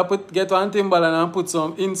say you could have get one Timberland and put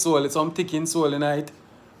some insole, some thick insole in it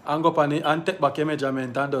and go up on it and take back your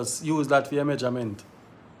measurement and just use that for your measurement.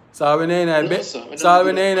 So when you're in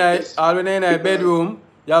a bedroom,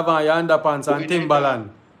 you have on your underpants and Timberland.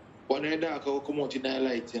 When I dark, I will come out in the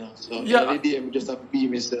light, you know. So yeah. Every day I just have to be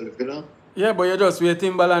myself, you know. Yeah, but you just wear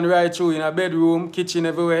Timberland right through in a bedroom, kitchen,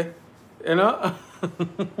 everywhere. You know?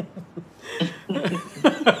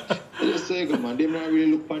 Just say, man, they not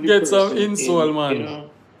really look on the get some insole, man. You know?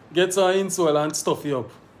 Get some insole and stuff you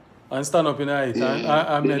up. And stand up in the height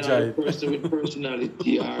and measure it. A person with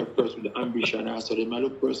personality or a person with ambition or so they might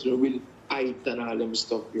look person with height and all them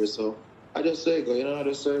stuff here. So I just say go, you know, I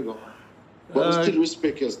just say go. But I still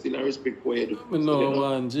respect you, still I respect what you do. No, so, you know?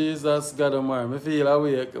 man, Jesus God Almighty, I feel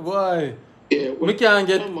awake. Why? Yeah, we can't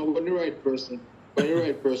get when the right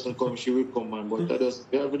person comes, she will come, man. But I just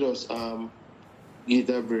have to just get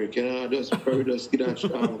a break, you know, I just probably just get that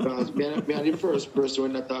because me and the first person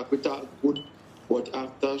when I talk, we talk good. But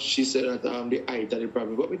after she said that the height are the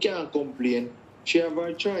problem, but we can't complain. She have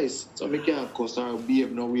her choice, so we can't cuss her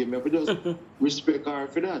behave no way. We just respect her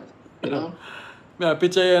for that, you know. I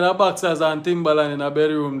picture you in a boxers and Timberland in a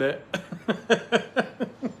bedroom there.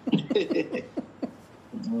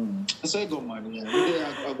 So I go, man.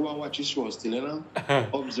 Yeah. I go and watch the show still, you know.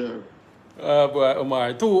 Observe. Boy,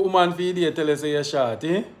 Omar, 2 women feed you tell us you're short,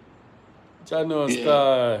 eh? Chanos,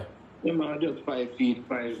 yeah. Yeah, man, just 5 feet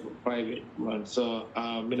 5, man. So,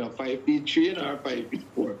 you know, 5 feet 3 or 5 feet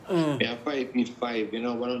 4. Yeah, 5 feet 5, you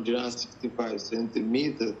know, 165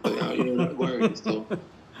 centimeters. You know, not worried, so,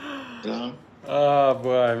 you know. Oh,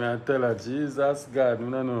 boy, man, tell her, Jesus God, I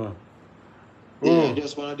don't know. Yeah,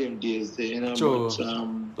 just one of them days, you know. Sure.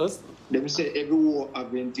 But, let me say, every war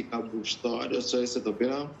I've been take a bush, so I just try to set up, you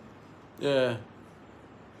know. Yeah.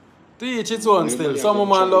 To each its own still. Some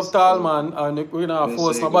women love tall man and we don't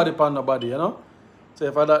force nobody upon nobody, you know? So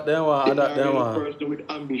if I that then one, I that then one. A person with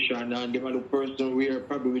ambition and them are the person where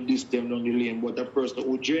probably with this them down the lane, but a person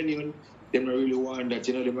who genuine, they don't really want that,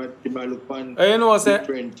 you know, they might look on you know what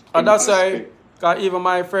different. And that's why, cause even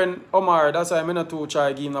my friend Omar, that's why I'm not too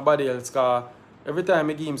try give him nobody else, cause every time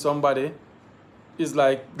I give him somebody, it's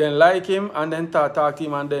like then like him and then talk to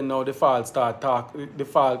him and then now the fault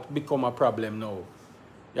become a problem now.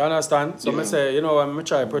 You understand? So I say, you know, I'm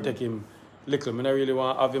try to protect him little. I don't really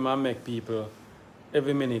want to have him and make people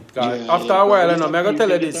every minute. After a while, I'm going to tell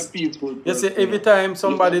you this. You see, every time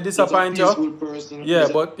somebody disappoints you, yeah,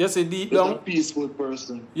 but you see, deep down, a peaceful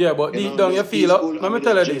person. Yeah, but deep down you feel, let me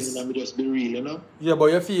tell you this. Just be real, you know? Yeah,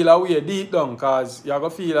 but you feel a way deep down because you're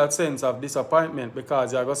going to feel that sense of disappointment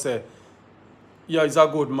because you're going to say, yeah, he's a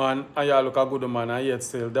good man and you look a good man and yet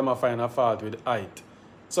still them a find a fault with height.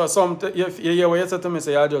 So you hear what you say to me,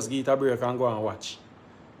 say, I'll just get a break and go and watch.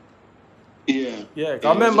 Yeah. Yeah,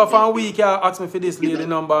 because remember from a week you asked me for this lady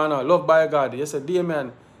number and all, love by God. You said,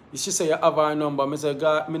 Damien, she say you have her number. I said,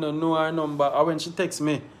 God, I don't know her number. And when she texts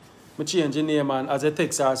me, I change the name and as I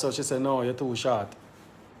text her, so she said, no, you're too short.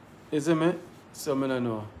 You see me? So I don't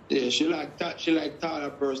know. Yeah, she like taller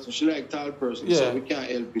person. She like tall person. Yeah. So we can't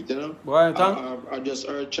help it, you know? Why, or just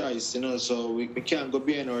our choice, you know, so we can't go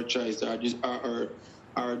behind our choice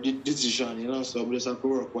our decision, you know, so we just have to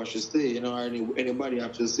work what she say, you know, or anybody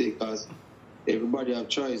have to say because everybody have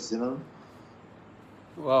choice, you know?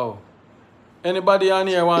 Wow. Anybody on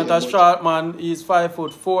here want a short man? He's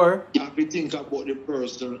 5'4". You have to think about the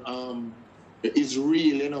person. Is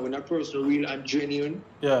real, you know, when a person real and genuine.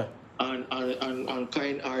 Yeah. And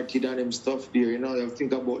kind-hearted and them stuff there, you know, you have to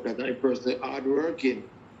think about that. And the person hard-working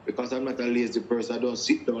because I'm not a lazy person. I don't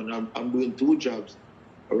sit down. I'm doing 2 jobs.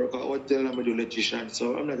 I work at hotel and I do electrician,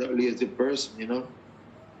 so I'm not a lazy person, you know.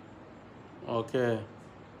 Okay.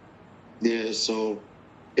 Yeah, so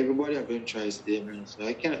everybody have been trying to stay, man, so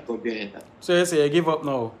I cannot go behind that. So you say you give up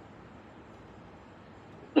now?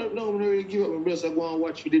 No, I'm not really give up. I'm just go and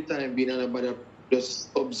watch for the time being and everybody just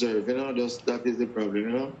observe, you know, just that is the problem, you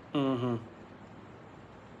know? Mm-hmm.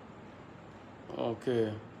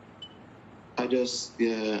 Okay. I just,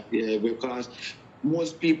 yeah, because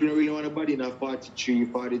most people don't really want a body in a 43,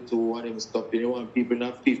 42, and them stuff. They want people in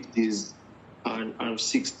their 50s and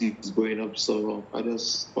 60s going up, so I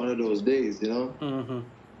just, one of those days, you know? Mm-hmm.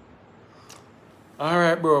 All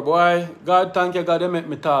right, bro, boy. God, thank you, God, you make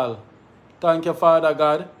me tall. Thank you, Father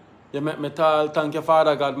God. You make me tall. Thank you,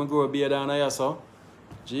 Father God. I grow a beard down here, so.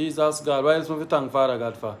 Jesus, God. What else me thank Father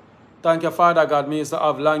God for? Thank you, Father God. Me used to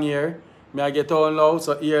have long hair. Me I get all now,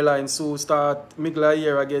 so hairline soon start. Middle of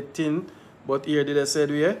year I get thin. But here did I say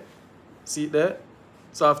way. See it there?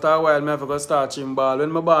 So after a while, I have to start trim ball.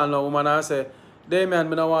 When I ball now, woman I say, Damien,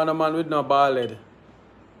 I don't want a man with no bald head.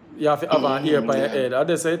 You have to have an ear by your head. I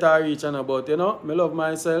just say it I reach and about, you know, I love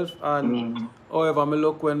myself and however I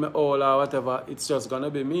look when I old or whatever, it's just gonna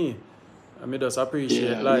be me. And I just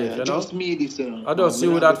appreciate life, you know. Just me this, I just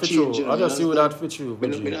see that for true. I just see that for true. I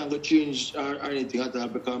don't go change or anything at all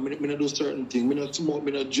because I don't do certain things. I don't smoke,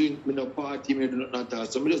 I don't drink, I don't party, I don't do nothing at all.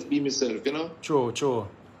 So I just be myself, you know. True.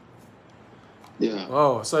 Yeah.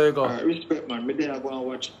 Wow, so you go. Alright, respect, man. Me there I go and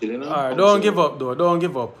watch it, you know. Alright, don't give up though. Don't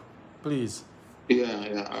give up. Please.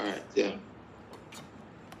 Yeah, alright, yeah.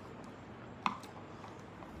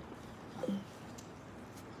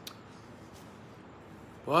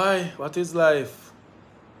 Why? What is life?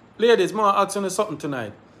 Ladies, I ask you something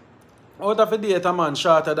tonight. Out of a date a man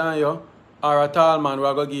shorter than you, or a tall man who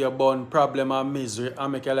are going to give you a bun, problem and misery,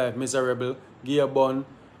 and make your life miserable, give you a bun,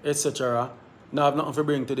 etc. Now have nothing to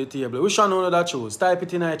bring to the table. Which one of that choose? Type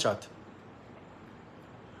it in a chat.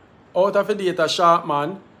 Out of a date a short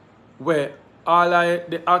man, where all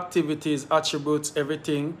the activities, attributes,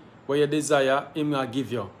 everything where you desire, him will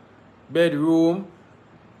give you. Bedroom,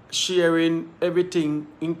 sharing, everything,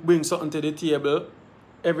 bring something to the table,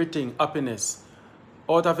 everything, happiness.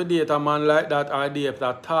 Out of a date a man like that, or date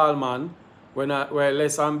that tall man, we're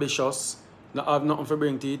less ambitious, not have nothing to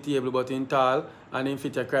bring to the table but in tall, and in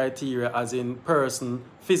fit your criteria as in person,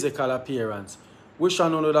 physical appearance. Which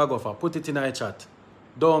one would I go for? Put it in a chat.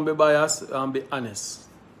 Don't be biased and be honest.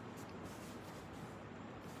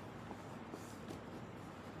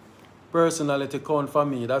 Personality count for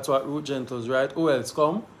me. That's what Root Gentles right. Who else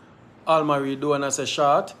come? Almarie doing as a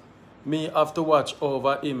short. Me have to watch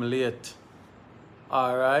over him late.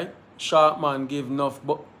 Alright. Sharp man give enough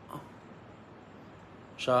bun.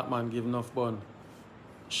 Sharp man give enough bun.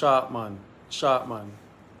 Sharp man.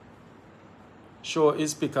 Show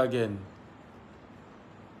his pick again.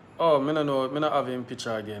 Oh, I don't know. I don't have him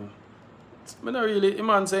picture again. I don't really, the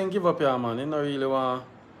man saying give up here, man. I don't really want,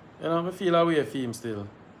 you know, I feel away for him still.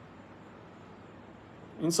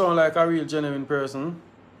 He sound like a real genuine person.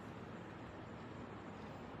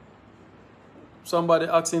 Somebody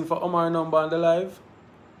asking for Omar number on the live.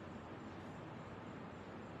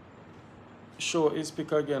 Show his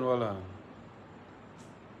pick again, voila.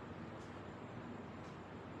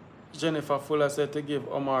 Jennifer Fuller said to give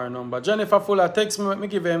Omar number. Jennifer Fuller, text me, let me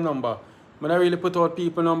give him number. I don't really put out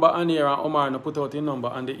people number on here and Omar no put out his number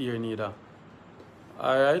on the ear neither.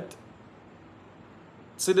 Alright?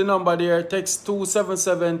 See the number there, text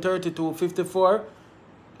 277-3254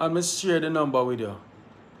 and me share the number with you.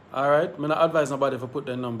 Alright? I don't advise nobody to put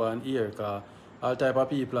the number in here because all type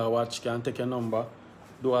of people I watch can take a number,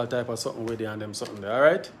 do all type of something with it and them something there.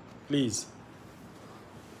 Alright? Please.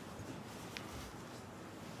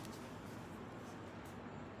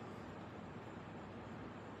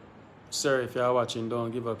 Sir, if you are watching,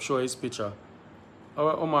 don't give up. Show his picture.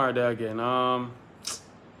 Our Omar there again.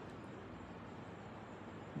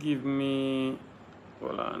 Give me,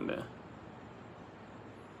 hold on there.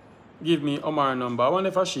 Give me Omar number. I wonder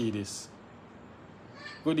if I see this.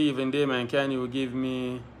 Good evening, Damon. Can you give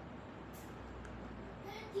me?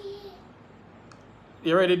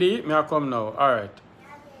 You ready, D? May I come now? Alright.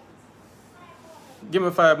 Give me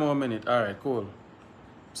 5 more minutes. Alright, cool.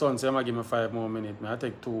 Son, say I'm gonna give me 5 more minutes. May I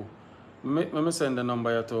take 2. Let me send the number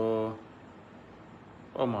here to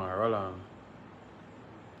Omar. Hold on.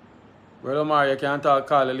 Well, Omar, you can't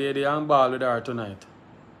call the lady and ball with her tonight.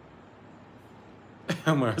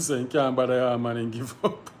 Omar saying, can't bother your man and give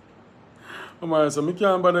up. Omar said, me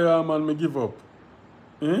can't bother your man, me give up.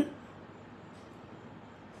 Eh?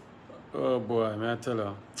 Oh boy, may I tell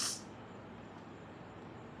her.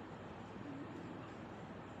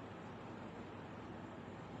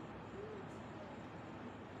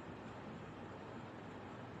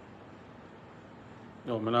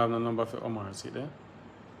 No, I don't have no number for Omar, see there?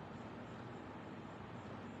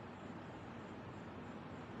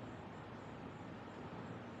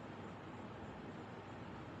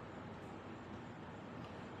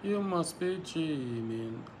 You must be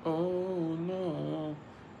dreaming. Oh no.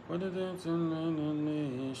 What a dance in a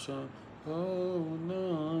nation. Oh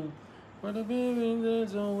no. What a baby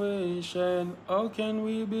situation. How can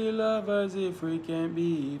we be lovers if we can't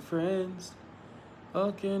be friends? How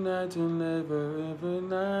can night will never, every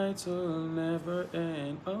night will never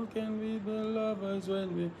end? How can we be lovers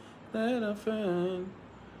when we let a friend?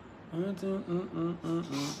 You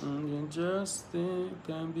just think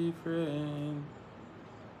can be friends.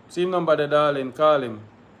 See him number the darling, call him.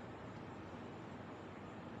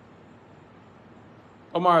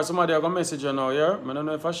 Omar, somebody are gonna message you now, yeah? I don't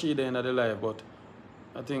know if I see the end of the live, but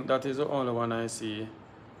I think that is the only one I see.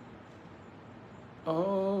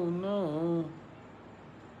 Oh no.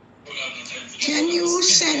 Can you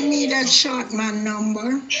send me that short man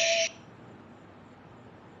number?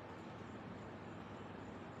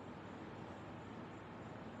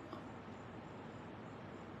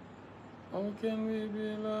 How can we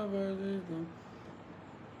be lovers?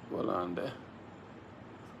 Hold on there.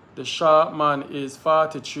 The short man is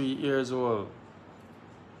 43 years old.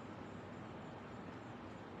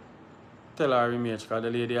 Tell her image because the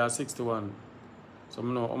lady is 61. So I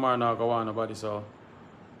know Omar not go on nobody, so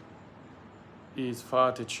he's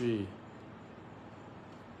 43.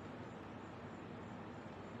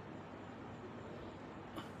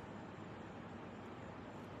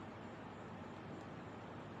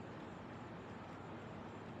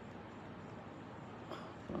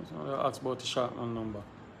 So I ask about the short man number.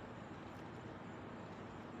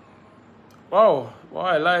 Wow,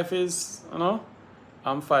 why life is, you know?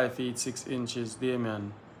 I'm 5 feet 6 inches,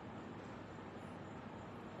 Damien.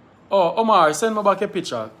 Oh, Omar, send me back a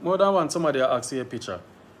picture. More than one somebody ask you a picture.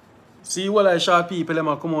 See what I short people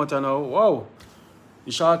them come out now. Wow.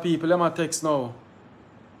 The short people them text now.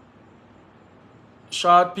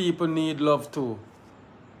 Short people need love too.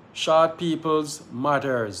 Short people's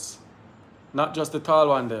matters. Not just the tall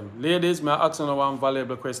one them. Ladies, may I ask you one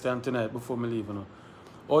valuable question tonight before me leave. You know.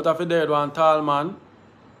 Out of the dead one tall man,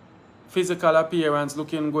 physical appearance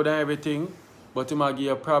looking good and everything, but he might give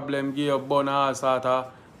you a problem, give you a bun and all sort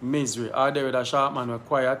of misery. Or there with a sharp man who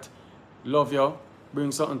quiet, love you,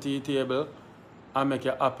 bring something to your table, and make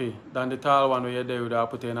you happy than the tall one where you're there with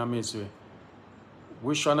put in a misery.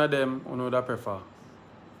 Which one of them you know that prefer?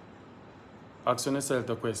 Ask yourself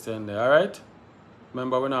the question there, alright?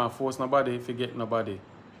 Remember, we're not force nobody, forget nobody.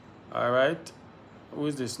 Alright? Who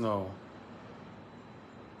is this now?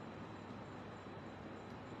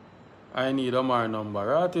 I need Omar number.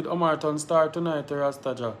 Rated. Omar turn star tonight,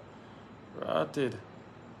 Rastaja. Rated.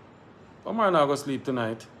 Omar not go sleep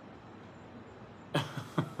tonight.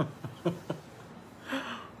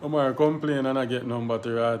 Omar complain and I get number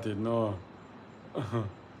to Rated. No.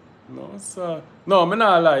 No, sir. No, me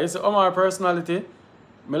not lie. It's Omar personality.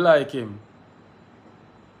 Me like him.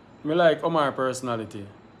 Me like Omar personality.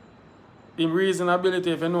 In reasonability,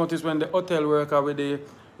 if you notice when the hotel worker with the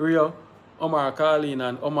real Omar calling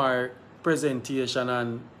and Omar presentation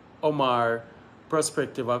and Omar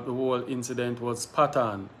perspective of the whole incident was spot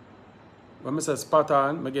on. When I say spot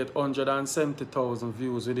on, I get 170,000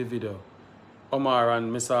 views with the video. Omar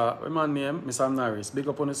and Mr. What's my name? Mr. Norris. Big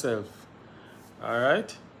up on yourself.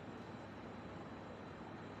 Alright?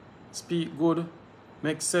 Speak good.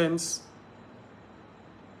 Make sense.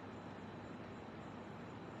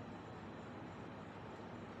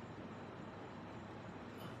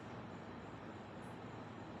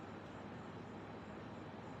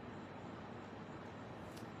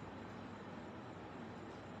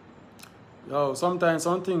 Yo, sometimes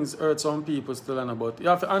some things hurt some people still, but you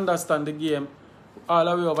have to understand the game. All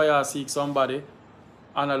the way over here seek somebody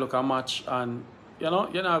and I look a match, and you know,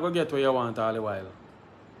 you're not going to get where you want all the while.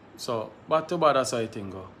 So, but too bad that's how I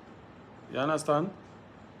think go. You understand?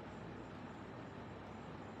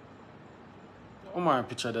 Oh my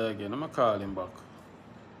picture there again. I'm going to call him back.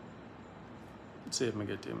 Let's see if I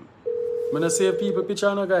get him. I'm going to save people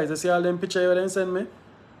picture now, guys. You see all them picture you send me?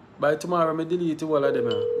 By tomorrow, I delete all of them.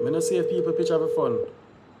 I'm going to save people picture for fun.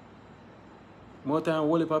 More time,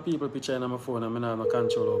 whole heap of people picture in my phone and I have no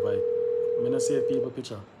control over it. I'm going to save people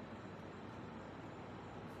picture.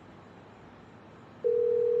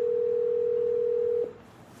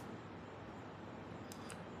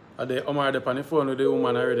 Are they Omar on the phone with the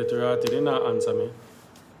woman already to write it? They not answer me.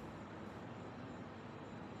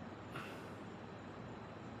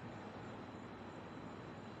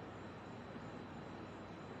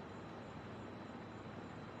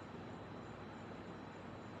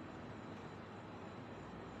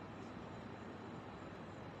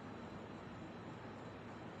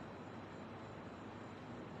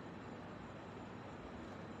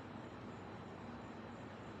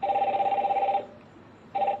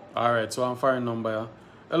 Alright, so I'm firing number. Yeah.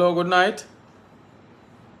 Hello, good night.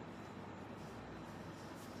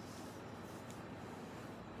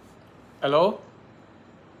 Hello?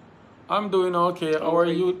 I'm doing okay. How are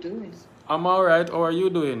you doing? I'm alright. How are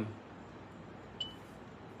you doing?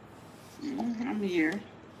 I'm here.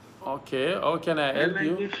 Okay, how can I help I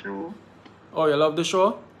like you? the show. Oh, you love the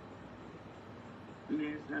show?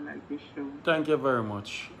 Yes, I like the show. Thank you very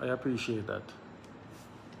much. I appreciate that.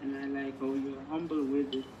 And I like how you're humble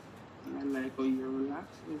with it. And I like how you're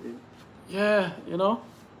relaxed with it. Yeah, you know,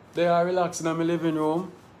 they are relaxing in my living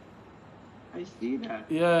room. I see that.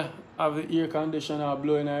 Yeah, have the air conditioner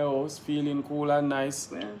blowing in the house, feeling cool and nice.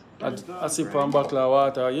 Well, I sip one bottle of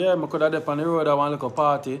water. Yeah, I could have done on the road. I want to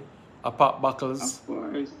party. I pop buckles. Of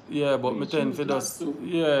course. Yeah, but me tend for choose just, not to.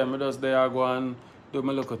 yeah, me just there go and do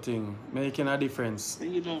my little thing, making a difference.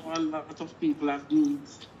 And you know, a lot of people have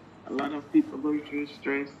needs. A lot of people go through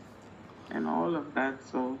stress and all of that.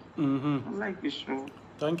 So I like the show.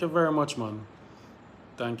 Thank you very much, man.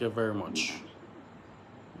 Thank you very much.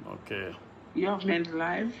 Okay. You have been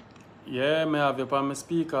live? Yeah, me have you on my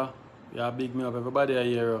speaker. Yeah, big me up. Everybody I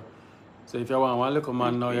hear you. So if you want one little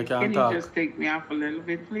man now, you can talk. Can you just take me off a little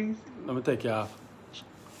bit, please? Let me take you off.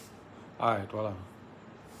 Alright, hold on.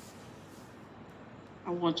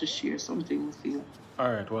 I want to share something with you.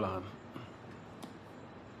 Alright, hold on.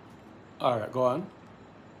 Alright, go on.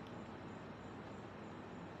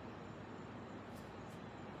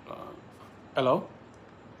 Hello?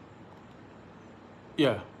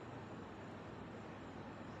 Yeah.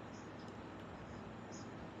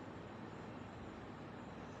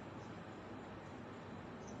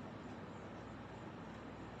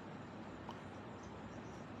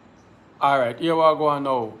 Alright, here we go on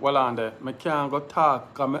now. Well on there. I can't go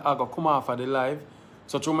talk because I go come off of the live.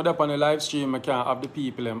 So through me up on the live stream, I can't have the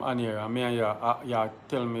people on here and me and you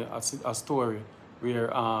tell me a story where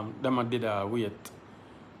them did a wait.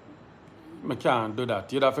 I can't do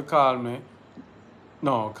that. You'd have to call me.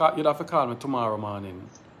 No, you'd have to call me tomorrow morning.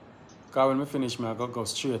 Because when I finish, I go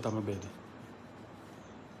straight to my bed.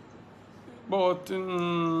 But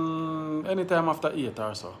anytime after 8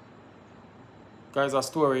 or so. Guys, a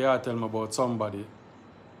story I tell me about somebody.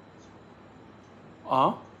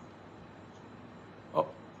 Huh?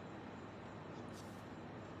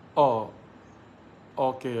 Oh.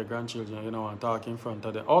 Okay, your grandchildren, you know, I'm talking in front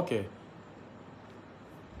of them. Okay.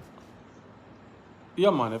 Yeah,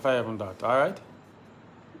 man, if I haven't that, alright?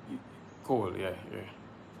 Cool, yeah.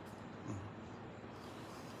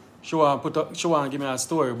 She want to give me a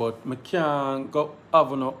story, but I can't go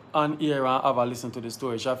have no on here and have a listen to the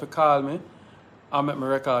story. She have to call me and make me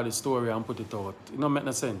record the story and put it out. It don't make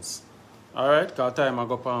no sense. Alright? Because time I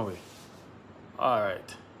go on way.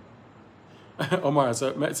 Alright. Omar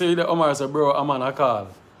said, see the Omar said, bro, I'm on a call.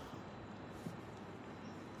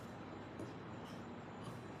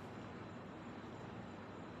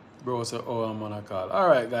 Bro said, oh, I'm on a call.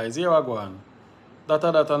 Alright, guys, here I go on. That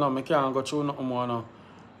no, I can't go through nothing more now.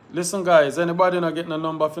 Listen, guys, anybody not getting a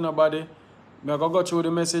number for nobody, I go through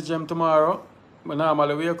the message them tomorrow. I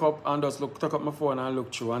normally wake up and just take up my phone and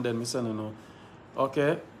look through and then I send you know.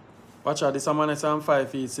 Okay? Watch out, this man is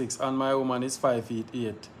 5'6" and my woman is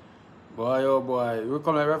 5'8". Boy, oh boy. We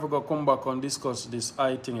come like we go come back and discuss this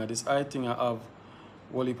I thing. This I thing I have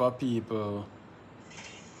whole heap of people.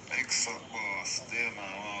 Mixup boss, there man,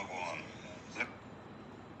 I go on.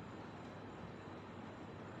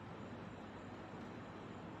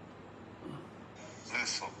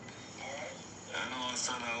 Mixup. You know,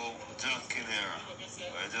 son of Jack in here.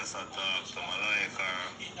 I just had to talk to my like her.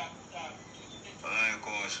 I like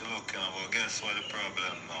how she looking, but guess what the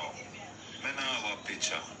problem now? I don't have a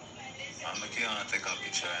picture. And I can't take a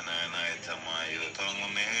picture in the night of my youth.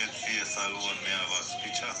 On my head face alone, I have a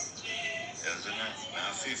picture. Yes, you know? I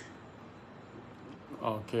have 50.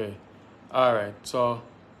 Okay. Alright, so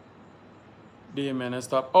D-man,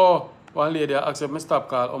 stop. Oh, one lady asked me stop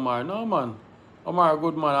call Omar. No man. Omar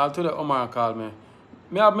good man. I'll tell you Omar call me.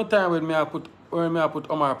 Me have my time with me I put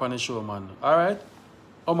Omar on the show, man. Alright?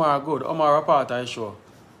 Omar good. Omar a part of the show.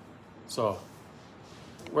 So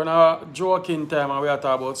we're not joking time and we are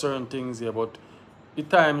talking about certain things here, but the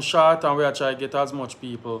time short and we are trying to get as much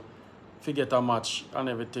people to get a match and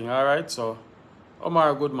everything. Alright, so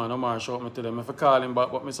Omar good man. Omar shout me to them. If I call him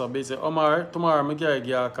back, but me so busy. Omar, tomorrow me give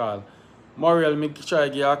you a call. Muriel, me try to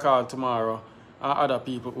give you a call tomorrow. And other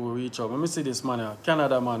people who reach out. Let me see this man here.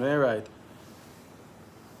 Canada man, right?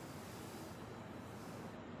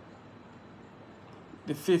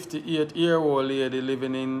 The 58-year-old lady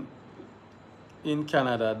living in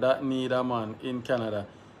Canada that need a man in Canada.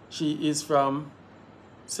 She is from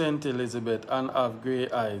St. Elizabeth and have grey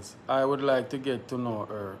eyes. I would like to get to know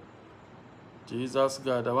her. Jesus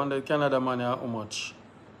God, I wonder Canada man how much.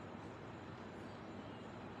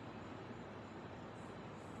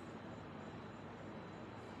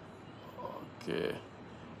 Okay.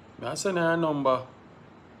 I send her a number.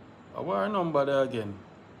 What her number there again?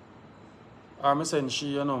 Or I send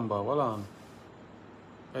she a number. Hold on.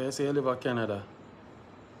 I say you live in Canada.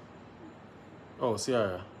 Oh, see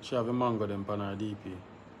her. She have a mango them on her DP.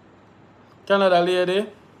 Canada lady,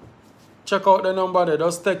 check out the number there.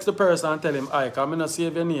 Just text the person and tell him, I come in and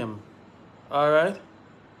save your name. Alright?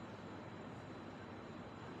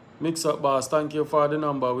 Mix up boss. Thank you for the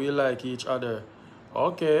number. We like each other.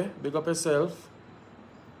 Okay, big up yourself.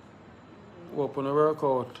 Open a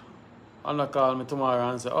workout. And call me tomorrow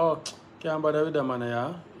and say, oh, can't bother with them man,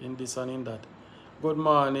 yeah? In this and in that. Good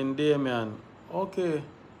morning, Damien. Okay.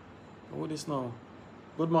 Who this now?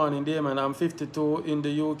 Good morning, Damien. I'm 52 in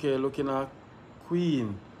the UK looking at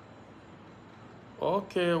Queen.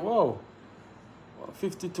 Okay, wow.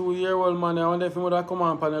 52-year-old man, I wonder if he would have come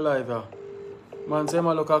on the live here. Man, say I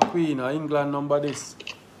look at Queen, England number this.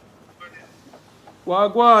 What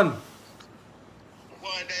go on? Boy,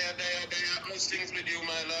 how's things with you,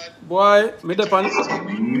 my lad? Boy, me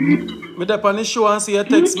dep on the show and see you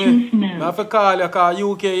text me. I have to call you because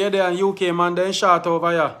UK, you're there and UK man, then short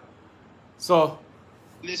over here. So.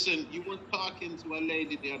 Listen, you were talking to a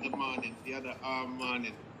lady the other morning.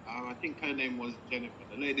 I think her name was Jennifer.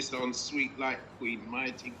 The lady sounds sweet like Queen,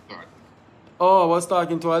 mighty God. Oh, I was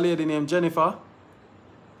talking to a lady named Jennifer?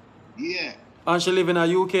 Yeah. And she live in the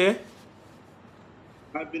UK?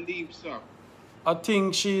 I believe so. I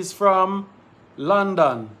think she's from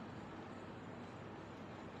London.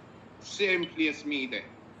 Same place me there.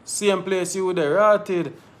 Same place you there,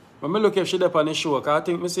 right? When I look if she there on the show, because I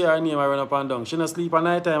think I see her name I run up and down. She don't sleep at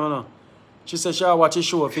night time, you know. She said she watch the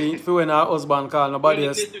show for when her husband call nobody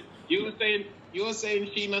else. You were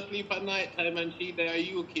saying she not sleep at night time and she there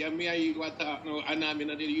UK and me and you what talk now and I'm in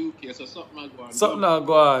the UK, so something I go on. Something I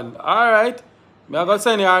go on. Alright. I'm going to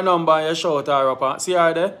send you her number and you shout her up and see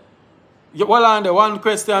her there. Well on there, one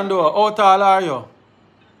question though. How tall are you?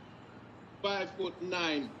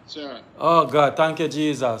 5'9", sir. Oh God, thank you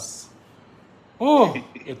Jesus. Oh,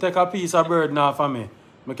 you take a piece of bird now for me.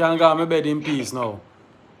 I can go to my bed in peace now.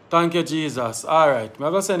 Thank you, Jesus. Alright. I'm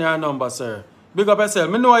going to send you a number, sir. Big up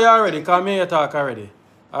yourself. I know you already, because me talk already.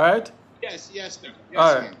 Alright? Yes, sir. Yes,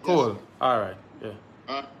 alright, sir. cool. Yes, alright,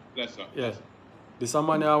 yeah. Bless her. Yeah. This a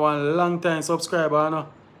man I want a long time subscriber, no?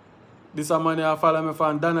 This a man I follow me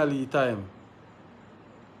from Donnelly time.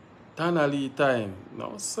 Donnelly time.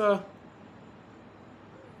 No, sir.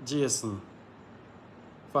 Jason.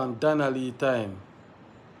 From Donnelly time.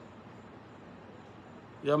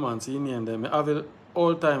 Yeah, man, see name them. I have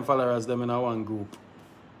all time followers them in a one group.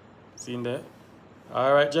 Seen there?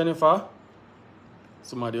 Alright, Jennifer.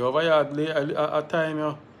 Somebody over here a time,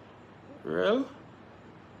 yo. Real?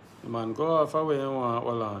 The man go off away and want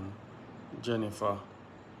hold on. Jennifer.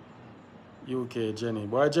 UK Jenny.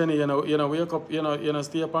 Boy Jenny, you know, wake up, you know,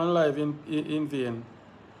 stay up on live in vain.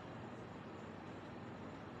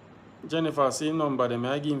 Jennifer, see number them.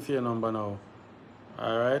 I give him your number now.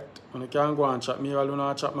 Alright. When you can go and chat me, while you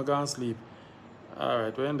not chat, me go and sleep.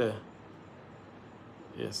 Alright, we're in there.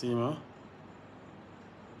 Yeah, see me?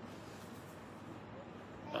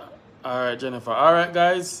 Alright, Jennifer. Alright,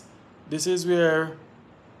 guys. This is where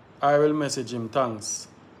I will message him. Thanks.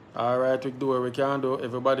 Alright, we do what we can do.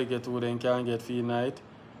 Everybody get who they can get for night.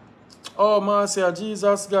 Oh, Marcia,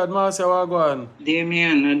 Jesus God, Marcia, what go on?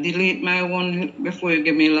 Damien, delete my one before you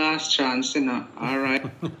give me last chance, you know. Alright.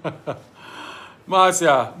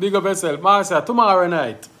 Marcia, big up yourself. Marcia, tomorrow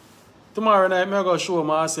night. Tomorrow night, I'm going to show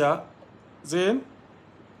Marcia. Zane?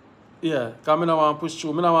 Yeah, because I don't want to push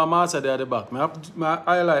through. I don't want Marcia there at the back. I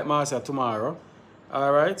highlight Marcia tomorrow.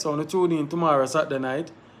 Alright, so when you tune in tomorrow, Saturday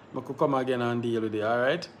night, I could come again and deal with it.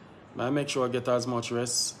 Alright? I make sure I get as much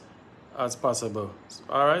rest as possible.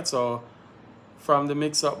 Alright, so from the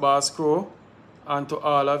Mixup Boss crew and to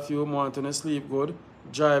all of you wanting to sleep good,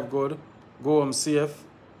 drive good, go home safe,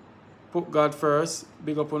 put God first,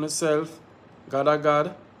 big up on yourself, God a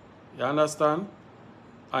God, you understand?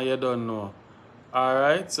 And you don't know.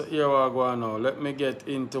 Alright, so here we go now. Let me get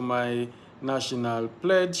into my national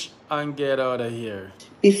pledge and get out of here.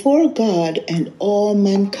 Before God and all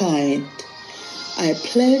mankind, I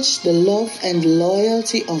pledge the love and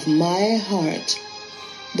loyalty of my heart,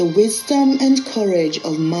 the wisdom and courage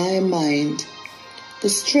of my mind, the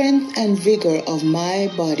strength and vigor of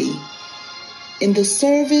my body. In the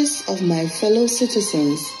service of my fellow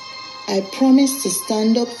citizens, I promise to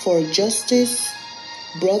stand up for justice,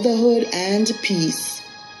 brotherhood, and peace,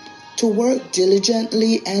 to work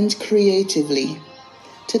diligently and creatively,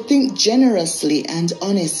 to think generously and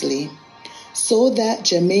honestly, so that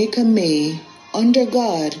Jamaica may, under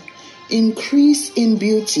God, increase in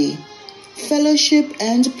beauty, fellowship,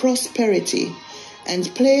 and prosperity,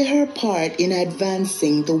 and play her part in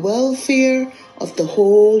advancing the welfare of the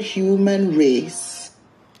whole human race.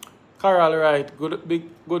 Carol, right.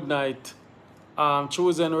 Good night.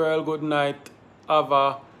 Chosen Royal, good night.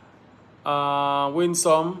 Ava,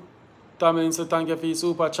 Winsome, Tamlin, so thank you for the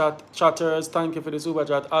super chat. Chatters, thank you for the super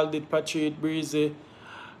chat. Aldit, Patrick, Breezy,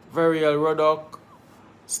 Veriel, Rodok,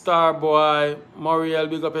 Starboy, Moriel,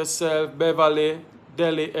 big up yourself, Beverly,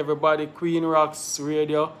 Delhi, everybody, Queen Rocks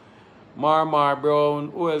Radio, Marmar Brown,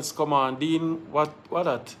 who else come on? Dean, what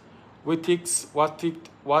that? Wittix,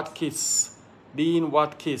 what kiss? Dean,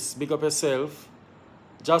 what kiss? Big up yourself.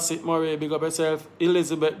 Jacit Murray, big up yourself.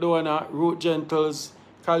 Elizabeth Dona, Ruth Gentles,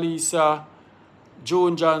 Kalisa,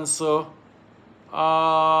 Joan Johnson.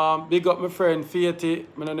 Big up my friend Faity.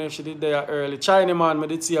 I don't know if she did there early. Chinaman, I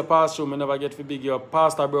did see a pass through. I never get to big you up.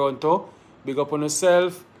 Pastor Brown too. Big up on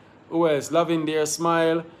yourself. Who else? Loving Dear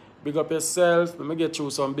Smile. Big up yourself. Let me get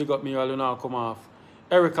through some big up me while you now come off.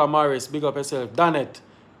 Erica Morris, big up yourself. Danette,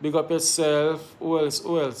 big up yourself. Who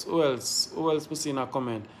else? We see in a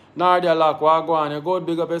comment. Nardia Lock, what go on? You go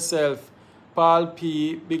big up yourself. Paul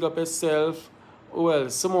P, big up yourself. Who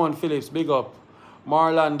else? Simone Phillips, big up.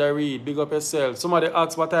 Marlanda Reed, big up yourself. Somebody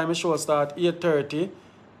asked what time the show start. 8:30.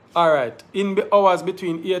 Alright. In the hours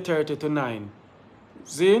between 8:30 to 9.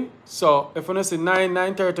 See? So if you see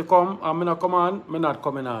 9:30 come and me not come on, me not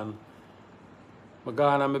coming on. I go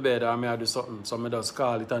on my bed and I do something. So I just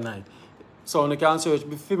call it a night. So you can search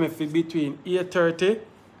for me between 8:30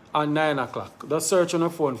 and 9 o'clock. Just search on the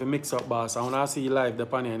phone for Mixup Boss. I want to see you live the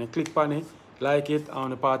panny and you click on it, like it, and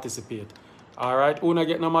want to participate. Alright, who not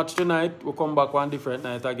get no match tonight, we'll come back one different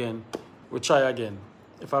night again. We'll try again.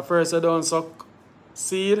 If I first don't suck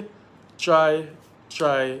seed, try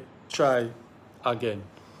again.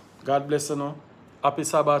 God bless you now. Happy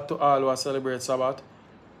Sabbath to all who celebrate Sabbath.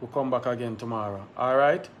 We'll come back again tomorrow.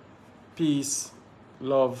 Alright? Peace,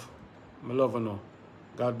 love, I love you now.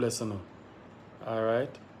 God bless you now.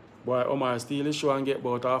 Alright? Boy, Omar steal the show and get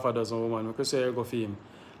about half a dozen women. We could say you go for him.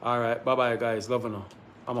 Alright, bye bye guys. Love you now.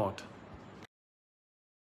 I'm out.